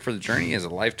preparing for the journey as a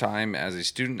lifetime as a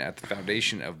student at the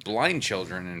Foundation of Blind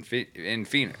Children in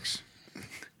Phoenix.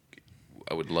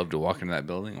 I would love to walk into that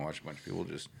building and watch a bunch of people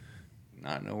just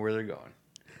not know where they're going.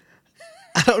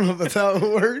 I don't know if that's how it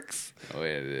works. Oh,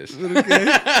 yeah, it is.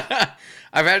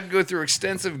 I've had to go through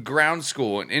extensive ground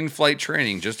school and in-flight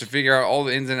training just to figure out all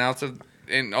the ins and outs of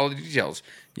and all the details.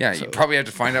 Yeah, you probably have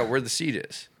to find out where the seat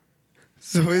is.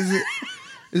 So is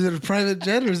it a private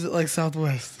jet or is it like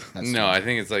Southwest? No, I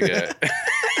think it's like a...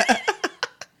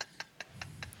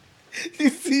 You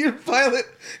see your pilot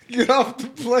get off the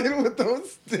plane with no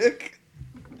stick.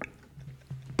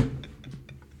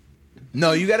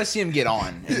 No, you got to see him get on,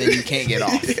 and then you can't get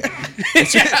off. like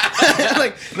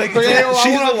she's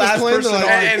the last person on.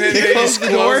 and then They they close just the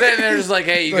close door. it, and they're just like,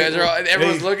 hey, you guys are all...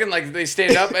 Everyone's looking like they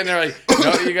stand up, and they're like,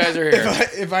 no, you guys are here.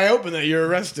 If I open that, you're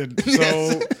arrested.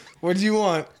 So what do you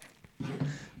want?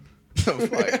 Oh,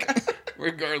 fuck.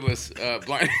 Regardless,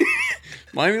 blind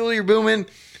people, you're booming.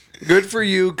 Good for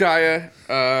you, Kaya.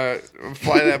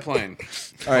 Fly that plane.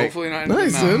 All right. Hopefully not into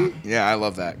Nice, the mountain. dude. Yeah, I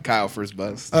love that. Kyle first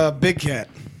bust. Big Cat.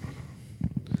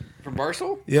 From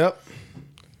Barstool? Yep.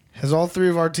 Has all three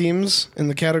of our teams in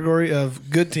the category of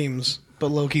good teams, but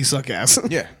low key suck ass.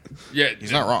 Yeah, Yeah,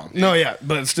 he's not wrong. No, yeah,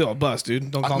 but still a bust,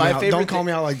 dude. Don't call me My out. favorite Don't call thing-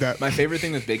 me out like that. My favorite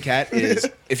thing with Big Cat is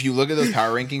if you look at those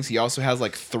power rankings, he also has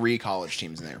like 3 college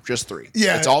teams in there. Just 3.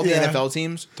 Yeah, It's all the yeah. NFL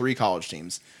teams, 3 college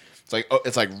teams.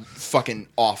 It's like fucking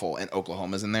awful, and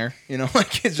Oklahoma's in there. You know,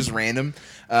 like it's just random.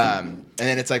 And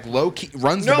then it's like low key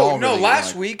runs the ball. No, really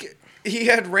last well. week he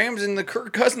had Rams in the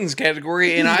Kirk Cousins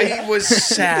category, and I was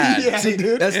sad. Yeah,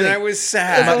 dude. That's And the I thing. was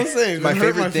That's what I'm sad. saying. My It hurt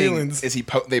favorite my thing feelings. is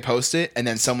they post it and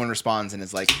then someone responds and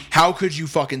it's like, "How could you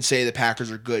fucking say the Packers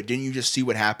are good? Didn't you just see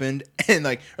what happened?"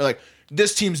 And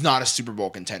this team's not a Super Bowl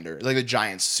contender. Like the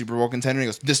Giants Super Bowl contender. He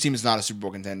goes, "This team is not a Super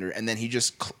Bowl contender." And then he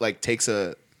just takes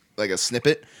a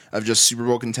snippet of just Super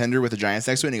Bowl contender with the Giants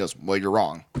next to it and he goes, "Well, you're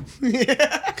wrong."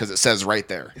 Because it says right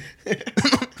there.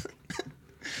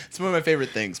 It's one of my favorite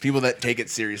things. People that take it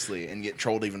seriously and get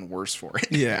trolled even worse for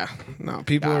it. Yeah. No,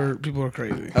 people are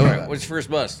crazy. I love All right, that. what's your first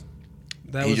bust?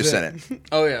 That He was just said it.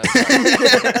 Oh yeah.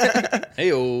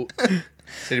 Hey-o.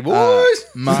 City boys.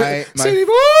 My City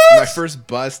my first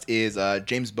bust is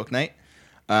James Booknight,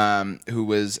 who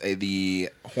was the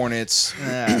Hornets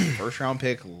first round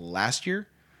pick last year.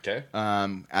 Okay.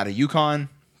 Out of UConn,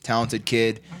 talented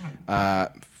kid.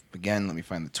 Again, let me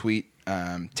find the tweet.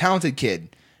 Talented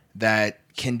kid that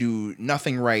can do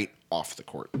nothing right off the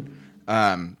court.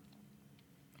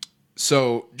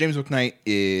 So James Booknight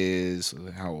is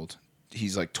how old?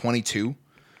 He's like 22.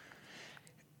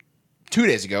 2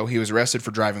 days ago, he was arrested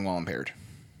for driving while impaired.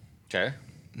 Okay.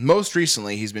 Most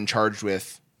recently, he's been charged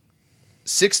with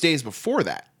 6 days before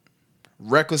that,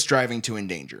 reckless driving to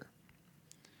endanger.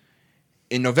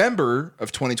 In November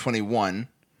of 2021,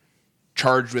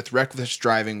 charged with reckless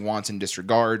driving, wanton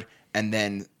disregard, and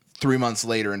then 3 months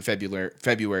later in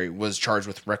February was charged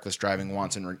with reckless driving,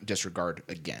 wanton disregard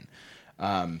again.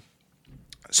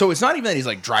 So it's not even that he's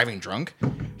like driving drunk.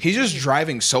 He's just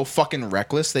driving so fucking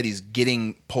reckless that he's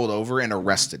getting pulled over and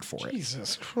arrested for it.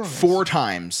 Jesus Christ. 4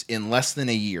 times in less than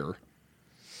a year.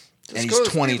 And he's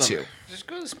 22. Just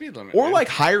go to the speed limit. Or man. like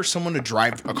hire someone to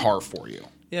drive a car for you.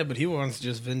 Yeah, but he wants to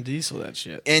just Vin Diesel that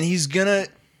shit. And he's gonna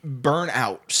burn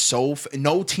out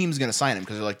no team's gonna sign him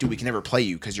because they're like, dude, we can never play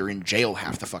you because you're in jail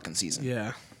half the fucking season.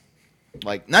 Yeah.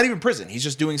 Like, not even prison. He's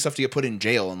just doing stuff to get put in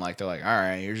jail, and like they're like, all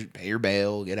right, here's pay your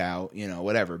bail, get out,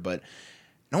 whatever. But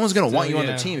no one's gonna want you on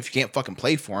their yeah. team if you can't fucking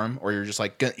play for him, or you're just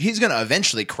like he's gonna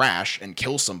eventually crash and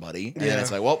kill somebody, and then Yeah. it's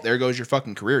like, well, there goes your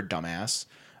fucking career, dumbass.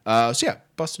 So yeah,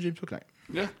 busted James Booknight.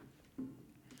 Yeah.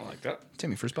 I like that.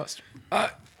 Timmy, first bust.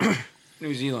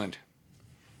 New Zealand.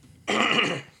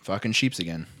 Fucking sheeps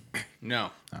again.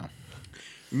 No. Oh.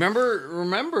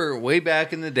 Remember way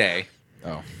back in the day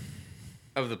Oh.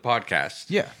 of the podcast,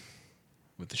 Yeah.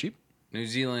 With the sheep? New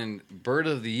Zealand Bird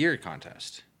of the Year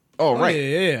contest. Oh, Oh, right.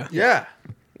 Yeah. Yeah.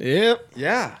 Yep.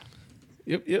 Yeah.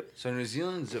 Yep. So New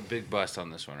Zealand's a big bust on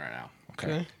this one right now.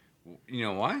 Okay. You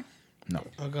know why? No.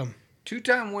 How come?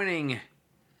 2-time winning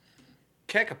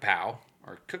Kekapau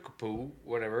or Kukapoo,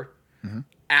 whatever,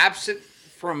 absent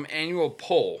from annual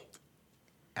poll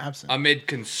Absent. amid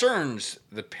concerns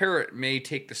the parrot may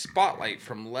take the spotlight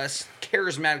from less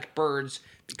charismatic birds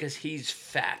because he's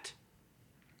fat.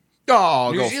 Oh,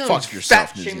 New go Zealand's fuck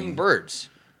yourself, New fat-shaming Zealand. birds.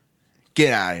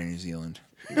 Get out of here, New Zealand.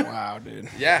 Wow, dude.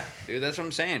 Yeah, dude, that's what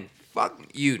I'm saying. Fuck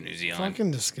you, New Zealand.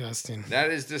 Fucking disgusting.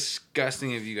 That is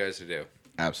disgusting of you guys to do.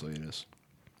 Absolutely it is.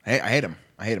 I hate him.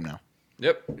 I hate him now.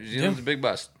 Yep, New Zealand's a big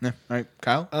bust. Yeah. All right,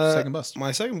 Kyle, second bust.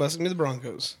 My second bust is going to be the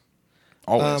Broncos.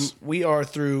 Always. We are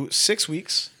through 6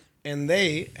 weeks, and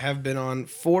they have been on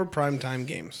 4 primetime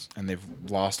games. And they've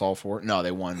lost all 4. No,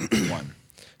 they won one.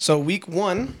 So week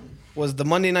 1 was the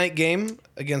Monday night game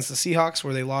against the Seahawks,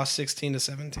 where they lost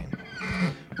 16-17.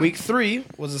 Week 3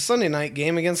 was the Sunday night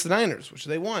game against the Niners, which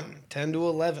they won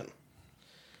 10-11.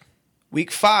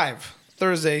 Week 5,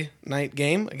 Thursday night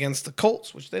game against the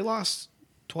Colts, which they lost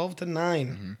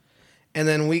 12-9. And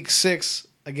then week 6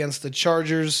 against the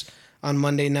Chargers on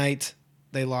Monday night,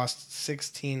 they lost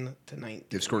 16-19.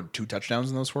 They've scored 2 touchdowns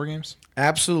in those 4 games.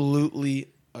 Absolutely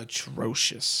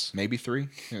atrocious. Maybe 3. I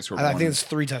think they scored I one. think it's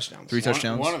 3 touchdowns. 3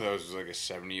 touchdowns. One of those was like a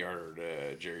 70-yard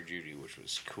Jerry Judy, which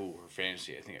was cool for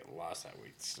fantasy. I think it lost that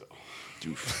week still.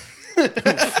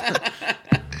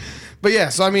 But yeah,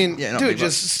 so I mean, Yeah, no, dude, big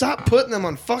just stop putting them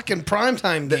on fucking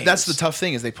primetime games. That's the tough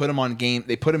thing is they put them on game.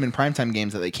 They put them in primetime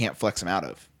games that they can't flex them out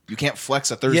of. You can't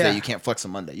flex a Thursday. Yeah. You can't flex a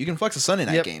Monday. You can flex a Sunday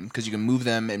night Yep. game because you can move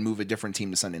them and move a different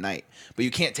team to Sunday night. But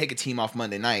you can't take a team off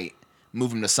Monday night, move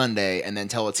them to Sunday, and then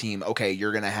tell a team, okay,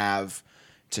 you're gonna have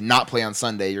to not play on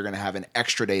Sunday. You're gonna have an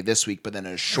extra day this week, but then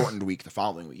a shortened week the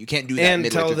following week. You can't do that. And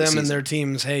midway tell through the them and season. their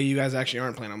teams, hey, you guys actually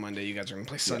aren't playing on Monday. You guys are going to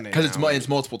play Sunday. Because it's now. it's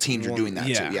multiple teams are doing that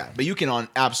Yeah. too. Yeah, but you can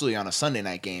absolutely on a Sunday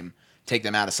night game take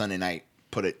them out of Sunday night,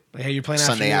 put it. Like, hey, you're playing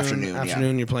Sunday afternoon.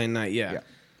 afternoon, yeah. You're playing night. Yeah.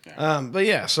 But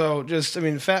yeah, so just, I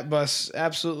mean, Fat Bus,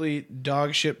 absolutely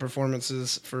dog shit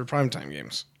performances for primetime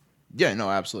games. Yeah, no,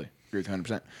 absolutely. Agree with you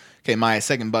 100%. Okay, my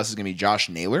second bus is going to be Josh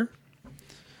Naylor.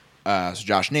 So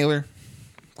Josh Naylor,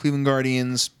 Cleveland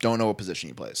Guardians, don't know what position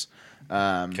he plays.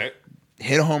 Okay.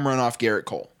 Hit a home run off Garrett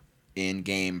Cole. in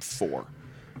Game 4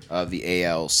 of the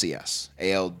ALDS.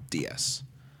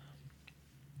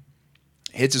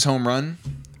 Hits his home run,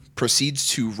 proceeds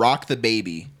to rock the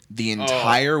baby the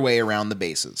entire way around the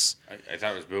bases. I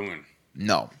thought it was booming.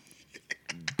 No.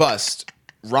 Bust,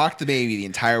 rocked the baby the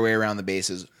entire way around the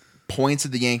bases, points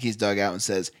at the Yankees dugout and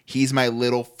says, "He's my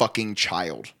little fucking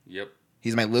child. Yep.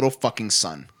 He's my little fucking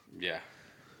son." Yeah.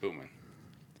 Booming.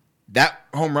 That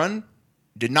home run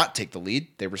did not take the lead.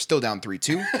 They were still down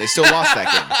 3-2. They still lost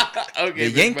that game. Okay.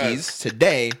 The Yankees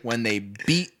today, when they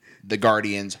beat the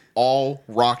Guardians, all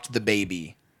rocked the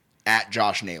baby at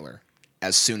Josh Naylor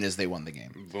as soon as they won the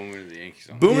game. Booming to the Yankees.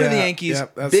 Booming to the Yeah, Yankees. yeah,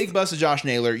 that's- Big bust of Josh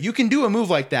Naylor. You can do a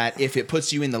move like that if it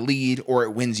puts you in the lead or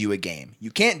it wins you a game. You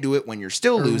can't do it when you're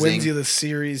still Or losing. wins you the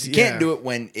series. You can't do it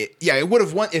when it. Yeah, it would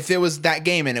have won if it was that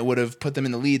game and it would have put them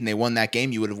in the lead and they won that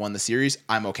game. You would have won the series.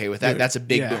 I'm okay with that. Dude, That's a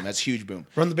big yeah. boom. That's a huge boom.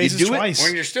 Run the You bases do it, twice.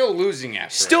 When you're still losing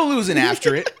after still losing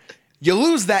after it. You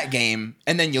lose that game,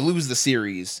 and then you lose the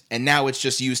series, and now it's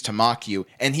just used to mock you.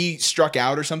 And he struck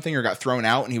out or something, or got thrown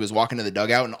out, and he was walking to the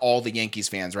dugout, and all the Yankees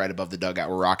fans right above the dugout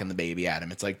were rocking the baby at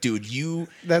him. It's like, dude, you're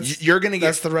gonna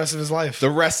That's get the rest of his life. the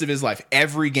rest of his life.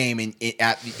 Every game in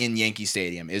Yankee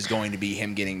Stadium is going to be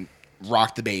him getting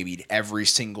rocked the baby every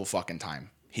single fucking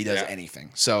time he does Yeah. anything.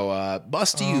 So,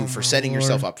 bust to you for setting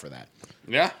yourself up for that.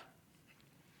 Yeah.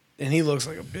 And he looks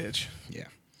like a bitch. Yeah.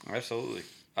 Absolutely.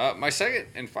 My second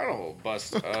and final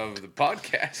bust of the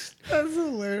podcast That's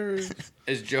hilarious.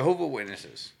 is Jehovah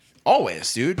Witnesses.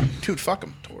 Always, dude. Dude, fuck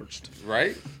him. Torched.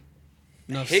 Right?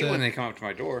 I Enough hate said. when they come up to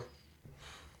my door.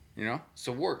 You know, it's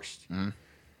the worst.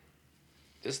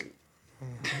 This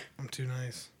I'm too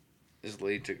nice.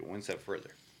 lady took it one step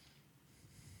further.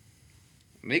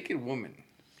 Naked woman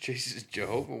chases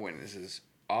Jehovah Witnesses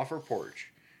off her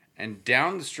porch and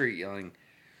down the street yelling,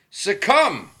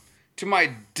 "Succumb to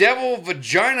my devil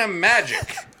vagina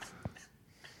magic."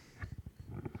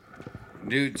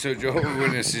 Dude, so Jehovah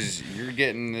Witnesses, you're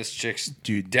getting this chick's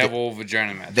devil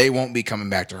vagina magic. They won't be coming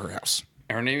back to her house.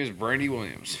 Her name is Brandy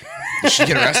Williams. Did she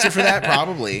get arrested for that?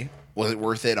 Probably. Was it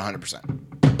worth it? 100%.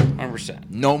 100%.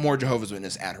 No more Jehovah's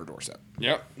Witness at her doorstep.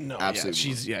 Yep. No, Absolutely.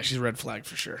 she's red flag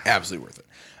for sure. Absolutely worth it.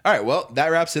 All right, well, that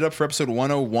wraps it up for episode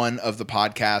 101 of the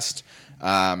podcast.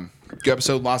 Good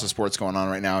episode, lots of sports going on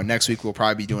right now. Next week, we'll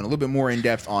probably be doing a little bit more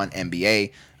in-depth on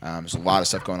NBA. There's a lot of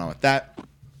stuff going on with that.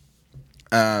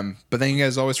 But thank you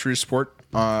guys always for your support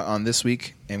on this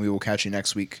week, and we will catch you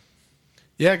next week.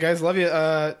 Yeah, guys, love you.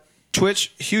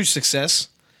 Twitch, huge success.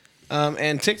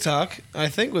 And TikTok, I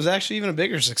think, was actually even a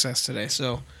bigger success today.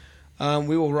 So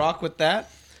we will rock with that.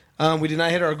 We did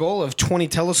not hit our goal of 20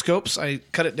 telescopes. I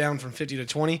cut it down from 50 to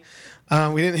 20.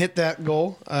 We didn't hit that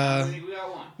goal. We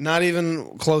got one. Not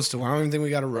even close to one. I don't even think we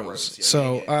got a rose. yeah,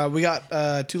 So we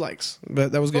got 2 likes,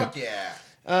 but that was good. yeah.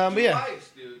 But yeah,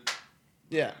 Dude.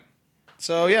 yeah.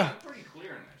 So yeah, I'm pretty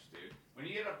clear in this, dude. When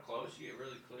you get up close, you get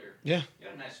really clear. yeah. You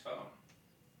got a nice phone.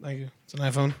 Thank you. It's an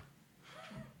iPhone.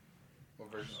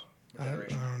 What version? I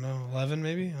don't know, 11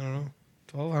 maybe. I don't know,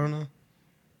 12. I don't know.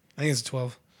 I think it's a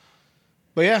 12.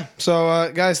 But yeah,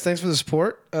 so guys, thanks for the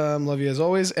support. Love you as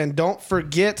always, and don't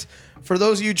forget, for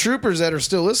those of you troopers that are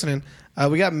still listening,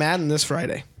 we got Madden this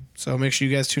Friday. So make sure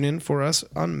you guys tune in for us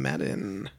on Madden.